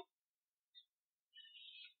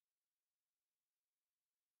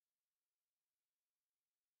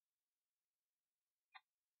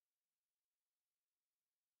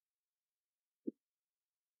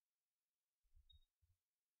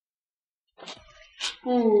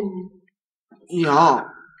娘，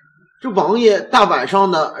这王爷大晚上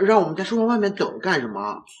的让我们在书房外面等干什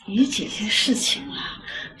么？理解些事情了，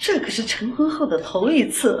这可是成婚后的头一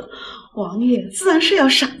次，王爷自然是要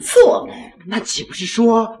赏赐我们。那岂不是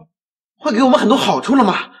说会给我们很多好处了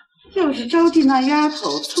吗？要是招娣那丫头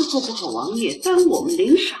伺候不好王爷，耽误我们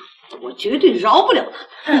领赏，我绝对饶不了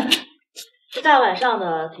她。这大晚上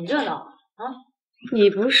的挺热闹啊！你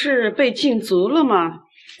不是被禁足了吗？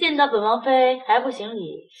见到本王妃还不行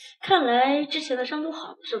礼，看来之前的伤都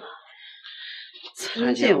好了是吧？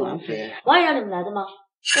参见王妃。王爷让你们来的吗？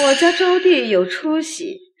我家招娣有出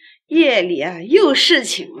息，夜里又侍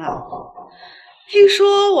寝了。听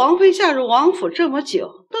说王妃嫁入王府这么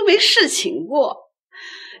久都没侍寝过，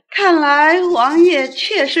看来王爷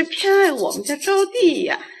确实偏爱我们家招娣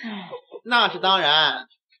呀。那是当然，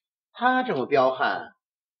她这么彪悍，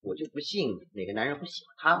我就不信哪个男人会喜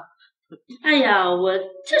欢她。哎呀，我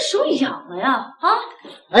这手痒了呀！啊，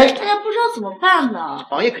哎，大家不知道怎么办呢？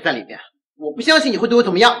王爷可在里边，我不相信你会对我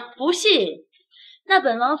怎么样。不信，那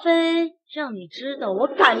本王妃让你知道我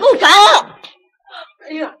敢不敢！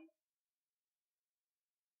哎呀，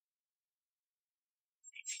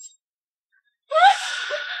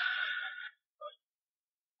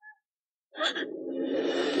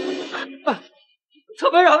草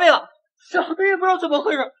莓饶命了，小妹也不知道怎么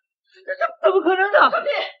回事，这怎么可能呢？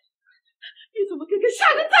你怎么可以跟下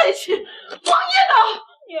人在一起？王爷呢？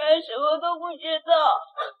女儿什么都不知道。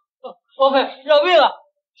王妃，饶命了！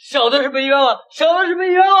小的是被冤枉，小的是被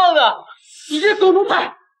冤枉的。你这狗奴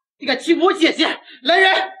才，你敢欺负我姐姐！来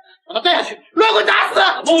人，把他带下去，乱棍打死！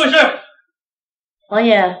怎么回事？王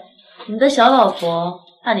爷，你的小老婆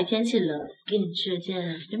怕你天气冷，给你织了件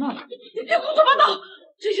棉帽子。你别胡说八道，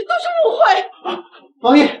这些都是误会。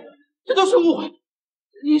王爷，这都是误会，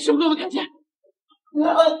你什么都没看见。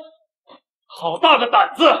好大的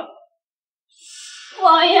胆子！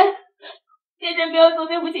王爷，妾身没有做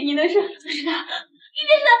对不起您的事，是他，一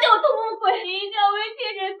定是他对我动误会，您一定要为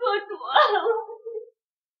妾身做主啊！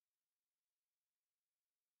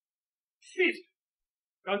气死！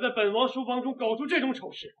敢在本王书房中搞出这种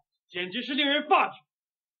丑事，简直是令人发指！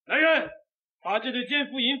来人，把这对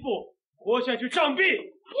奸夫淫妇拖下去杖毙！妾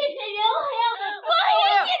身冤枉呀！王爷，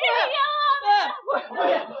妾身冤枉！王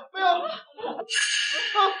爷，不要！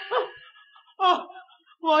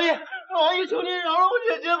王爷，求您饶了我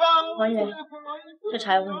姐姐吧！王爷，这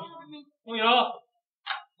茶要问你。凤瑶，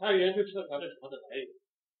太原是彻查这茶的来源，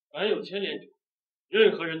凡有牵连者，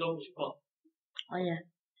任何人都不许放。王爷，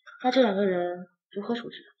那这两个人如何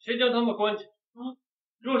处置？先将他们关起来。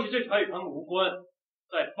若是这茶与他们无关，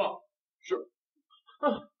再放。是。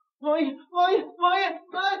王爷！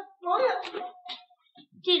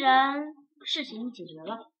既然事情解决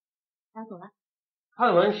了，咱走了。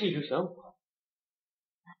看完是一个想法。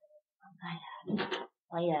哎呀，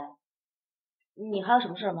王爷，你还有什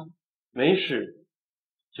么事吗？没事，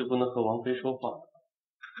就不能和王妃说话。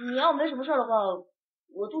你要没什么事的话，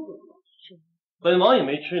我肚子饿，去。本王也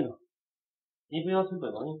没吃呢，你不邀请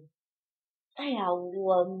本王一起？哎呀，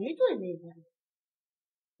我没做那个，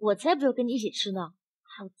我才不要跟你一起吃呢，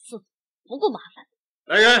还有伺候，不够麻烦。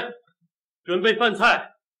来人，准备饭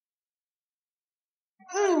菜。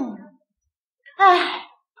哎，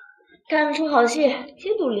干出好戏，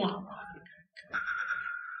天都亮了。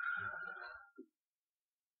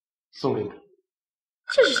送给你。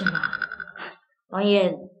这是什么？王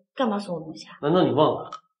爷干嘛送我东西啊？难道你忘了，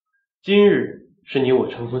今日是你我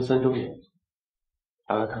成婚3周年？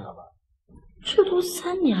打开看看吧。这都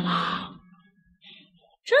3年了，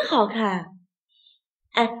真好看。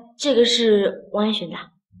哎，这个是王爷选的，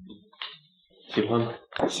喜欢吗？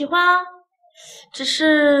喜欢啊，只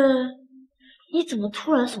是你怎么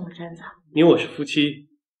突然送我簪子啊？你我是夫妻，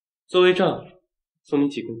作为丈夫，送你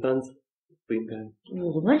几根簪子不应该吗？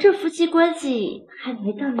我们这夫妻关系还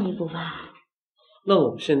没到那一步吧？那我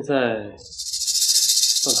们现在到哪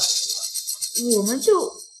去我们就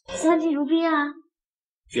相敬如宾啊。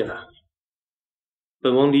月兰，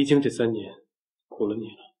本王离京这3年苦了你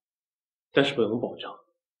了，但是本王保证，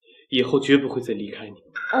以后绝不会再离开你。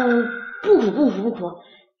不苦。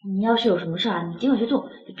你要是有什么事啊，你尽管去做，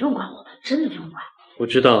你不用管我，真的不用管。我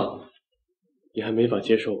知道你还没法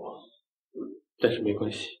接受我，但是没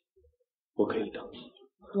关系，我可以等。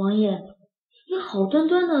王爷，你好端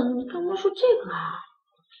端的，你干嘛说这个啊？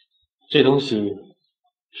这东西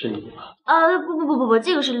是你的吧？不，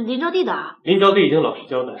这个是林招娣的。林招娣已经老实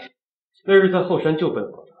交代，那日在后山救本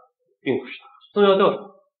王的并不是他，纵要调查，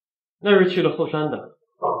那日去了后山的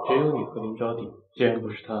只有你和林招娣，既然不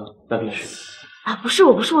是他，那便是你。不是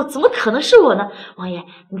我，怎么可能是我呢？王爷，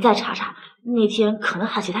你再查查，那天可能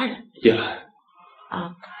还有其他人。叶兰，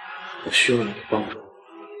我需要你的帮助。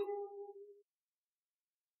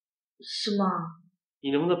什么？你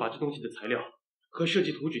能不能把这东西的材料和设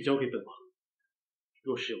计图纸交给本王？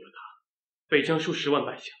若是有了它，北疆数10万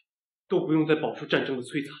百姓都不用再饱受战争的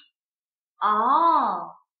摧残。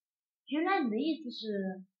原来你的意思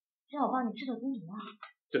是让我帮你制造公主啊？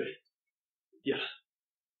对，叶兰，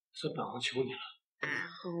算本王求你了。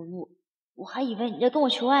可恶，我还以为你在跟我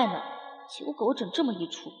求爱呢，结果给我整这么一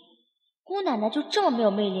出。姑奶奶就这么没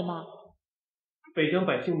有魅力吗？北疆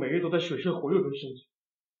百姓每日都在水深火热中生存，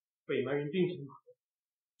北蛮人兵强马壮，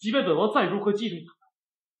即便本王再如何击退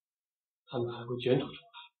他们还会卷土重来。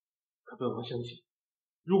可本王相信，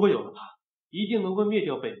如果有了它，一定能够灭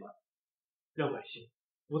掉北蛮，让百姓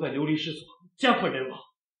不再流离失所，家破人亡。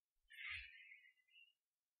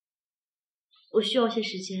我需要些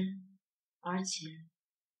时间，而且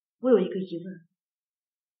我有一个疑问。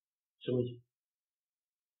什么疑问？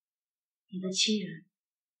你的亲人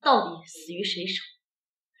到底死于谁手？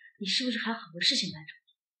你是不是还有很多事情瞒着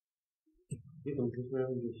我？你怎么突然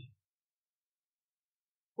问这些？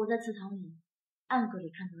我在祠堂里暗格里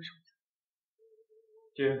看到的手册。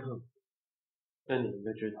既然看过，那你应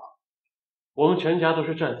该知道，我们全家都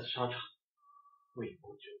是战死沙场，为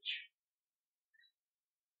国捐躯。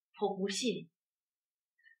我不信，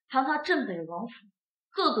堂堂镇北王府，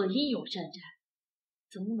个个英勇善战，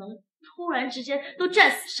怎么能突然之间都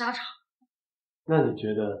战死沙场？那你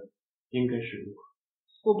觉得应该是如何？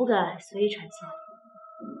我不敢随意揣测，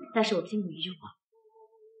但是我听过一句话：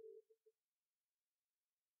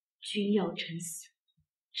君要臣死，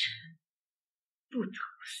臣不得不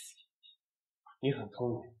死。你很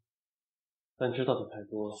聪明，但知道的太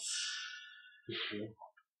多，也别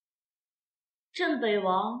慌。镇北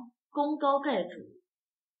王功高盖主，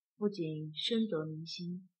不仅深得民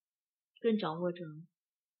心，更掌握着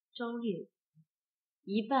昭烈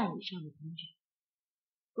1半以上的兵权，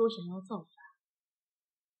若想要造反，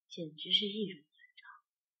简直是易如反掌。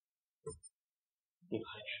你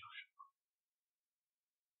还知道什么？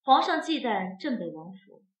皇上忌惮镇北王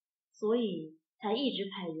府，所以才一直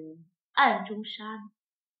派人暗中杀你，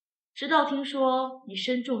直到听说你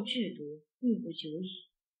身中剧毒，命不久矣。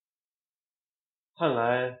看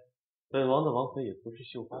来本王的王妃也不是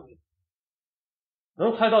绣花饼，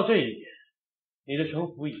能猜到这一点，你的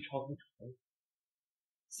城府已超乎常人。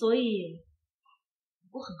所以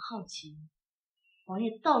我很好奇，王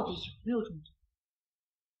爷到底有没有中毒？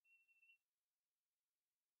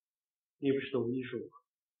你不是懂医术吗？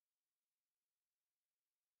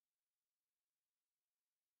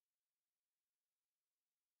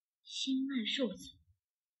心脉受损，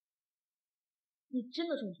你真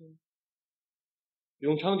的中毒了？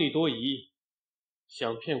永昌帝多疑，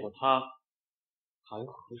想骗过他，谈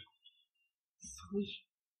何容易？所以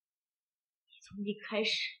你从一开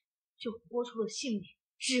始就豁出了性命，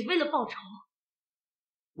只为了报仇。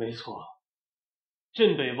没错，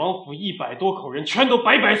镇北王府100多口人全都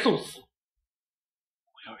白白送死，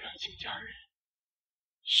我要让景家人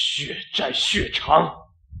血债血偿。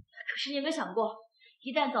可是你有没有想过，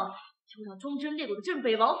一旦造反，就让忠贞烈骨的镇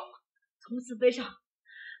北王府从此背上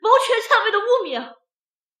谋权篡位的污名。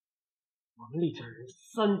我们厉家人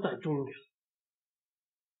3代忠良，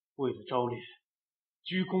为了昭烈，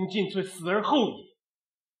鞠躬尽瘁，死而后已。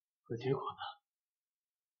可结果呢？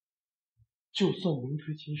就算名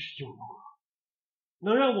垂青史又如何？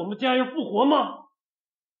能让我们家人复活吗？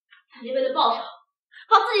那你为了报仇，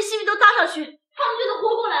把自己性命都搭上去，他们就能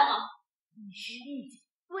活过来吗？你是厉家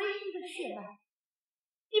唯一的血脉，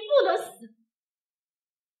你不能死。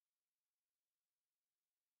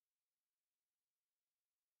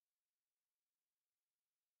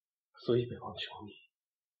所以本王求你，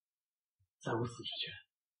在我死之前，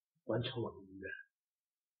完成我的遗愿，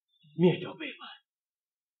灭掉北蛮，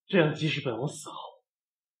这样即使本王死后，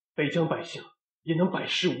北疆百姓也能百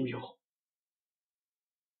事无忧。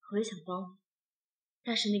我也想帮你，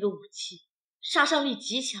但是那个武器杀伤力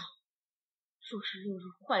极强，若是落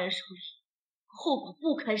入坏人手里，后果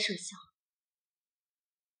不堪设想。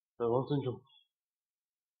本王尊重你，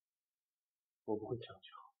我不会强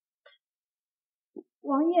求。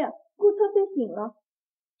王爷，顾侧妃醒了。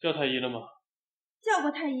叫太医了吗？叫过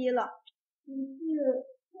太医了，只是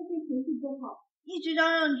侧妃情绪不好，一直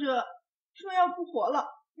嚷嚷着说要复活了，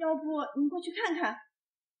要不您过去看看？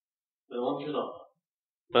本王知道了，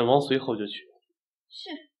本王随后就去。是，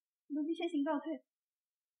奴婢先行告退。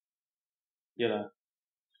叶兰，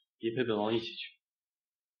你陪本王一起去。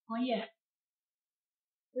王爷，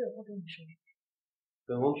我有话跟你说。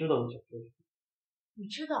本王知道你想说什么。你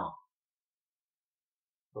知道？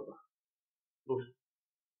走吧，路上。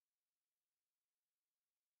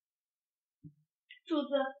主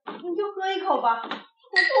子，您就喝一口吧。我不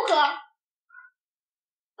喝，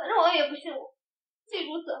反正王爷也不信我。既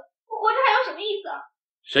如此，我活着还有什么意思啊？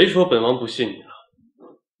谁说本王不信你了？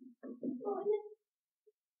王爷，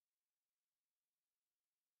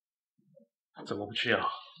怎么不吃药？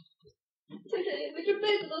妾身以为这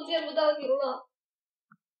辈子都见不到您了。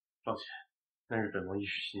抱歉，那是本王一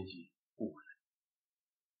时心急，误会了。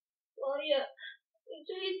王爷，你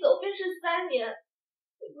这一走便是3年，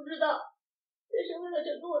你不知道，妾身为了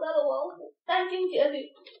整个我大的王府，殚精竭虑，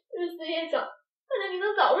日思夜想，盼着您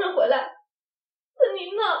能早日回来。可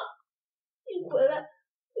您呢？一回来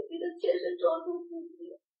就逼得妾身装出自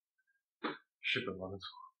己。是本王的错，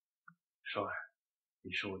双儿，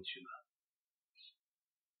你受委屈了。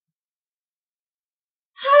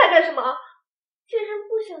他来干什么？妾身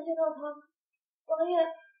不想见到他。王爷，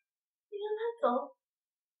你让他走，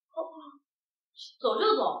好不好？走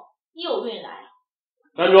就走，你有罪来啊！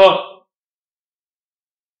站住！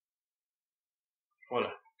过来。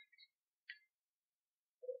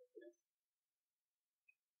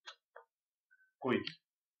跪下！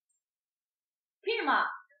凭什么？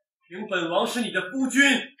凭本王是你的夫君。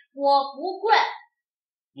我不跪。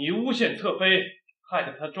你诬陷侧妃，害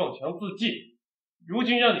得她撞墙自尽，如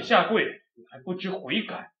今让你下跪，你还不知悔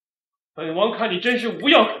改，本王看你真是无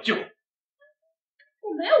药可救。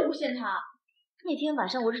我没有诬陷他，那天晚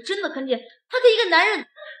上我是真的看见他跟一个男人。王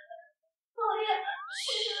爷，你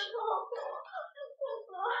真的好苦，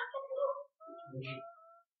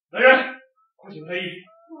来人，快请太医。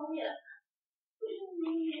王爷，为什么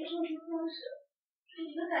您也说是相识？对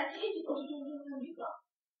你的感情一直都是忠贞的女的。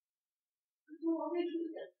可是王妃出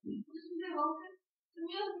现，我是对王妃怎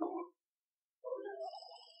么样的我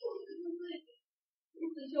是对如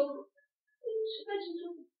此羞辱，实在是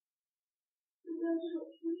受不了。如果要是我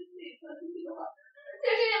出去自己传出去的话，先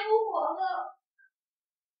生也不活了。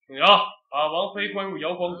请饶，把王妃关入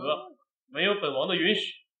瑶光阁，没有本王的允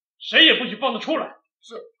许，谁也不许放她出来。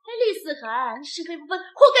是。厉思涵，你是非不分，活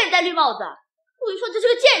该你戴绿帽子！我跟你说，你这是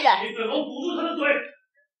个贱人！给本王堵住他的嘴！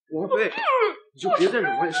王妃，你就别再惹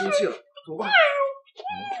王爷生气了，走吧。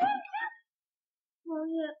王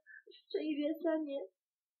爷，这一别3年，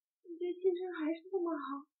你对妾身还是这么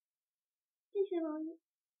好，谢谢王爷，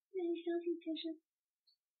愿意相信妾身。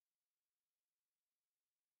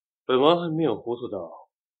本王还没有糊涂到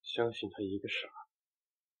相信他一个傻，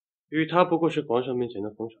与他不过是皇上面前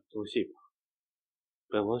的逢场作戏吧。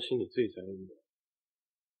本王心里最在意的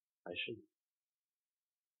还是你。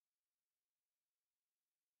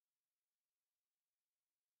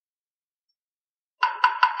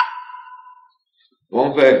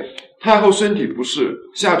王妃，太后身体不适，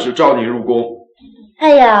下旨召您入宫。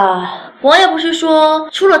哎呀，王爷不是说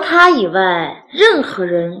除了他以外，任何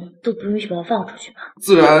人都不允许把他放出去吗？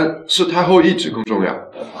自然是太后懿旨更重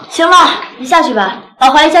要。行了，你下去吧，把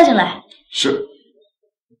华姨叫进来。是。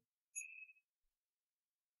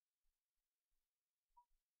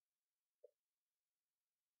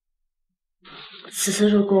此次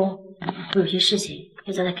入宫，我有些事情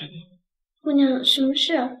要交代给你。姑娘，什么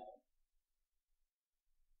事啊？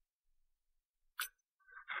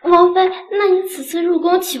王妃，那你此次入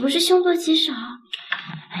宫岂不是凶多吉少？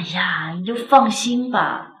哎呀，你就放心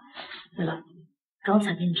吧。对了，刚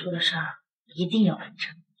才跟你说的事儿一定要完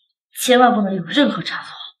成，千万不能有任何差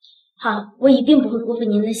错。好，我一定不会辜负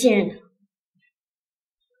您的信任的。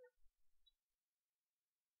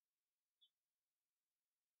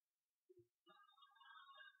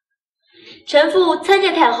臣妇参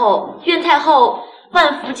见太后，愿太后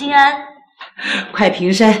万福金安。快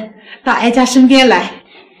平身，到哀家身边来。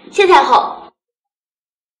谢太后。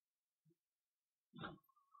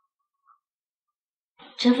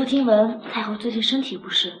臣妇听闻太后最近身体不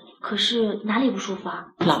适，可是哪里不舒服啊？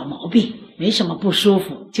老毛病，没什么不舒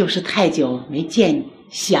服，就是太久没见你，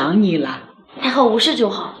想你了。太后无事就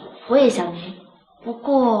好，我也想您。不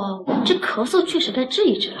过这咳嗽确实该治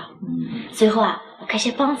一治了。随后啊，我开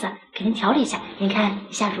些方子给您调理一下，您看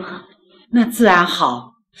一下如何？那自然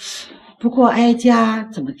好。不过哀家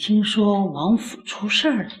怎么听说王府出事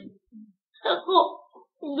儿了？太后，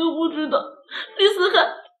你都不知道，李思涵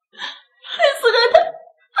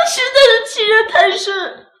他实在是欺人太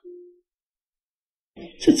甚。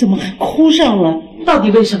这怎么还哭上了？到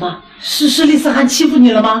底为什么？是厉思涵欺负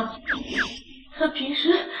你了吗？他平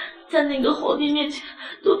时在那个皇帝面前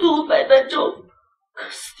都对我百般招呼，可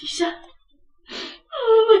私底下，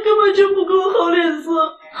他根本就不给我好脸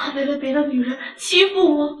色，还为了别的女人欺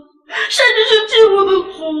负我，甚至是进我的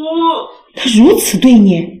府。他如此对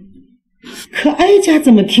你，可哀家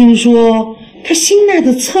怎么听说他心爱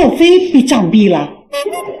的侧妃被杖毙了？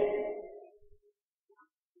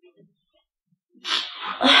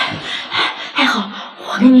太后，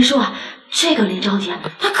我跟您说啊，这个林昭典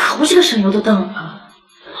他可不是个省油的灯。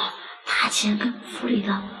他竟然跟府里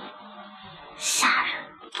的下人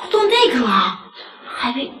都动那个了，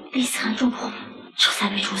还被李思涵撞破，这才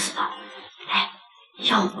被处死的。哎，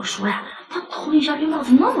要我说呀，他头顶上绿帽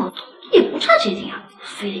子那么多，也不差这点啊，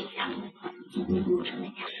非得让你弄成那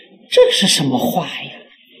样。这是什么话呀？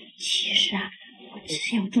其实啊，我只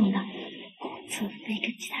是要撞到顾侧妃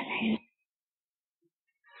跟其他男人。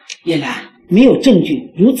叶兰，没有证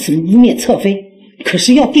据如此污蔑侧妃，可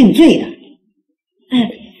是要定罪的。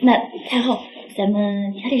那太后，咱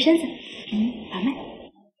们调理身子，把脉。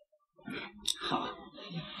好。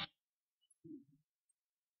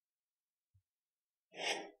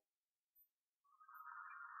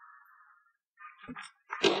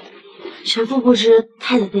臣妇不知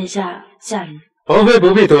太子殿下下雨。王妃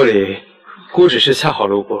不必多礼，孤只是恰好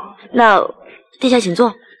路过。那殿下请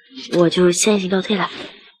坐，我就先行告退了。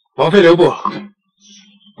王妃留步，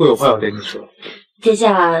我有话要跟你说。殿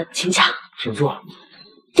下请讲。请坐。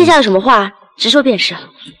殿下有什么话，直说便是。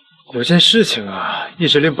有件事情啊，一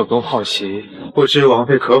直令本宫好奇，不知王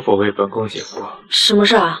妃可否为本宫解惑？什么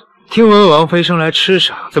事啊？听闻王妃生来痴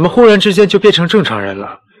傻，怎么忽然之间就变成正常人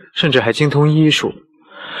了？甚至还精通医术，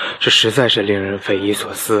这实在是令人匪夷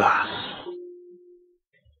所思啊！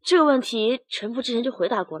这个问题臣父之前就回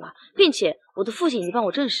答过了，并且我的父亲已经帮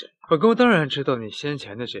我证实。本宫当然知道你先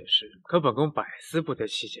前的解释，可本宫百思不得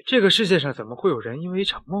其解，这个世界上怎么会有人因为一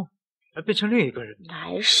场梦而变成另一个人？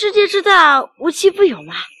乃世界之大，无奇不有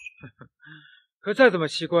嘛。可再怎么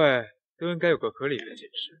奇怪，都应该有个合理的解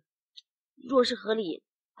释。若是合理，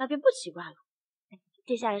那便不奇怪了。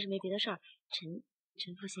殿下要是没别的事儿，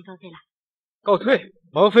臣父先告退了。告退？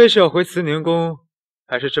王妃是要回慈宁宫，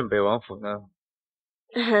还是镇北王府呢？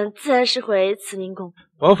自然是回慈宁宫。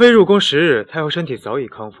王妃入宫10日，太后身体早已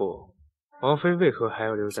康复，王妃为何还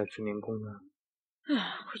要留在慈宁宫呢？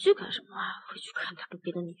回去干什么啊？回去看他跟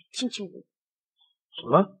别的女人卿卿我我。什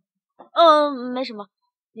么？没什么。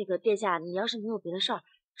那个殿下，你要是没有别的事儿，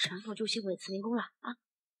臣父就先回慈宁宫了啊。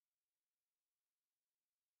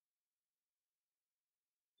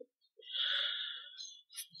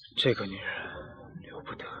这个女人留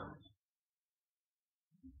不得。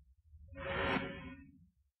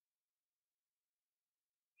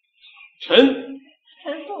臣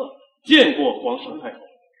父见过皇上太后。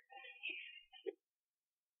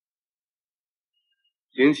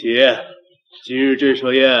请起。今日朕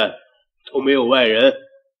设宴都没有外人，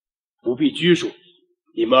不必拘束，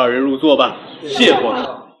你们2人入座吧。谢皇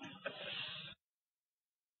上。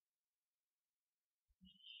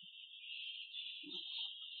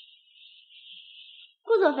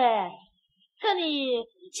顾侧妃，看你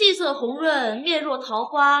气色红润，面若桃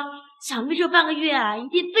花，想必这半个月啊，一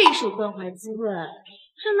定备受关怀滋润。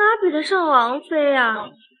这哪比得上王妃啊？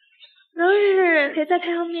仍日可以在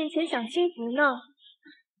太后面前享清福呢。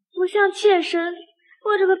不像妾身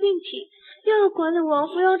握着个病体，又要管着王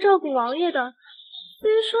府，要照顾王爷的。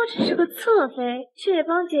虽说只是个侧妃，却也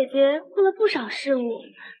帮姐姐顾了不少事务。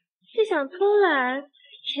这想偷懒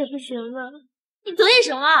也不行呢。你得意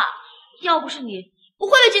什么啊？要不是你，我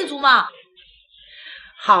会被禁足吗？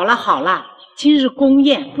好了好了，今日宫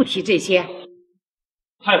宴不提这些。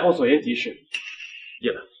太后所言极是。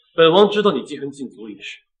叶兰，本王知道你记恨禁足一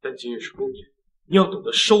事，但今日是宫宴，你要懂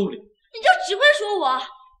得收敛。你就只会说我，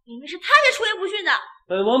明明是他才出言不逊的。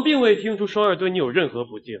本王并未听出双儿对你有任何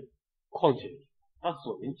不敬，况且他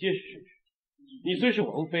所言皆是事实。你虽是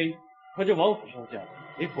王妃，可这王府上下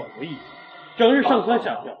得管个一整日上蹿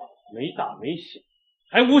下跳，没大没小，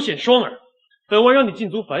还诬陷双儿。本王让你禁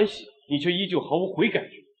足反省，你却依旧毫无悔改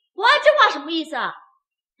之意。我这话什么意思啊？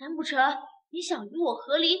难不成你想与我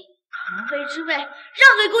和离，王妃之位让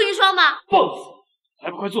给顾云霜吗？放肆！还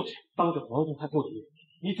不快坐下！当着皇上太后的面，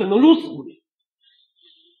你怎能如此无礼？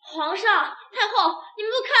皇上、太后，你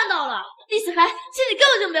们都看到了，厉思涵心里根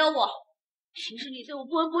本就没有我。平时你对我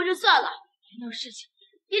不闻不问就算了，遇到事情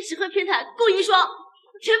也只会偏袒顾云霜。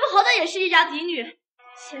全部好歹也是一家嫡女，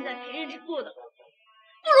现在平日里过的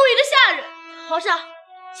不如一个下人。皇上，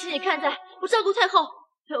请你看在我照顾太后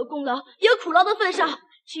没有功劳也有苦劳的份上，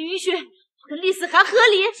请允许我跟厉思涵和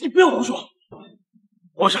离。你不要胡说！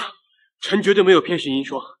皇上，臣绝对没有偏心银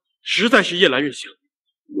霜，实在是夜阑月行。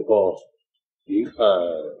以后您看，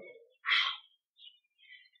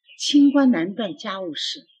清官难断家务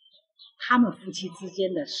事，他们夫妻之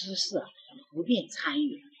间的私事不便参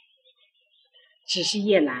与。只是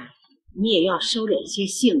叶兰，你也要收敛些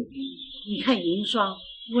性子。你看银霜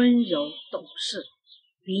温柔懂事，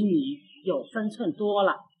比你有分寸多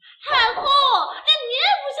了。太后，连你也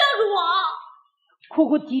不向着我，哭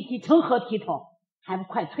哭啼啼成何体统？还不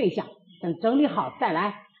快退下，等整理好再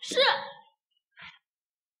来。是。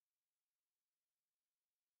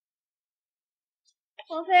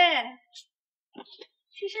王妃，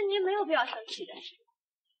其实您没有必要生气的。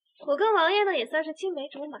我跟王爷呢也算是青梅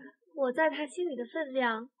竹马，我在他心里的分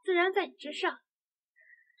量自然在你之上，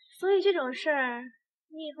所以这种事儿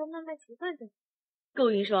你以后慢慢习惯就行。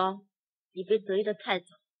顾云霜，你别得意的太早，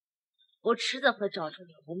我迟早会找出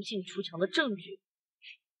你红杏出墙的证据。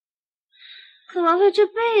可王妃这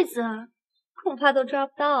辈子恐怕都抓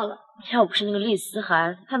不到了。要不是那个厉思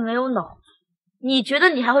涵他没有脑子，你觉得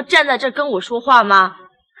你还会站在这儿跟我说话吗？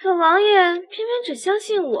可王爷偏偏只相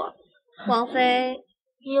信我，王妃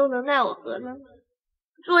你又能奈我何呢？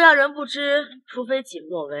若要人不知，除非己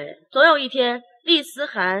莫为。总有一天，厉思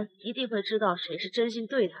涵一定会知道谁是真心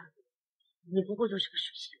对他的。你不过就是个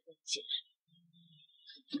水性的贱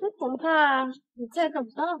人。那恐怕你再看不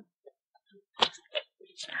到了。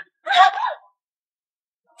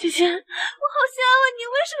姐姐，我好香啊！你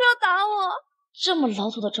为什么要打我？这么老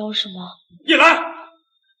土的招式吗？叶兰，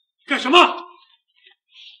干什么？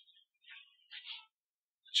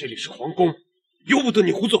这里是皇宫，由不得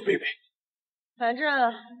你胡作非为。反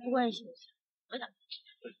正不关你什么事，回答。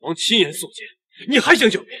本王亲眼所见，你还想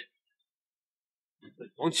狡辩？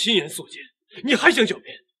本王亲眼所见，你还想狡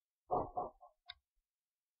辩？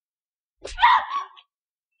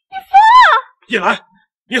叶兰，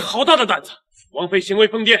你好大的胆子！王妃行为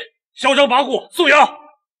疯癫，嚣张跋扈，宋瑶，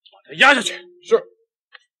把他压下去。是。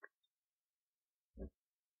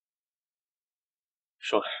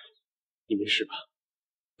双儿，你没事吧？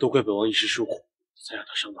都怪本王一时疏忽，才让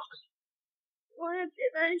他伤到了你。王爷别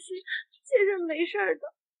担心，妾身没事的。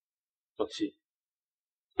放心，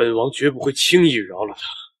本王绝不会轻易饶了他。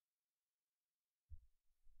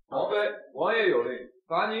王妃，王爷有令，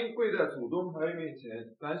罚您跪在祖宗牌位面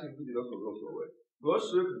前，反省自己的所作所为，何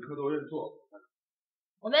时肯磕头认错？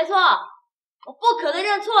我没错，我不可能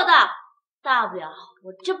认错的，大不了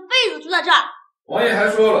我这辈子住在这儿。王爷还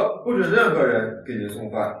说了，不准任何人给您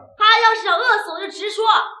送饭。他要是想饿死我就直说，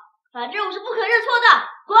反正我是不可能认错的。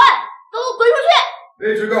滚，都给我滚出去！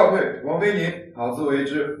卑职告退，王妃您好自为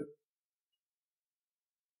之。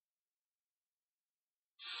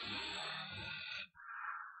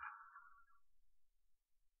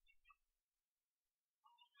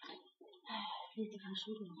这次还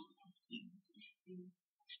输了。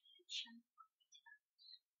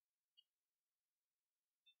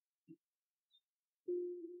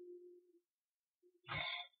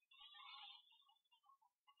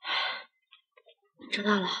找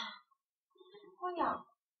到了，姑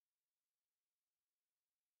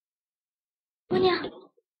娘，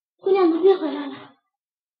奴婢回来了。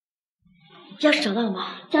钥匙找到了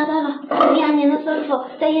吗？找到了，李亚年的吩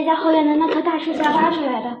咐，在叶家后院的那棵大树下挖出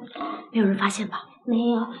来的。没有人发现吧？没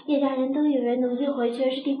有，叶家人都以为奴婢回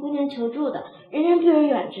去是替姑娘求助的，人人避而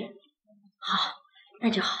远之。好，那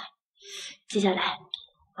就好。接下来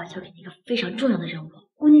我要交给你一个非常重要的任务。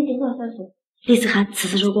姑娘尽管吩咐。厉思涵此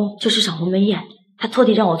次入宫就是赏鸿门宴，他托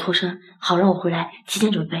底让我脱身，好让我回来提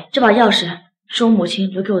前准备。这把钥匙是我母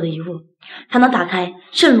亲留给我的遗物，它能打开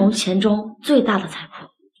镇龙黔中最大的财库。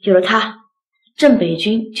有了它，镇北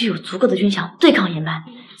军就有足够的军饷对抗严班。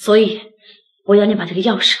所以我要你把这个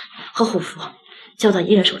钥匙和虎符交到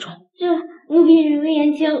一人手中。这奴婢人微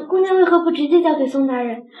言轻，姑娘为何不直接交给宋大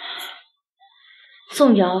人？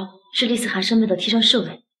宋瑶是厉思涵身边的贴身侍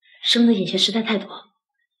卫，生的眼线实在太多，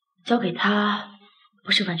交给他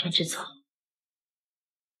不是完全职责。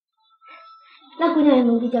那姑娘与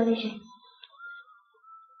奴婢交给谁？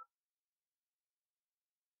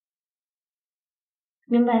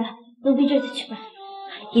明白了，奴婢这就去办。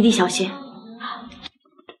一定小心。好，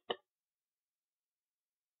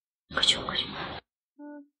快去，快去。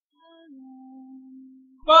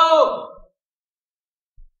报！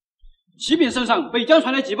启禀圣上，北疆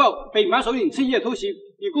传来急报，北蛮首领趁夜偷袭，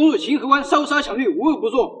已攻入秦河湾，烧杀抢掠，无恶不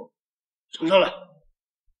作。呈上来。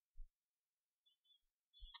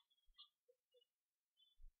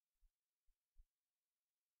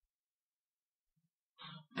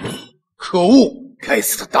可恶！该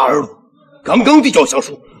死的大耳窿！刚刚递交降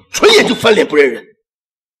书，转眼就翻脸不认人。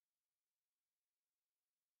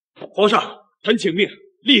皇上，臣请命，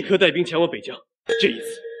立刻带兵前往北疆。这一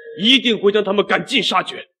次，一定会将他们赶尽杀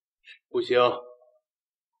绝。不行，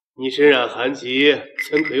你身染寒疾，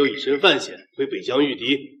怎可又以身犯险回北疆御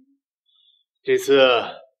敌？这次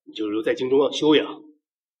你就留在京中休养，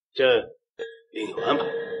朕另有安排。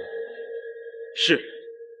是，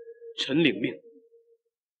臣领命。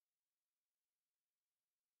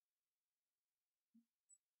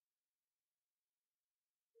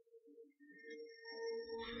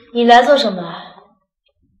你来做什么？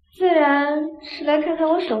自然是来看看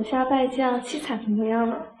我手下败将凄惨的模样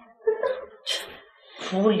了。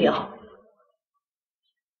无聊。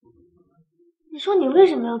你说你为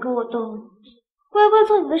什么要跟我斗？乖乖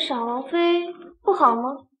做你的傻王妃不好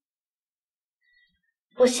吗？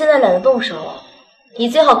我现在懒得动手，你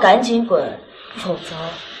最好赶紧滚，否则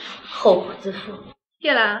后果自负。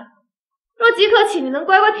叶兰，若即刻起你能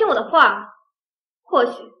乖乖听我的话，或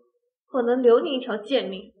许我能留你一条贱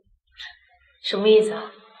命。什么意思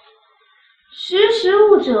啊？识时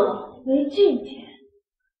务者为俊杰。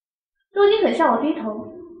如今肯向我低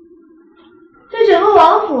头，这整个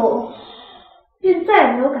王府便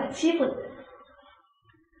再没有敢欺负你的人。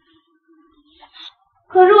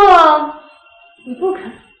可若你不肯，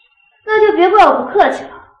那就别怪我不客气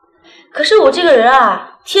了。可是我这个人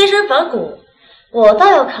啊，天生反骨，我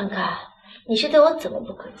倒要看看你是对我怎么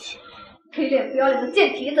不客气。黑脸不要脸的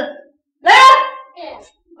贱蹄子，来人，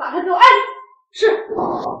把他给我按住！是。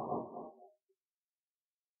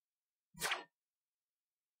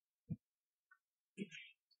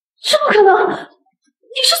这不可能！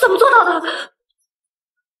你是怎么做到的？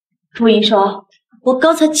陆银霜，我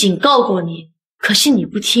刚才警告过你，可惜你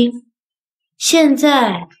不听，现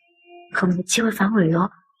在可没机会反悔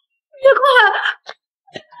了。别过来！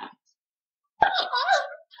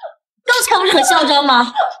刚才不是很嚣张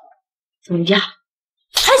吗？怎么样，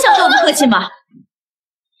还想对我不客气吗？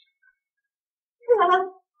来了！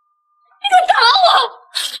你敢打我！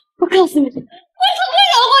我告诉你，我怎么会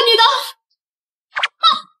饶过你的？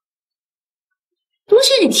多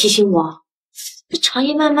谢你提醒我，这长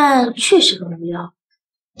夜漫漫确实很无聊，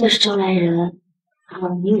要是招来人，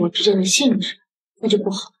你我之间的性质，那就不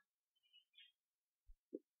好。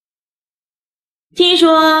听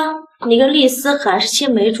说你跟丽丝还是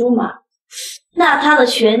青梅竹马，那他的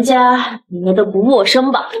全家你应该都不陌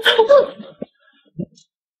生吧？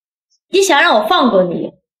你想让我放过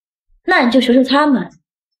你，那你就求求他们，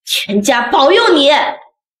全家保佑你。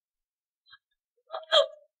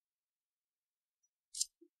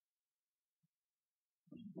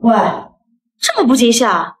喂，这么不惊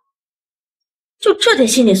吓，就这点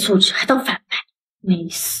心理素质还当反派，没意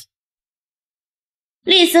思。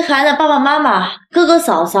丽思涵的爸爸妈妈、哥哥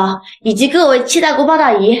嫂嫂以及各位七大姑八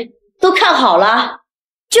大姨都看好了，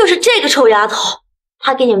就是这个臭丫头，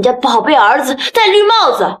她给你们家宝贝儿子戴绿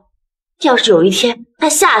帽子。要是有一天她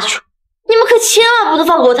下去，你们可千万不能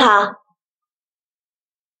放过她。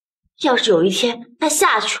要是有一天她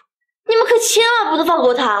下去，你们可千万不能放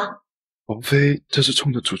过她。王妃这是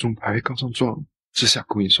冲着祖宗牌告上状，治下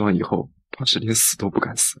顾云霜以后，怕是连死都不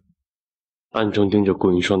敢死。暗中盯着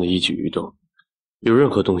顾云霜的一举一动，有任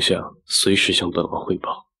何动向，随时向本王汇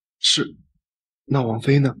报。是。那王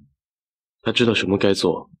妃呢？她知道什么该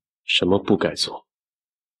做，什么不该做。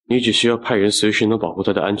你只需要派人随时能保护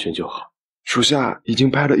她的安全就好。属下已经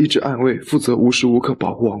派了一支暗卫，负责无时无刻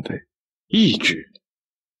保护王妃。一支？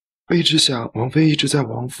卑职想，王妃一直在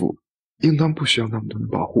王府，应当不需要那么多人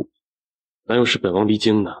保护。那要是本王离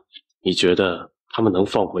京呢？你觉得他们能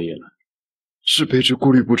放过叶兰？是卑职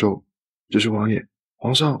顾虑不周。只是王爷，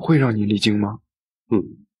皇上会让您离京吗？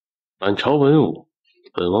满朝文武，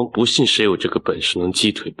本王不信谁有这个本事能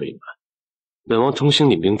击退北满。本王重新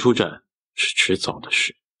领兵出战是迟早的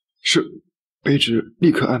事。是，卑职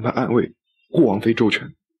立刻安排暗卫护王妃周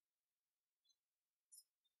全。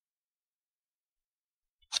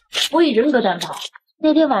我以人格担保，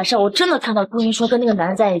那天晚上我真的看到顾云霜跟那个男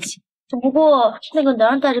人在一起，只不过那个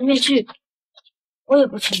男人戴着面具，我也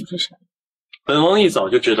不清楚是谁。本王一早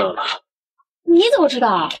就知道了。你怎么知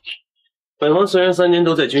道？本王虽然3年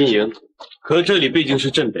都在军营，可这里毕竟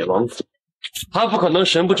是镇北王府，他不可能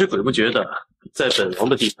神不知鬼不觉的在本王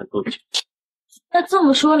的地盘兜圈。那这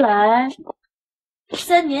么说来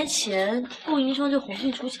，3年前顾云霜就红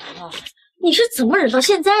杏出墙了，你是怎么忍到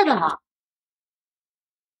现在的？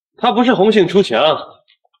他不是红杏出墙，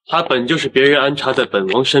他本就是别人安插在本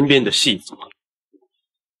王身边的细作。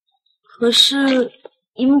可是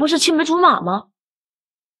你们不是青梅竹马吗？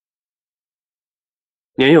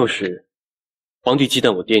年幼时，皇帝忌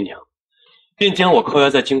惮我爹娘，便将我扣押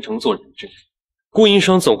在京城做人质。顾云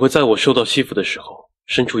霜总会在我受到欺负的时候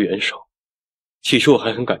伸出援手。起初我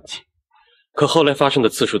还很感激，可后来发生的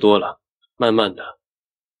次数多了，慢慢的，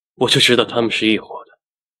我就知道他们是一伙的。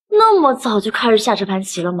那么早就开始下这盘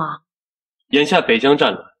棋了吗？眼下北疆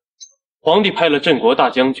战乱，皇帝派了镇国大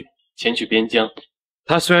将军前去边疆。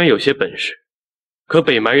他虽然有些本事，可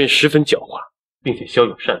北蛮人十分狡猾，并且骁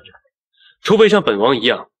勇善战，除非像本王一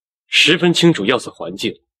样十分清楚要塞环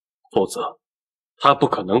境，否则他不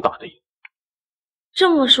可能打得赢。这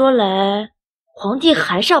么说来，皇帝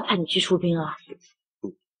还是要派你去出兵啊？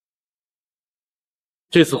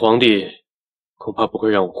这次皇帝恐怕不会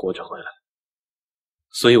让我活着回来，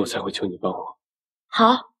所以我才会求你帮我。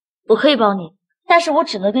好，我可以帮你，但是我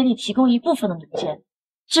只能给你提供一部分的文件。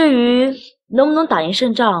至于能不能打赢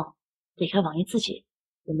胜仗，得看王爷自己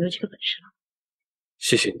有没有这个本事了。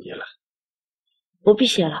谢谢你，叶兰。不必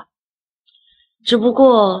谢了，只不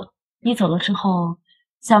过你走了之后，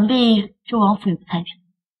想必这王府也不太平。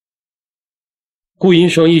顾云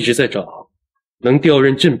霜一直在找能调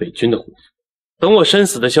任镇北军的护府，等我身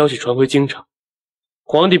死的消息传回京城，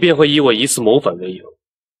皇帝便会以我疑似谋反为由，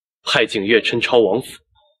派景岳陈抄王府。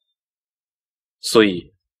所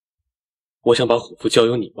以，我想把虎符交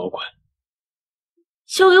由你保管。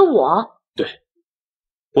交给我？对，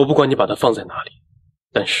我不管你把它放在哪里，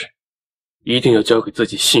但是一定要交给自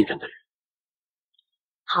己信任的人。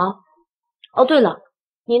好。哦，对了，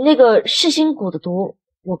你那个噬心蛊的毒，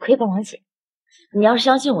我可以帮忙解。你要是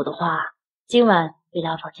相信我的话，今晚别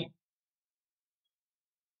打房间。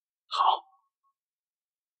好。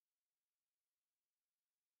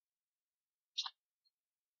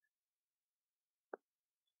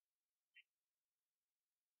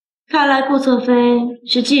看来顾侧妃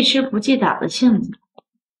是既吃不记打的性子，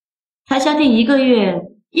才相定1个月，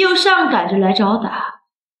又上赶着来找打。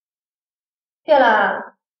叶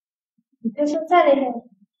兰，你对现在厉害。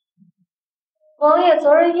王爷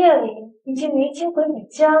昨日夜里已经离京回北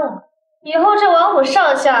疆了，以后这王府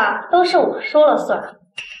上下都是我说了算。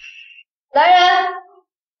来人，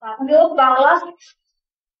把他给我绑了。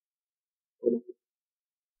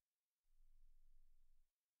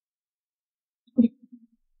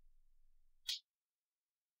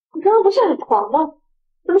你刚刚不是很狂吗？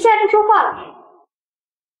怎么现在不说话了？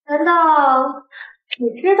难道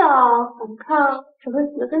你知道反抗只会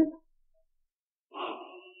死得更惨？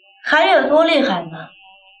还有多厉害呢？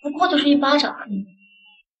不过就是一巴掌而已。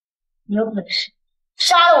你有本事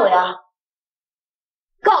杀了我呀！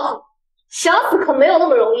告诉你，想死可没有那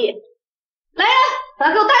么容易。来人，把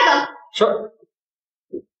他给我带走。是。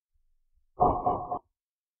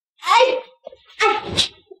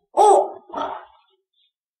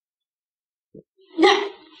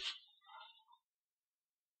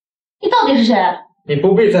你到底是谁？你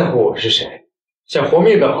不必在乎我是谁。想活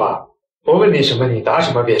命的话，我问你什么，你答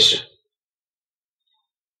什么便是。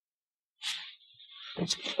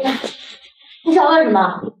你想问什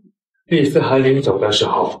么？厉思涵临走的时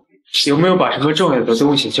候，有没有把什么重要的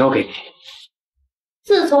东西交给你？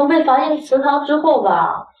自从被罚进祠堂之后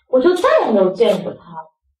吧，我就再也没有见过他。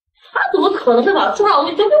他怎么可能会把重要东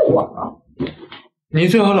西交给我呢？你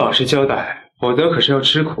最好老实交代，否则可是要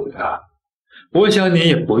吃苦的。我想你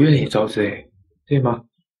也不愿意遭罪，对吗？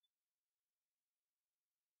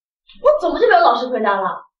我怎么就没有老实回答了？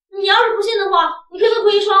你要是不信的话，你可以问顾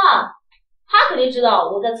一霜啊，他肯定知道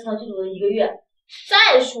我在祠堂居住了1个月。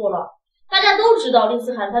再说了，大家都知道厉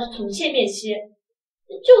思涵他是统县便携，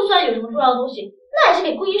就算有什么重要的东西，那也是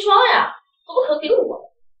给顾一霜呀，怎么可能给我？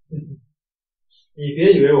你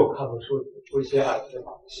别以为我看不出你不些爱的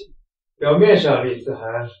把戏。表面上厉思涵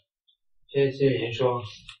偏心银霜，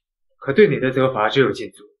可对你的责罚只有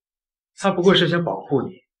进足。他不过是想保护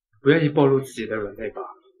你，不愿意暴露自己的软肋罢了。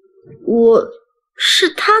我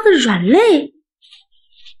是他的软肋？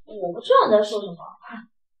我不知道你在说什么。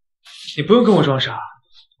你不用跟我装傻，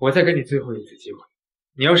我再给你最后一次机会。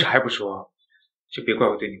你要是还不说，就别怪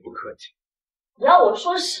我对你不客气。你要我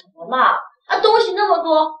说什么嘛？东西那么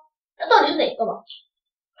多，那到底是哪个嘛？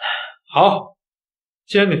好，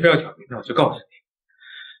既然你非要挑明，那我就告诉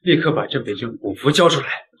你，立刻把镇北镇古符交出来。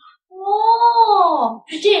哦，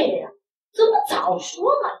是这个呀，怎么不早说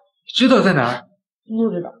嘛？你知道在哪儿？不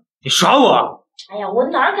知道。你耍我？哎呀，我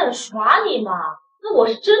哪敢耍你嘛？那我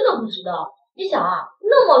是真的不知道。你想啊，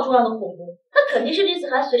那么重要的古符，那肯定是厉思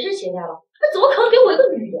涵随身携带了，那怎么可能给我一个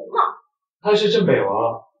女人嘛？他是镇北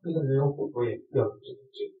王，就算没有古符也不要这么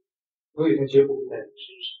罪，所以他绝不会在你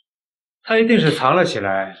身上。他一定是藏了起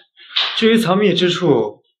来，至于藏匿之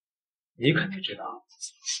处，你肯定知道。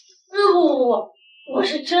不，我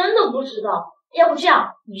是真的不知道。要不这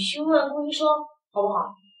样，你去问顾一霜好不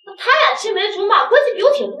好？那他俩青梅竹马，关系比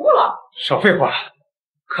我铁多了。少废话，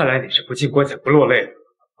看来你是不进棺材不落泪了。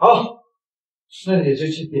好，那你这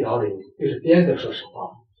去地牢里对着鞭子说实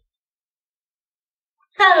话。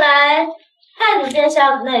看来太子殿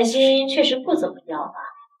下的耐心确实不怎么样吧？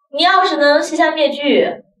你要是能卸下面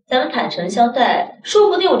具，咱们坦诚相待，说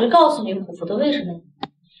不定我就告诉你古符的位置呢。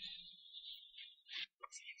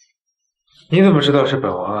你怎么知道是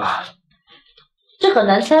本王啊？这很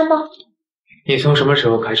难猜吗？你从什么时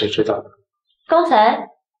候开始知道的？刚才。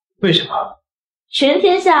为什么？全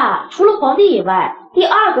天下除了皇帝以外，第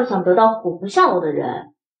2个想得到古符下落的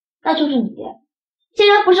人，那就是你。既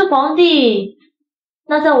然不是皇帝，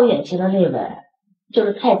那在我眼前的那位就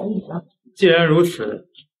是太子你了。既然如此，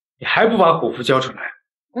你还不把古符交出来？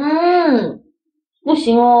不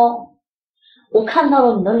行哦，我看到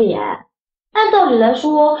了你的脸，按道理来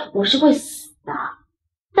说我是会死的，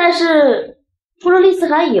但是除了厉思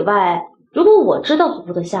涵以外，如果我知道古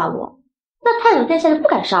符的下落，那太子殿下就不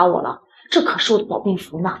敢杀我了，这可是我的保命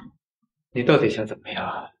符呢。你到底想怎么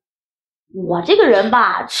样？我这个人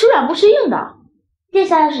吧，吃软不吃硬的。殿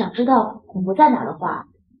下要是想知道古符在哪的话，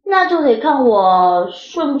那就得看我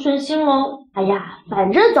顺不顺心喽。哎呀，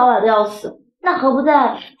反正早晚都要死，那何不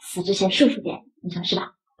在死之前舒服点？你想是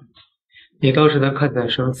吧？你倒是能看淡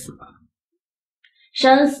生死吧？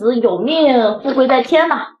生死有命，富贵在天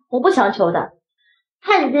嘛，我不强求的。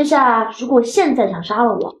太子殿下如果现在想杀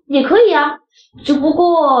了我，也可以啊，只不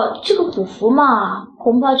过这个古符嘛，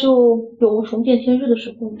恐怕就永无重见天日的时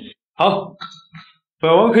候。好，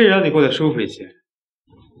本王可以让你过得舒服一些，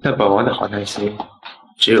但本王的好耐心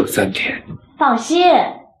只有3天。放心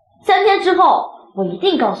，3天之后我一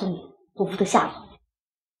定告诉你古符的下落。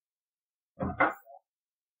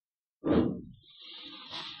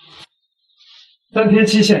3天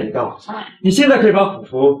期限已到，你现在可以把古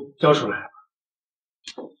符交出来了。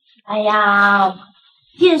哎呀，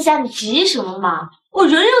殿下你急什么嘛？我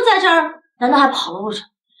人又在这儿，难道还跑路着？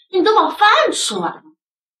你都把饭吃完了。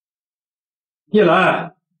叶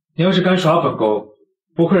兰，你要是敢耍本宫，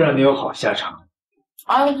不会让你有好下场。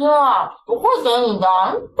安哥，我会给你的，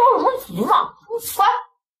着什么急嘛？你快。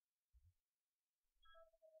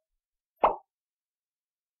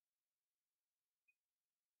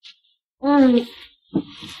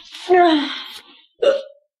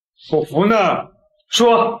虎符呢？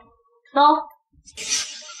说。喏，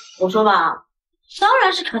我说吧，当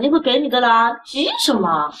然是肯定会给你的啦，急什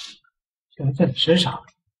么？居然在你身上。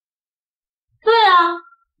对啊，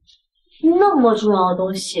那么重要的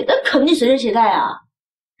东西，那肯定随身携带啊。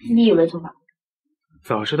你以为怎么？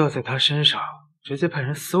早知道在他身上，直接派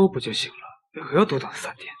人搜不就行了？为何要多等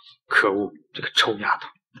3天？可恶，这个臭丫头！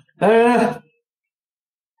哎，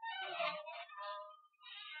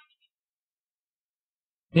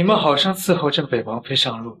你们好生伺候镇北王妃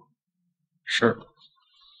上路。是。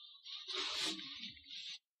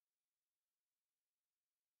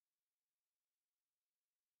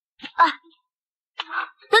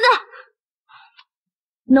等等，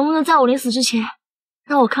能不能在我临死之前，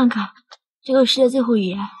让我看看这个世界最后一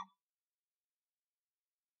眼？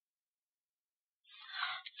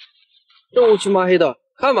又去抹黑的，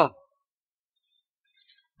看吧。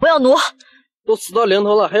不要挪，都死到临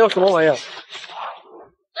头了，还要什么玩意儿？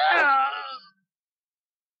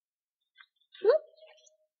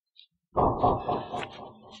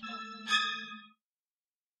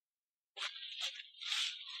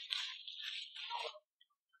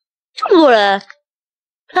这么多人，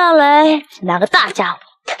看来拿个大家伙。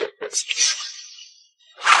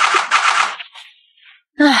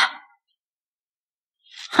哎，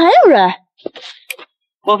还有人。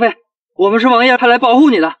王妃，我们是王爷派来保护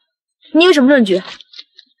你的。你有什么证据？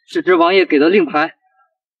是这王爷给的令牌。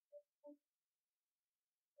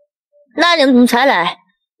那你们怎么才来？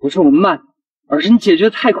不是我们慢，而是你解决的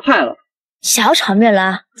太快了。小场面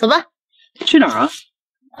了，走吧。去哪儿啊？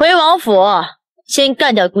回王府，先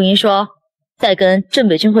干掉顾银霜，再跟镇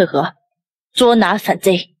北军会合，捉拿反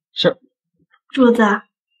贼。是。主子，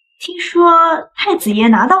听说太子爷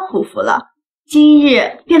拿到虎符了，今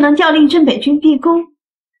日便能调令镇北军毕宫。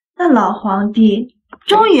那老皇帝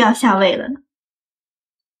终于要下位了呢。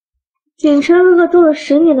锦城哥哥做了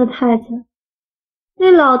10年的太子，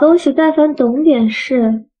那老东西但凡懂点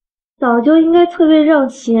事，早就应该侧位让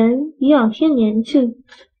贤，颐养天年去，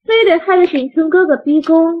非得害得锦城哥哥逼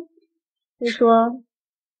宫。你说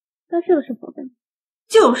他是不是活该？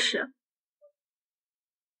就是。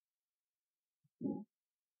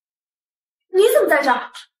你怎么在这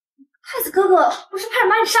儿？太子哥哥不是派人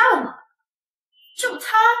把你杀了吗？就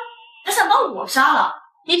他还想把我杀了？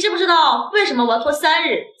你知不知道为什么我要拖3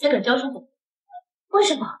日才肯交出虎？为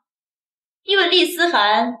什么？因为厉思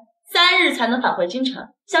涵3日才能返回京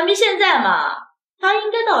城，想必现在嘛，他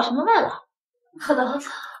应该到什么外了。可能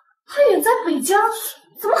他远在北疆，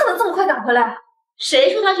怎么可能这么快赶回来？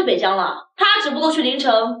谁说他去北疆了？他只不过去临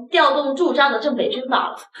城调动驻扎的镇北军罢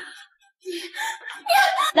了。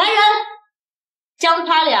来人，将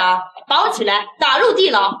他俩绑起来，打入地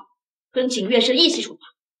牢，跟景岳社一起处罚。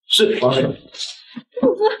是，王妃。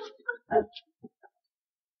主子，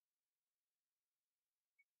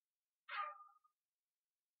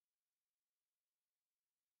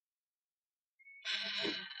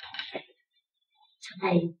常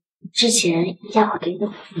大爷，之前丫鬟给你的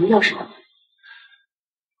虎符要什么？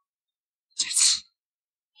这次，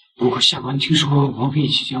如果下官听说王妃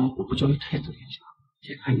即将虎符交于太子殿下，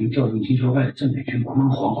这看已经调动京郊外的镇北军攻入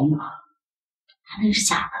皇宫了。他那个是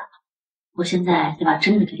假的，我现在得把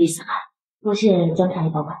真的给厉思涵。多谢江差爷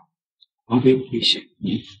保管。王妃危险，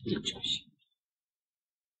您要小心。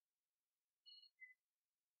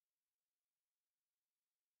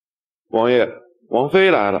王爷，王妃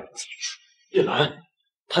来了。叶兰，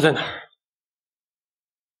她在哪儿？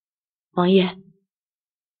王爷，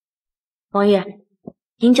王爷，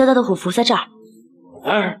您交代的虎符在这儿。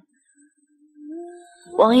兰儿，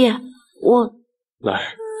王爷，我……兰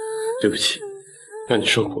儿，对不起，让你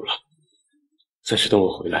受苦了。暂时等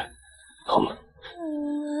我回来，好吗？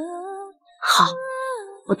好，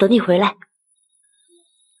我等你回来。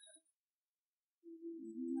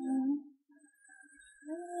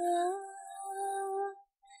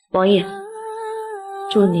王爷，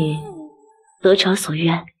祝你得偿所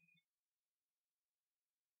愿。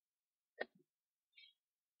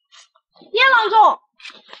叶郎中，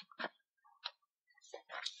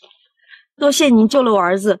多谢您救了我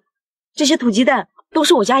儿子，这些土鸡蛋都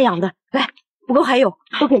是我家养的，来，不够还有，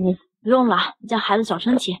都给您。不用了，你家孩子小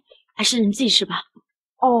身体，还是你自己吃吧。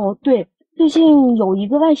哦，对，最近有一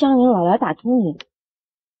个外乡人老来打听你。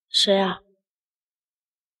谁啊？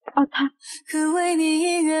啊，他。是我。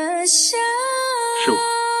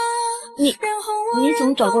你怎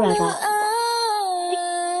么找过来的？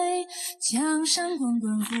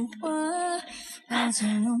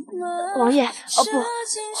王爷，哦不，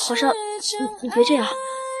皇上，你别这样。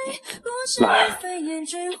兰儿，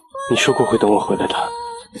你说过会等我回来的，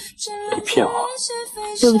你骗我。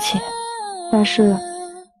对不起，但是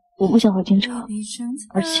我不想回京城，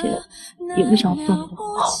而且也不想做你的皇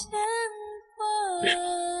后。为什么？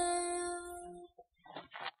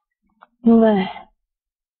因为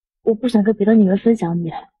我不想跟别的女人分享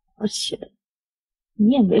你，而且你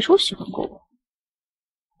也没说喜欢过我。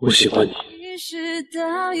我喜欢你，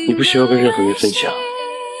你不需要跟任何人分享。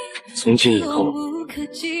从今以后，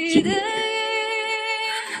仅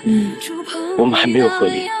你，我们还没有和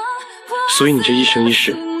离，所以你这一生一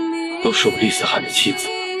世都是我厉思涵的妻子。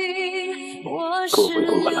跟我回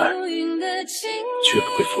宫的兰儿，绝不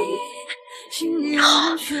会负你。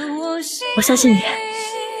好，我相信你。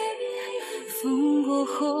风过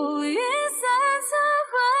后雨散才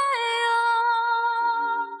会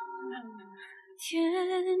有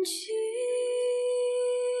天晴。